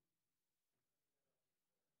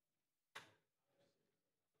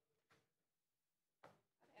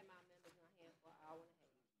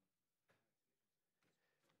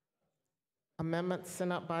 Amendments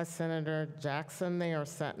sent up by Senator Jackson. They are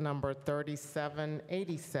set number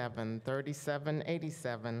 3787.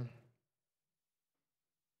 3787.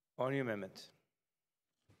 On your amendments.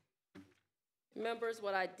 Members,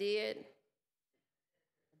 what I did,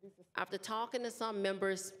 after talking to some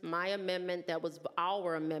members, my amendment, that was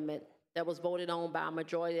our amendment, that was voted on by a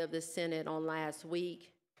majority of the Senate on last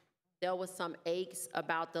week, there was some aches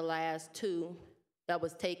about the last two that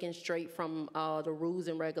was taken straight from the rules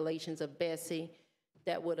and regulations of Bessie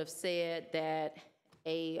that would have said that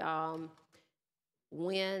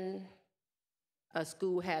when a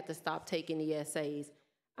school had to stop taking ESAs.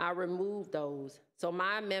 I removed those. So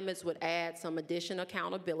my amendments would add some additional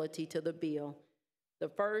accountability to the bill. The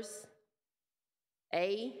first,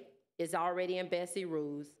 A, is already in Bessie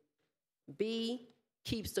rules. B,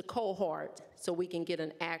 keeps the cohort so we can get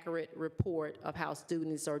an accurate report of how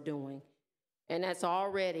students are doing. And that's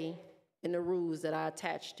already in the rules that I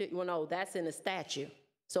attached to, well, no, that's in the statute.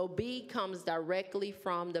 So B comes directly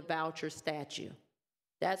from the voucher statute.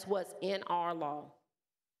 That's what's in our law.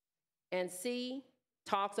 And C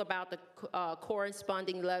talks about the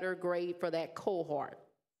corresponding letter grade for that cohort.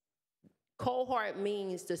 Cohort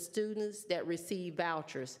means the students that receive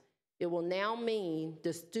vouchers. It will now mean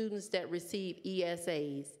the students that receive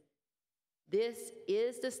ESAs. This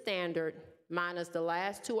is the standard minus the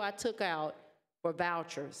last two I took out for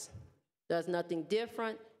vouchers. Does nothing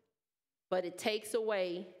different, but it takes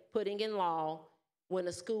away putting in law when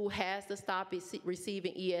a school has to stop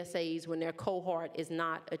receiving ESAs when their cohort is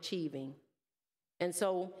not achieving. And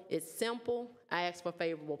so it's simple. I ask for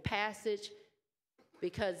favorable passage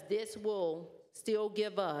because this will still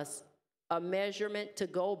give us a measurement to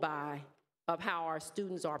go by of how our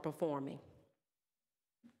students are performing.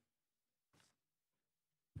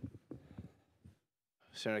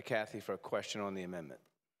 Senator Kathy for a question on the amendment.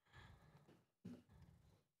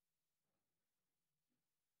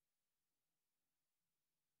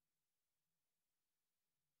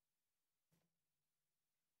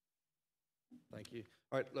 Thank you.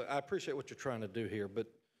 All right, look, I appreciate what you're trying to do here, but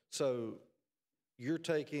so you're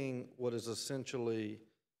taking what is essentially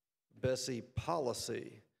Bessie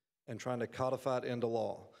policy and trying to codify it into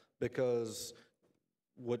law, because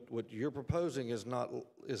what you're proposing is not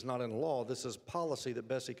in law. This is policy that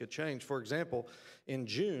Bessie could change. For example, in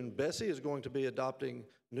June, Bessie is going to be adopting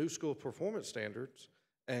new school performance standards,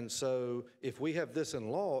 and so if we have this in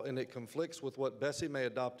law and it conflicts with what Bessie may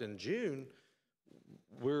adopt in June,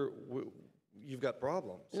 you've got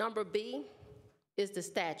problems. Number B is the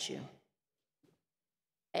statute.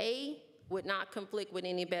 A would not conflict with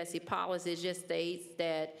any Bessie policy. It just states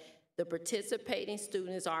that the participating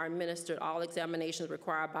students are administered all examinations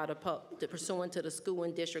required by the pursuant to the school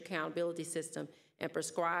and district accountability system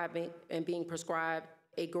and being prescribed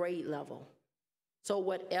a grade level. So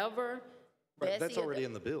whatever Right, that's already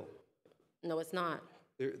in the bill. No, it's not.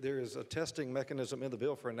 There is a testing mechanism in the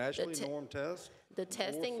bill for a nationally normed test. The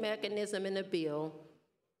testing mechanism in the bill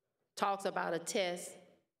talks about a test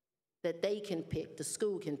that they can pick, the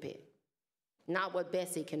school can pick, not what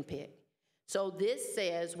Bessie can pick. So this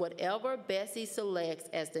says whatever Bessie selects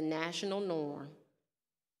as the national norm,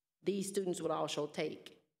 these students would also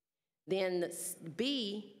take. Then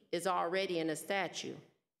B is already in the statute.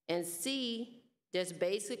 And C just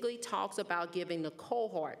basically talks about giving the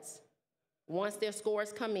cohorts, once their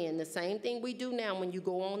scores come in, the same thing we do now when you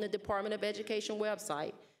go on the Department of Education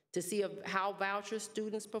website to see how voucher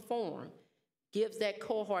students perform, gives that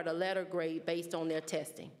cohort a letter grade based on their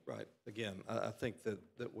testing. Right. Again, I think that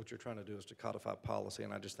what you're trying to do is to codify policy,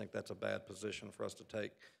 and I just think that's a bad position for us to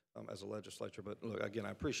take as a legislature. But look, again,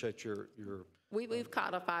 I appreciate your We've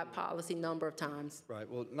codified policy a number of times. Right.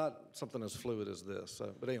 Well, not something as fluid as this.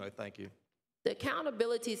 But anyway, thank you. The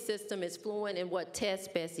accountability system is fluent in what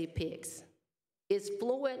test Bessie picks. It's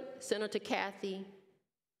fluent, Senator Kathy,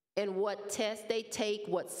 in what tests they take,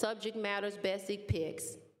 what subject matters Bessie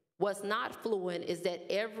picks. What's not fluent is that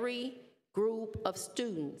every group of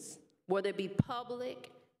students, whether it be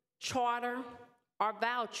public, charter, or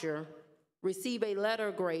voucher, receive a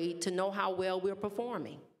letter grade to know how well we're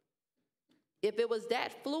performing. If it was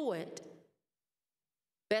that fluent,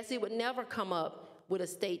 Bessie would never come up with a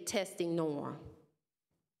state testing norm.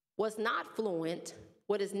 What's not fluent,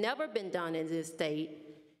 what has never been done in this state,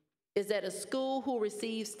 is that a school who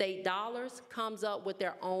receives state dollars comes up with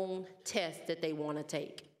their own test that they want to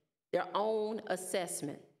take, their own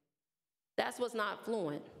assessment. That's what's not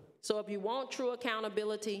fluent. So if you want true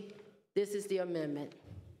accountability, this is the amendment.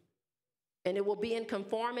 And it will be in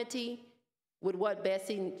conformity with what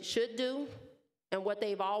Bessie should do and what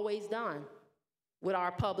they've always done with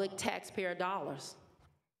our public taxpayer dollars.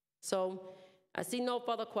 So I see no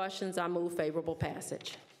further questions. I move favorable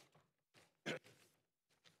passage.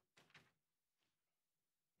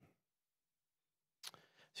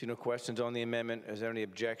 See no questions on the amendment. Is there any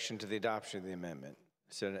objection to the adoption of the amendment?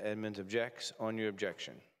 Senator Edmonds objects. On your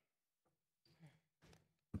objection.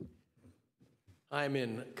 I'm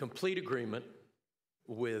in complete agreement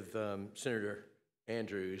with Senator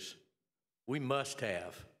Andrews. We must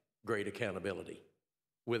have great accountability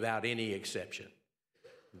without any exception.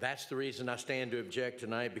 That's the reason I stand to object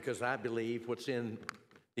tonight, because I believe what's in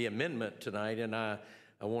the amendment tonight, and I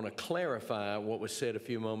want to clarify what was said a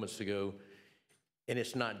few moments ago, and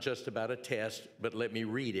it's not just about a test, but let me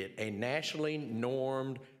read it. A nationally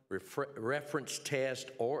normed reference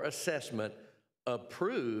test or assessment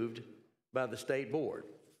approved by the state board.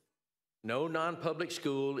 No non-public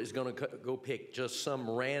school is going to go pick just some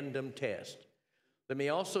random test. Let me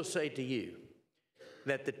also say to you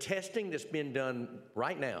that the testing that's been done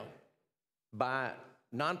right now by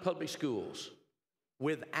non-public schools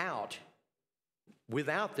without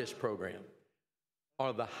this program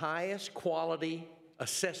are the highest quality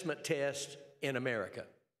assessment tests in America.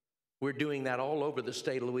 We're doing that all over the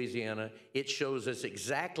state of Louisiana. It shows us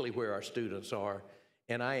exactly where our students are,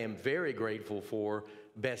 and I am very grateful for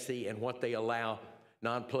Bessie and what they allow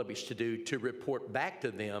non-publics to do to report back to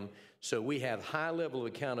them, so we have high level of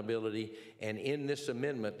accountability. And in this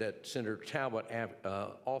amendment that Senator Talbot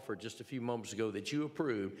offered just a few moments ago that you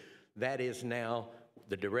approved, that is now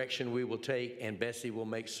the direction we will take, and Bessie will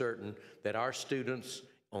make certain that our students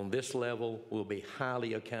on this level will be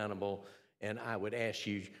highly accountable. And I would ask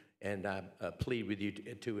you, and I plead with you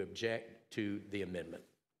to object to the amendment.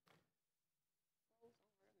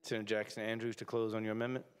 Senator Jackson Andrews, to close on your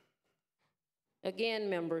amendment. Again,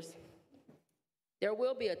 members, there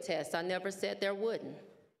will be a test. I never said there wouldn't.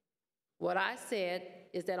 What I said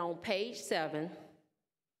is that on page 7,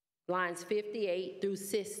 lines 58 through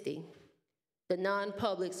 60, the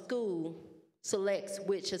non-public school selects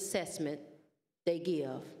which assessment they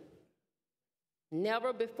give.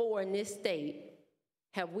 Never before in this state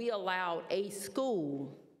have we allowed a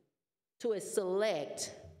school to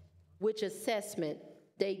select which assessment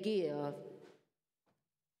they give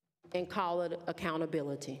and call it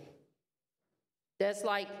accountability. That's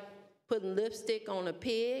like putting lipstick on a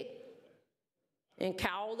pig and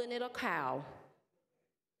calling it a cow.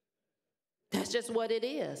 That's just what it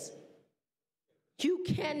is. You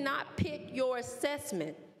cannot pick your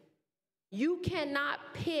assessment. You cannot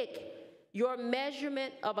pick your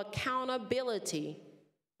measurement of accountability.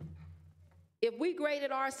 If we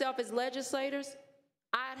graded ourselves as legislators,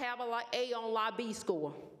 I'd have a A on La B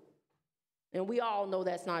score. And we all know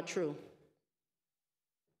that's not true.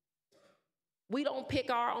 We don't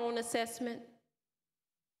pick our own assessment.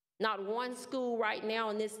 Not one school right now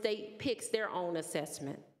in this state picks their own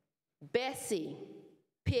assessment. Bessie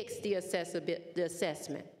picks the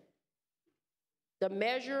assessment, the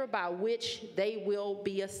measure by which they will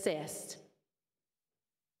be assessed.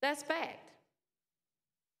 That's fact.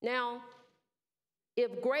 Now,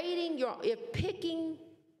 if picking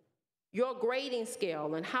your grading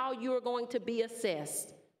scale and how you're going to be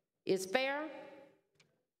assessed is fair,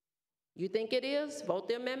 you think it is, vote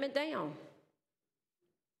the amendment down.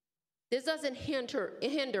 This doesn't hinder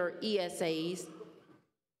ESAs.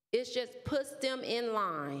 It just puts them in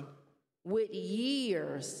line with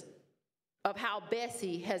years of how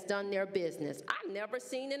Bessie has done their business. I've never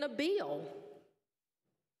seen in a bill.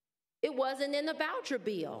 It wasn't in the voucher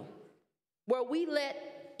bill where we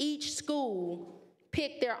let each school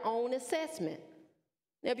pick their own assessment.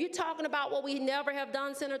 Now, if you're talking about what we never have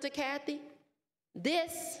done, Senator Kathy,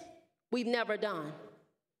 this we've never done,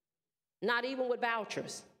 not even with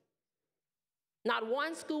vouchers. Not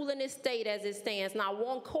one school in this state as it stands, not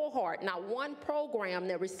one cohort, not one program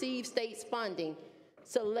that receives state's funding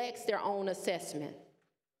selects their own assessment.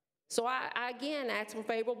 So I again ask for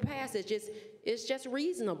favorable passage. It's just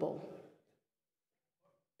reasonable.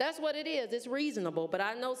 That's what it is. It's reasonable. But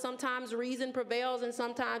I know sometimes reason prevails and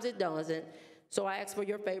sometimes it doesn't. So I ask for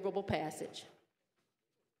your favorable passage.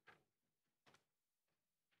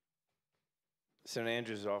 Senator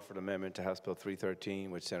Andrews has offered an amendment to House Bill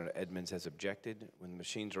 313, which Senator Edmonds has objected. When the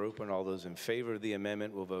machines are open, all those in favor of the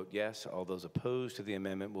amendment will vote yes. All those opposed to the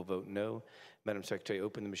amendment will vote no. Madam Secretary,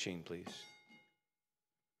 open the machine, please.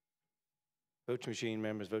 Vote your machine,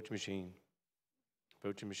 members. Vote your machine.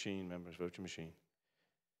 Vote your machine, members. Vote your machine.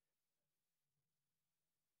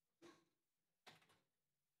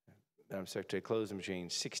 Madam Secretary, close the machine.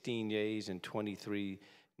 16 yeas and 23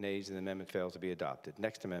 nays, and the amendment fails to be adopted.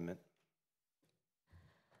 Next amendment.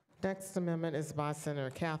 Next amendment is by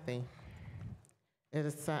Senator Kathy. It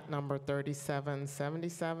is set number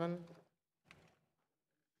 3777.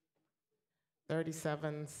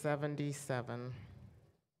 3777.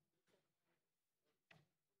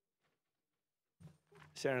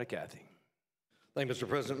 Senator Kathy. Thank you, Mr.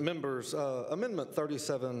 President. Members, Amendment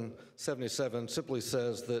 3777 simply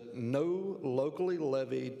says that no locally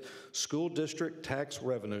levied school district tax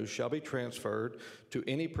revenue shall be transferred to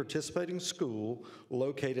any participating school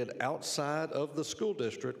located outside of the school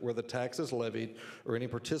district where the tax is levied or any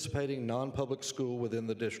participating non-public school within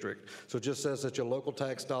the district. So it just says that your local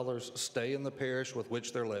tax dollars stay in the parish with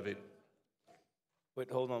which they're levied.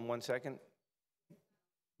 Wait, hold on 1 second.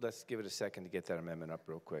 Let's give it a second to get that amendment up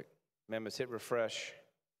real quick. Members, hit refresh.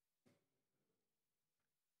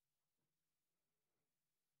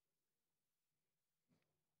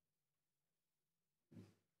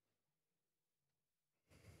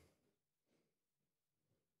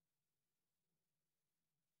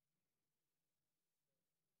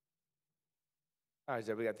 All right,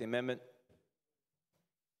 so we got the amendment.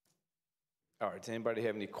 All right, does anybody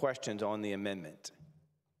have any questions on the amendment?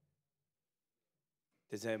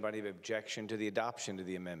 Does anybody have objection to the adoption of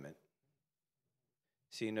the amendment?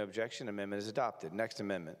 Seeing no objection, amendment is adopted. Next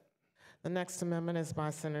amendment. The next amendment is by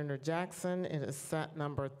Senator Jackson. It is set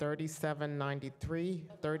number 3793.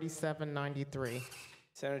 3793.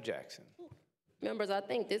 Senator Jackson. Members, I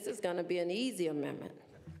think this is going to be an easy amendment.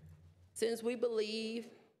 Since we believe,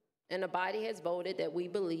 and the body has voted that we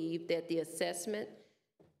believe that the assessment,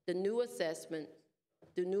 the new assessment,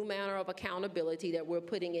 the new manner of accountability that we're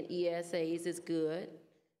putting in ESAs is good,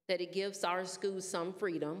 that it gives our schools some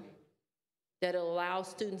freedom, that it allows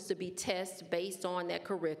students to be tested based on that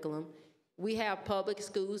curriculum. We have public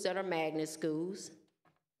schools that are magnet schools.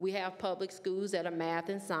 We have public schools that are math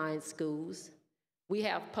and science schools. We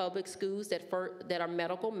have public schools that are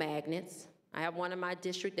medical magnets. I have one in my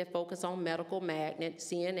district that focuses on medical magnet,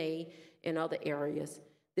 CNA, and other areas.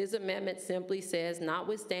 This amendment simply says,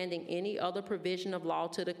 notwithstanding any other provision of law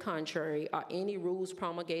to the contrary or any rules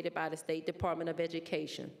promulgated by the State Department of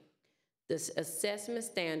Education, the assessment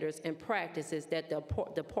standards and practices that the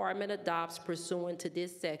department adopts pursuant to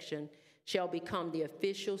this section shall become the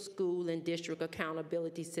official school and district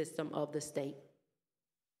accountability system of the state.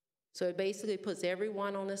 So it basically puts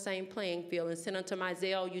everyone on the same playing field. And Senator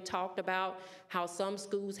Mizell, you talked about how some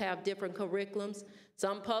schools have different curriculums.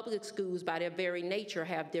 Some public schools, by their very nature,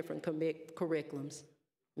 have different curriculums.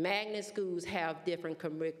 Magnet schools have different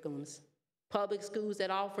curriculums. Public schools that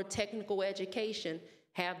offer technical education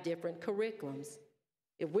have different curriculums.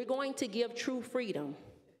 If we're going to give true freedom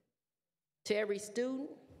to every student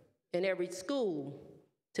and every school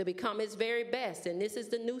to become its very best, and this is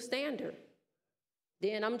the new standard,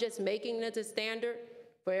 then I'm just making it a standard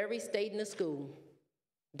for every state in the school.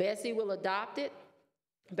 Bessie will adopt it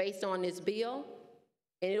based on this bill,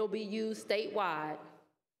 and it'll be used statewide,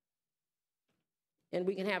 and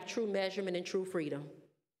we can have true measurement and true freedom.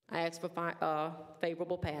 I ask for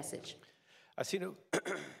favorable passage. I see no,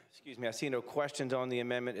 excuse me, I see no questions on the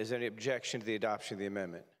amendment. Is there any objection to the adoption of the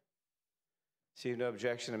amendment? See no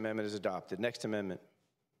objection, amendment is adopted. Next amendment.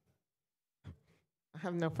 I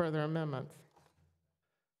have no further amendments.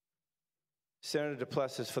 Senator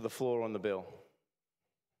DePlessis for the floor on the bill.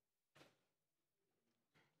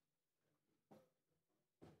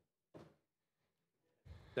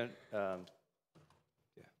 Thank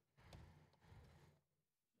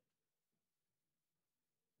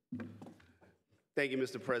you,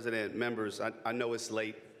 Mr. President. Members, I know it's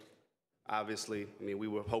late, obviously. I mean, we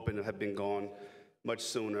were hoping to have been gone much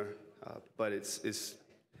sooner, but it's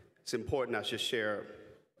important I should share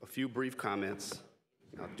a few brief comments.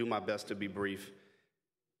 I'll do my best to be brief.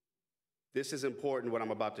 This is important, what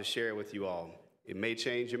I'm about to share with you all. It may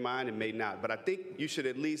change your mind, it may not, but I think you should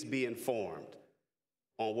at least be informed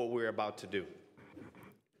on what we're about to do.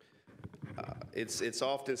 It's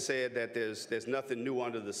often said that there's nothing new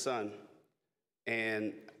under the sun,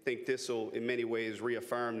 and I think this will, in many ways,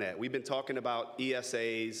 reaffirm that. We've been talking about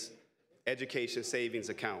ESAs, Education Savings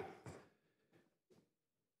Account.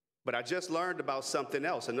 But I just learned about something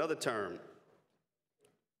else, another term.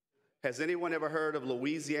 Has anyone ever heard of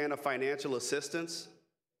Louisiana Financial Assistance?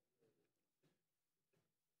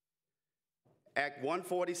 Act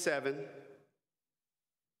 147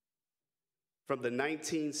 from the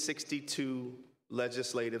 1962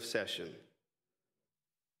 legislative session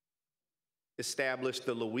established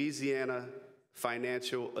the Louisiana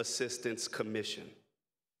Financial Assistance Commission.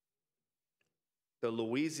 The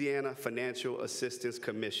Louisiana Financial Assistance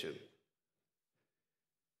Commission.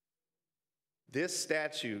 This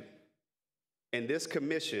statute and this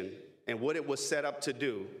commission and what it was set up to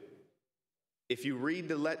do, if you read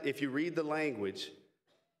the language,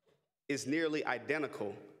 is nearly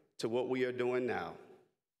identical to what we are doing now.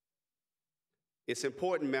 It's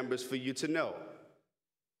important, members, for you to know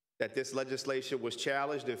that this legislation was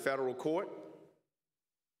challenged in federal court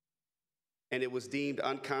and it was deemed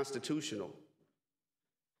unconstitutional.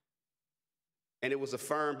 And it was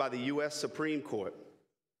affirmed by the U.S. Supreme Court.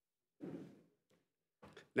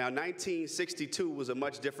 Now, 1962 was a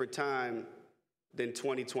much different time than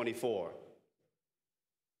 2024.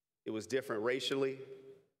 It was different racially,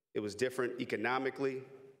 it was different economically,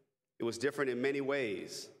 it was different in many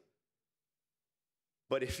ways.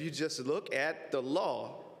 But if you just look at the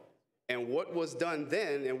law and what was done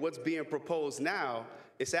then and what's being proposed now,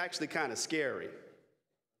 it's actually kind of scary.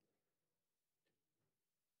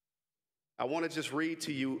 I want to just read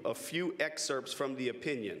to you a few excerpts from the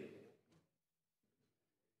opinion.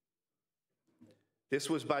 This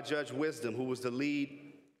was by Judge Wisdom, who was the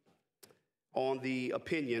lead on the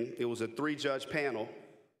opinion. It was a 3-judge panel.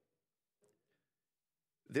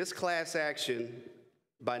 This class action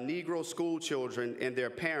by Negro school children and their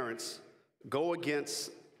parents go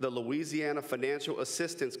against the Louisiana Financial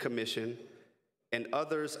Assistance Commission and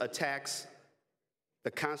others attacks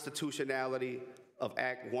the constitutionality of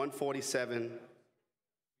Act 147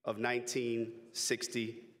 of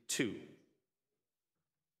 1962.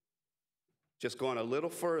 Just going a little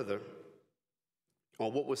further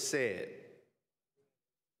on what was said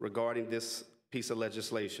regarding this piece of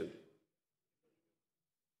legislation.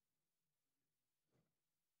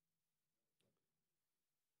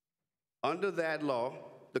 Under that law,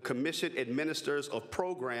 the commission administers a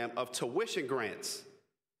program of tuition grants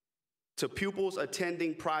to pupils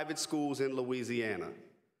attending private schools in Louisiana.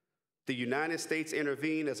 The United States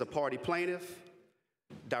intervened as a party plaintiff.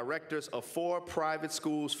 Directors of 4 private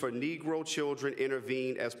schools for Negro children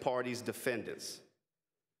intervened as parties defendants.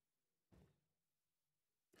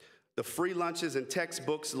 The free lunches and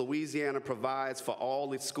textbooks Louisiana provides for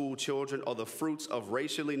all its school children are the fruits of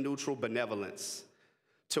racially neutral benevolence.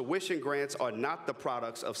 Tuition grants are not the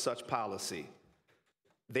products of such policy.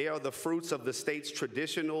 They are the fruits of the state's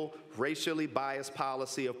traditional, racially biased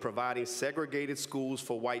policy of providing segregated schools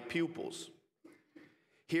for white pupils.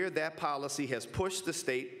 Here, that policy has pushed the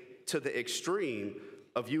state to the extreme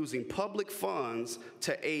of using public funds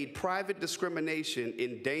to aid private discrimination,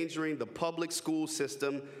 endangering the public school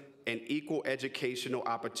system and equal educational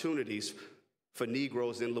opportunities for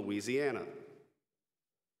Negroes in Louisiana.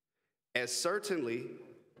 As certainly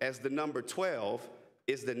as the number 12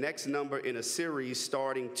 is the next number in a series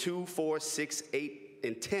starting 2, 4, 6, 8,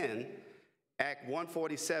 and 10, Act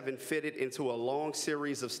 147 fitted into a long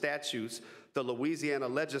series of statutes the Louisiana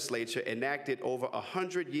legislature enacted over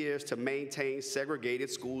 100 years to maintain segregated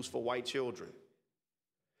schools for white children.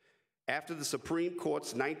 After the Supreme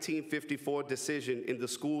Court's 1954 decision in the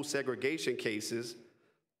school segregation cases,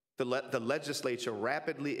 the legislature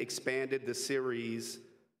rapidly expanded the series.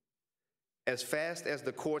 As fast as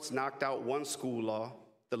the courts knocked out one school law,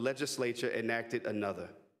 the legislature enacted another.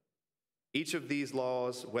 Each of these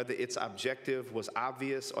laws, whether its objective was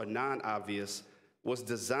obvious or non-obvious, was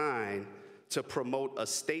designed to promote a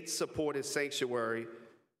state-supported sanctuary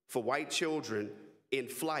for white children in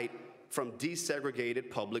flight from desegregated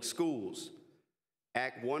public schools.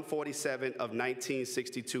 Act 147 of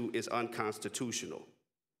 1962 is unconstitutional.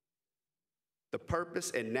 The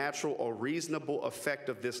purpose and natural or reasonable effect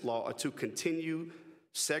of this law are to continue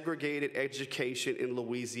segregated education in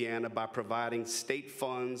Louisiana by providing state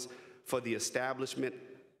funds for the establishment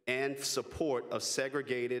and support of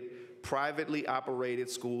segregated, privately operated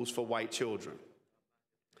schools for white children.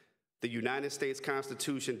 The United States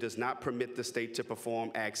Constitution does not permit the state to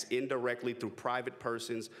perform acts indirectly through private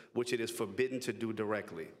persons, which it is forbidden to do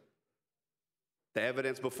directly. The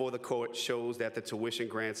evidence before the court shows that the tuition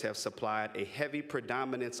grants have supplied a heavy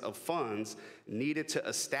predominance of funds needed to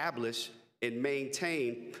establish and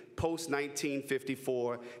maintain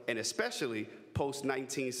post-1954 and especially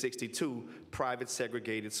post-1962 private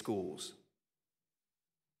segregated schools.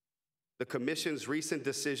 The Commission's recent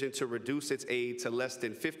decision to reduce its aid to less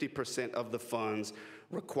than 50% of the funds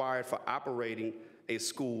required for operating a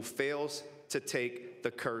school fails to take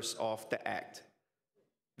the curse off the act.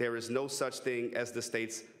 There is no such thing as the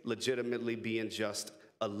states legitimately being just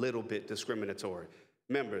a little bit discriminatory.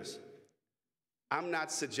 Members, I'm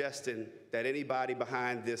not suggesting that anybody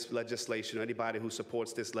behind this legislation, or anybody who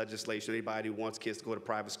supports this legislation, anybody who wants kids to go to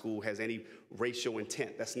private school has any racial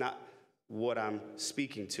intent. That's not what I'm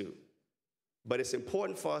speaking to. But it's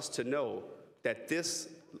important for us to know that this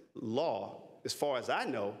law, as far as I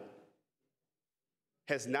know,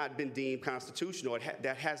 has not been deemed constitutional.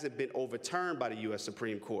 That hasn't been overturned by the U.S.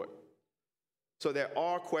 Supreme Court. So there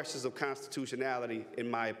are questions of constitutionality,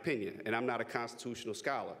 in my opinion, and I'm not a constitutional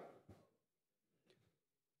scholar.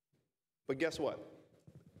 But guess what?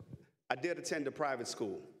 I did attend a private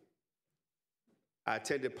school. I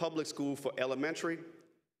attended public school for elementary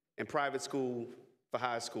and private school for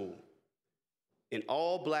high school. An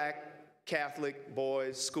all-black Catholic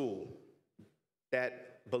boys' school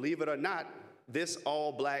that, believe it or not, this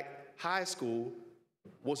all-black high school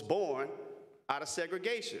was born out of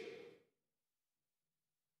segregation.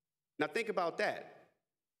 Now think about that.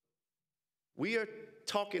 We are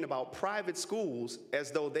talking about private schools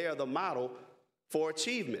as though they are the model for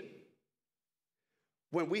achievement,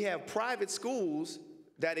 when we have private schools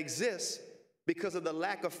that exist because of the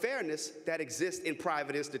lack of fairness that exists in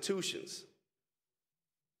private institutions,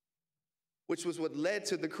 which was what led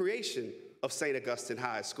to the creation of St. Augustine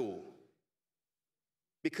High School,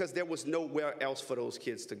 because there was nowhere else for those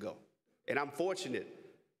kids to go. And I'm fortunate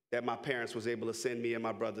that my parents was able to send me and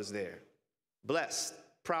my brothers there. Blessed,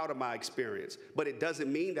 proud of my experience. But it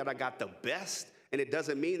doesn't mean that I got the best, and it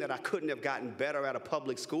doesn't mean that I couldn't have gotten better at a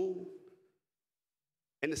public school.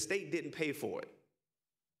 And the state didn't pay for it.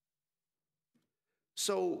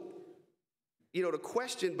 So, the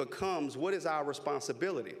question becomes, what is our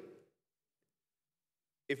responsibility?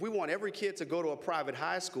 If we want every kid to go to a private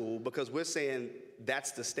high school because we're saying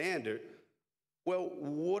that's the standard, well,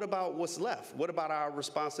 what about what's left? What about our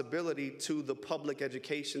responsibility to the public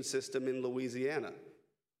education system in Louisiana?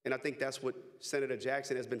 And I think that's what Senator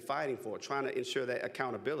Jackson has been fighting for, trying to ensure that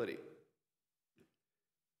accountability.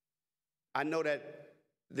 I know that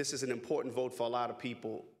this is an important vote for a lot of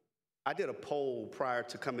people. I did a poll prior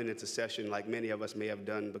to coming into session, like many of us may have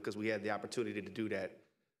done, because we had the opportunity to do that.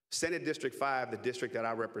 Senate District 5, the district that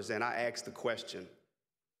I represent, I asked the question,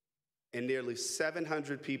 and nearly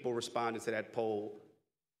 700 people responded to that poll.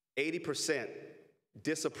 80%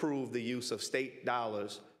 disapproved the use of state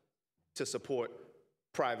dollars to support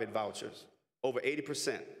private vouchers. Over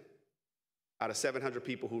 80% out of 700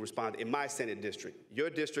 people who responded in my Senate district. Your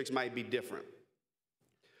districts might be different.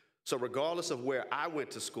 So regardless of where I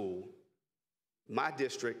went to school, my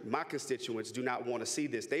district, my constituents do not want to see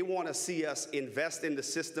this. They want to see us invest in the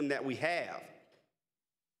system that we have.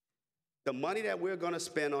 The money that we're going to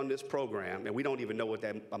spend on this program, and we don't even know what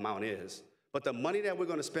that amount is, but the money that we're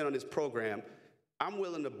going to spend on this program, I'm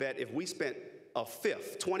willing to bet if we spent a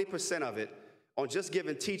fifth, 20% of it, on just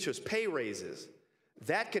giving teachers pay raises,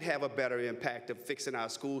 that could have a better impact of fixing our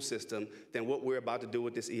school system than what we're about to do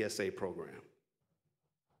with this ESA program.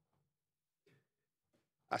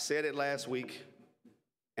 I said it last week,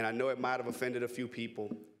 and I know it might have offended a few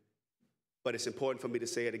people, but it's important for me to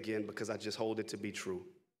say it again because I just hold it to be true.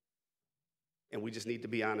 And we just need to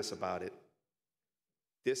be honest about it.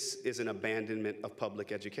 This is an abandonment of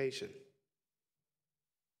public education.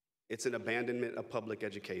 It's an abandonment of public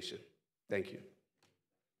education. Thank you.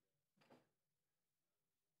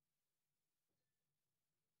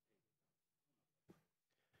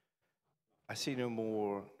 I see no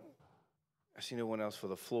one else for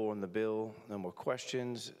the floor on the bill. No more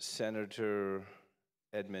questions. Senator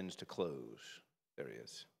Edmonds to close. There he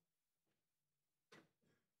is.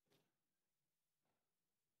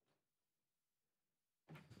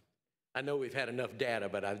 I know we've had enough data,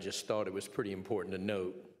 but I just thought it was pretty important to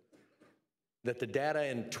note that the data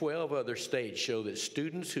in 12 other states show that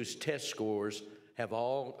students whose test scores have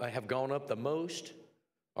gone up the most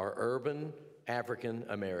are urban African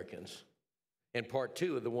Americans. And part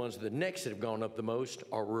two of the ones that next have gone up the most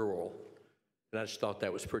are rural. And I just thought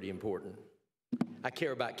that was pretty important. I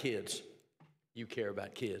care about kids. You care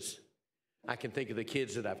about kids. I can think of the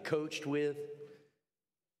kids that I've coached with,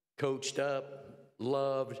 coached up,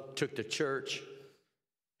 loved, took to church,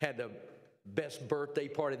 had the best birthday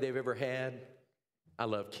party they've ever had. I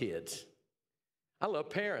love kids. I love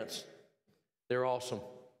parents. They're awesome.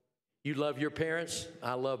 You love your parents,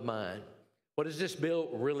 I love mine. What is this bill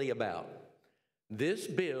really about? This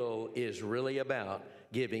bill is really about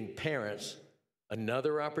giving parents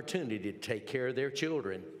another opportunity to take care of their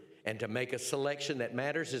children and to make a selection that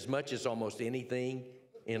matters as much as almost anything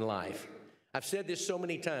in life. I've said this so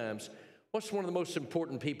many times. What's one of the most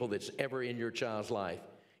important people that's ever in your child's life?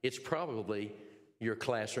 It's probably your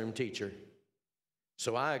classroom teacher.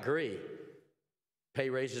 So I agree. Pay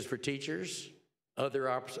raises for teachers, other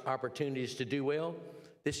opportunities to do well.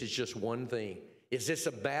 This is just one thing. Is this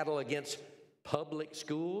a battle against public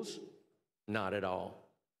schools? Not at all.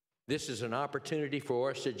 This is an opportunity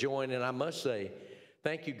for us to join, and I must say,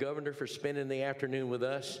 thank you, Governor, for spending the afternoon with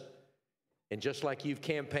us. And just like you've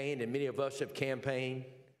campaigned, and many of us have campaigned,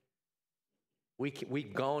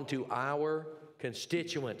 we've gone to our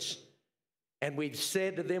constituents, and we've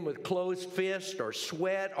said to them with closed fist or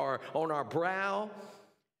sweat or on our brow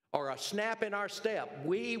or a snap in our step,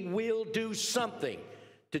 we will do something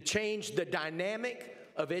to change the dynamic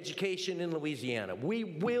of education in Louisiana. We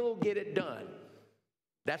will get it done.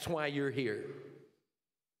 That's why you're here.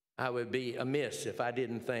 I would be amiss if I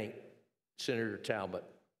didn't thank Senator Talbot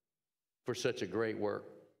for such a great work.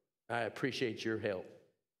 I appreciate your help.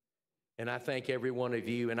 And I thank every one of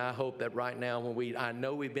you, and I hope that right now, I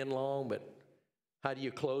know we've been long, but how do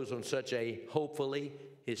you close on such a hopefully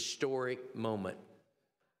historic moment?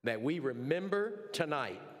 That we remember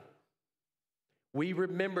tonight. We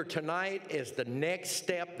remember tonight as the next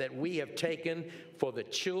step that we have taken for the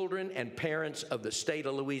children and parents of the state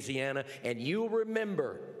of Louisiana. And you'll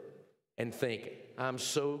remember and think, I'm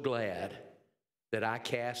so glad that I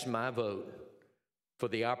cast my vote for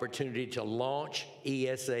the opportunity to launch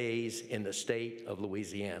ESAs in the state of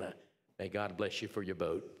Louisiana. May God bless you for your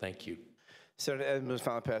vote. Thank you. Senator Edmonds,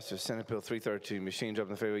 final passage, Senate Bill 332. Machines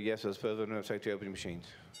open in favor. Yes, those opposed, vote no. Secretary, opening machines.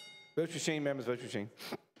 Vote machine, members, vote machine.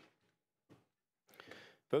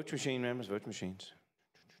 Vote machine, members, vote machines.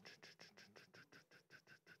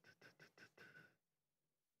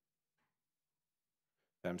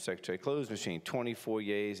 Madam Secretary, close machine. 24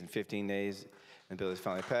 yeas and 15 nays, and the bill is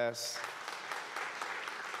finally passed.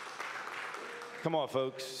 Come on,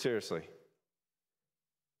 folks, seriously.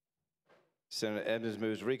 Senator Edmonds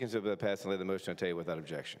moves to reconsider the bill passed and lay the motion on the table without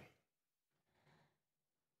objection.